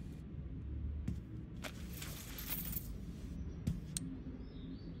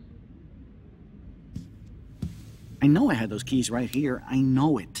 I know I had those keys right here. I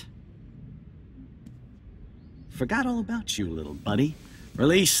know it. Forgot all about you, little buddy.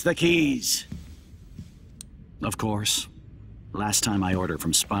 Release the keys. Of course. Last time I ordered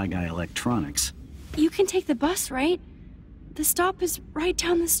from Spy Guy Electronics. You can take the bus, right? The stop is right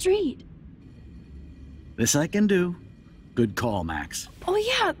down the street. This I can do. Good call, Max. Oh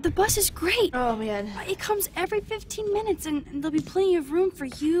yeah, the bus is great. Oh man. It comes every 15 minutes and there'll be plenty of room for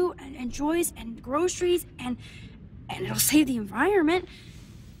you and Joyce and groceries and it'll save the environment.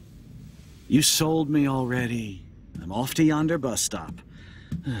 You sold me already. I'm off to yonder bus stop.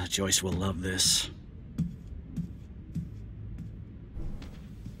 Joyce will love this.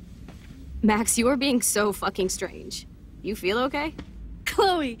 Max, you are being so fucking strange. You feel okay?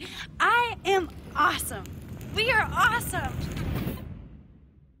 Chloe, I am awesome. We are awesome.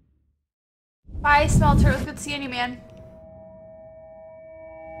 Bye, Smelter. It was good seeing you, man.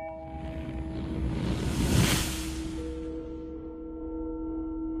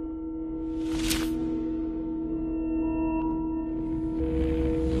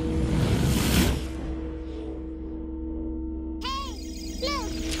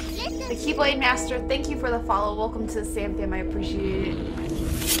 The Keyblade Master, thank you for the follow. Welcome to the Sam fam. I appreciate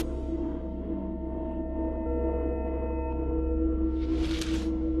it.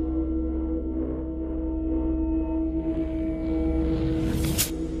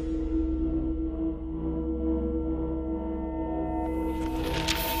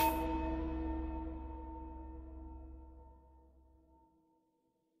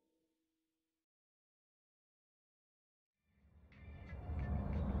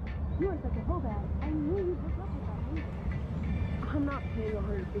 You are such a hobo. I knew you'd hook up with that movie. I'm not paying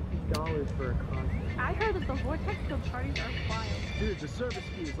 $150 for a concert. I heard that the Vortex Club parties are wild. Dude, the service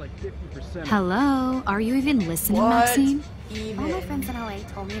fee is like 50%. Hello? Are you even listening, What Maxine? even? All my friends in LA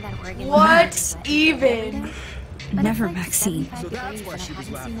told me that Oregon. What even? Never, Maxine. So that's why she was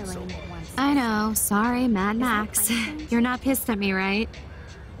laughing so hard. I know. Sorry, Mad Max. You're not pissed at me, right?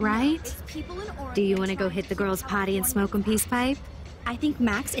 Right? Do you want to go hit the girls' potty and smoke a peace pipe? I think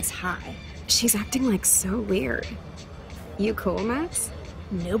Max is high. She's acting like so weird. You cool, Max?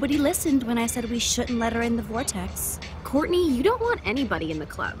 Nobody listened when I said we shouldn't let her in the Vortex. Courtney, you don't want anybody in the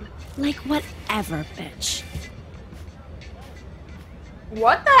club. Like whatever, bitch.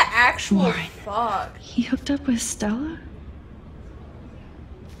 What the actual Warren. fuck? He hooked up with Stella?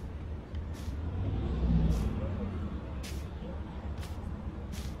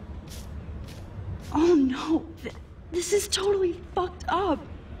 Oh no, this is totally fucked up.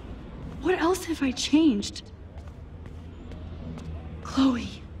 What else have I changed? Chloe.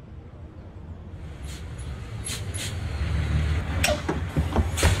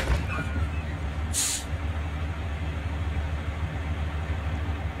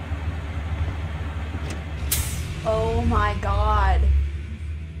 Oh my god.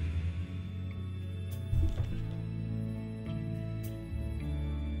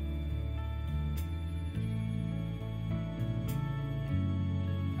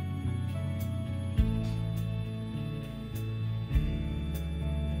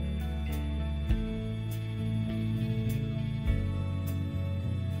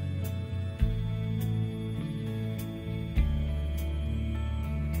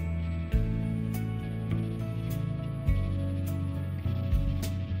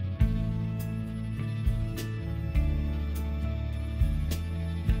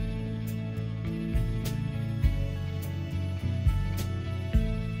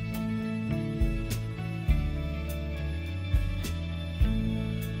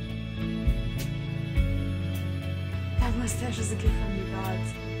 That mustache is a gift from you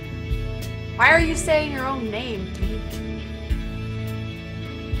gods. Why are you saying your own name, dude?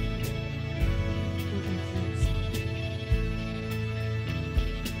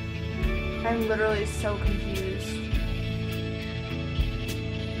 I'm literally so confused.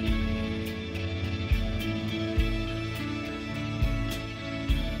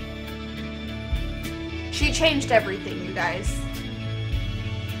 She changed everything, you guys.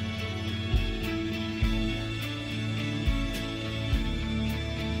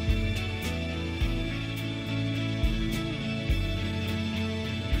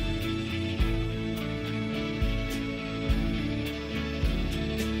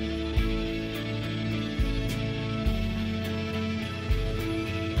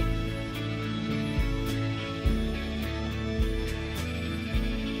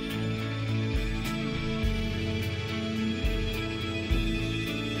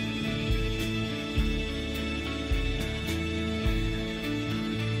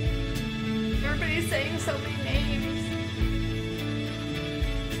 Everybody's saying so many names.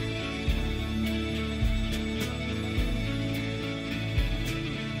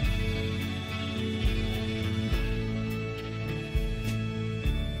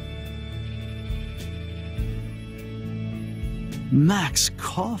 Max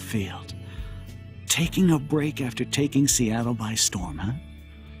Caulfield. Taking a break after taking Seattle by storm, huh?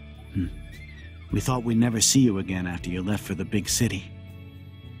 We thought we'd never see you again after you left for the big city.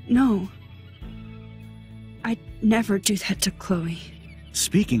 No. I'd never do that to Chloe.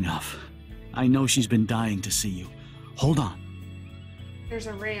 Speaking of, I know she's been dying to see you. Hold on. There's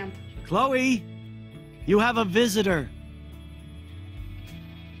a ramp. Chloe! You have a visitor!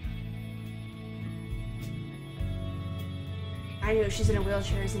 I know she's in a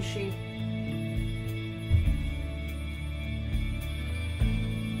wheelchair, isn't she?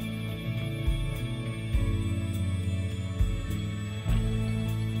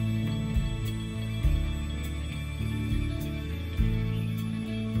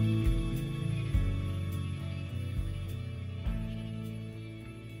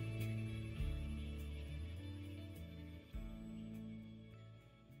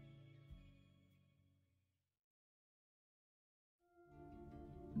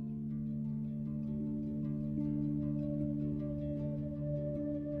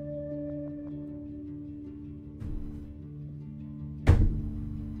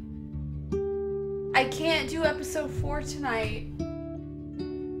 I can't do episode 4 tonight.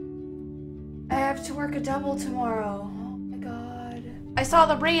 I have to work a double tomorrow. Oh my god. I saw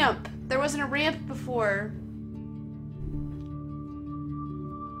the ramp. There wasn't a ramp before.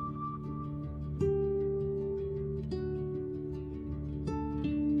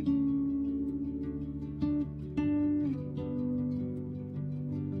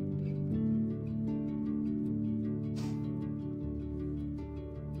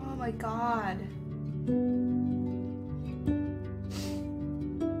 Oh my god.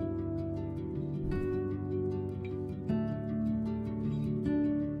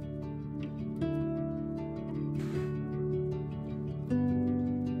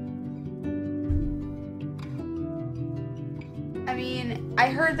 I mean, I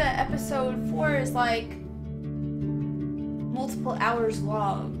heard that episode 4 is like multiple hours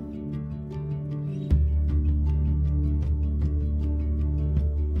long.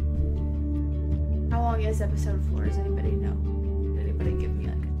 How long is episode 4? Does anybody know? Did anybody give me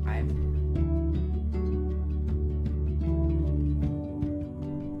like a time?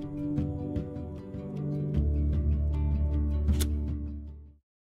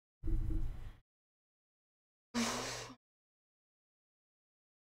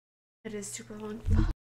 It is super long.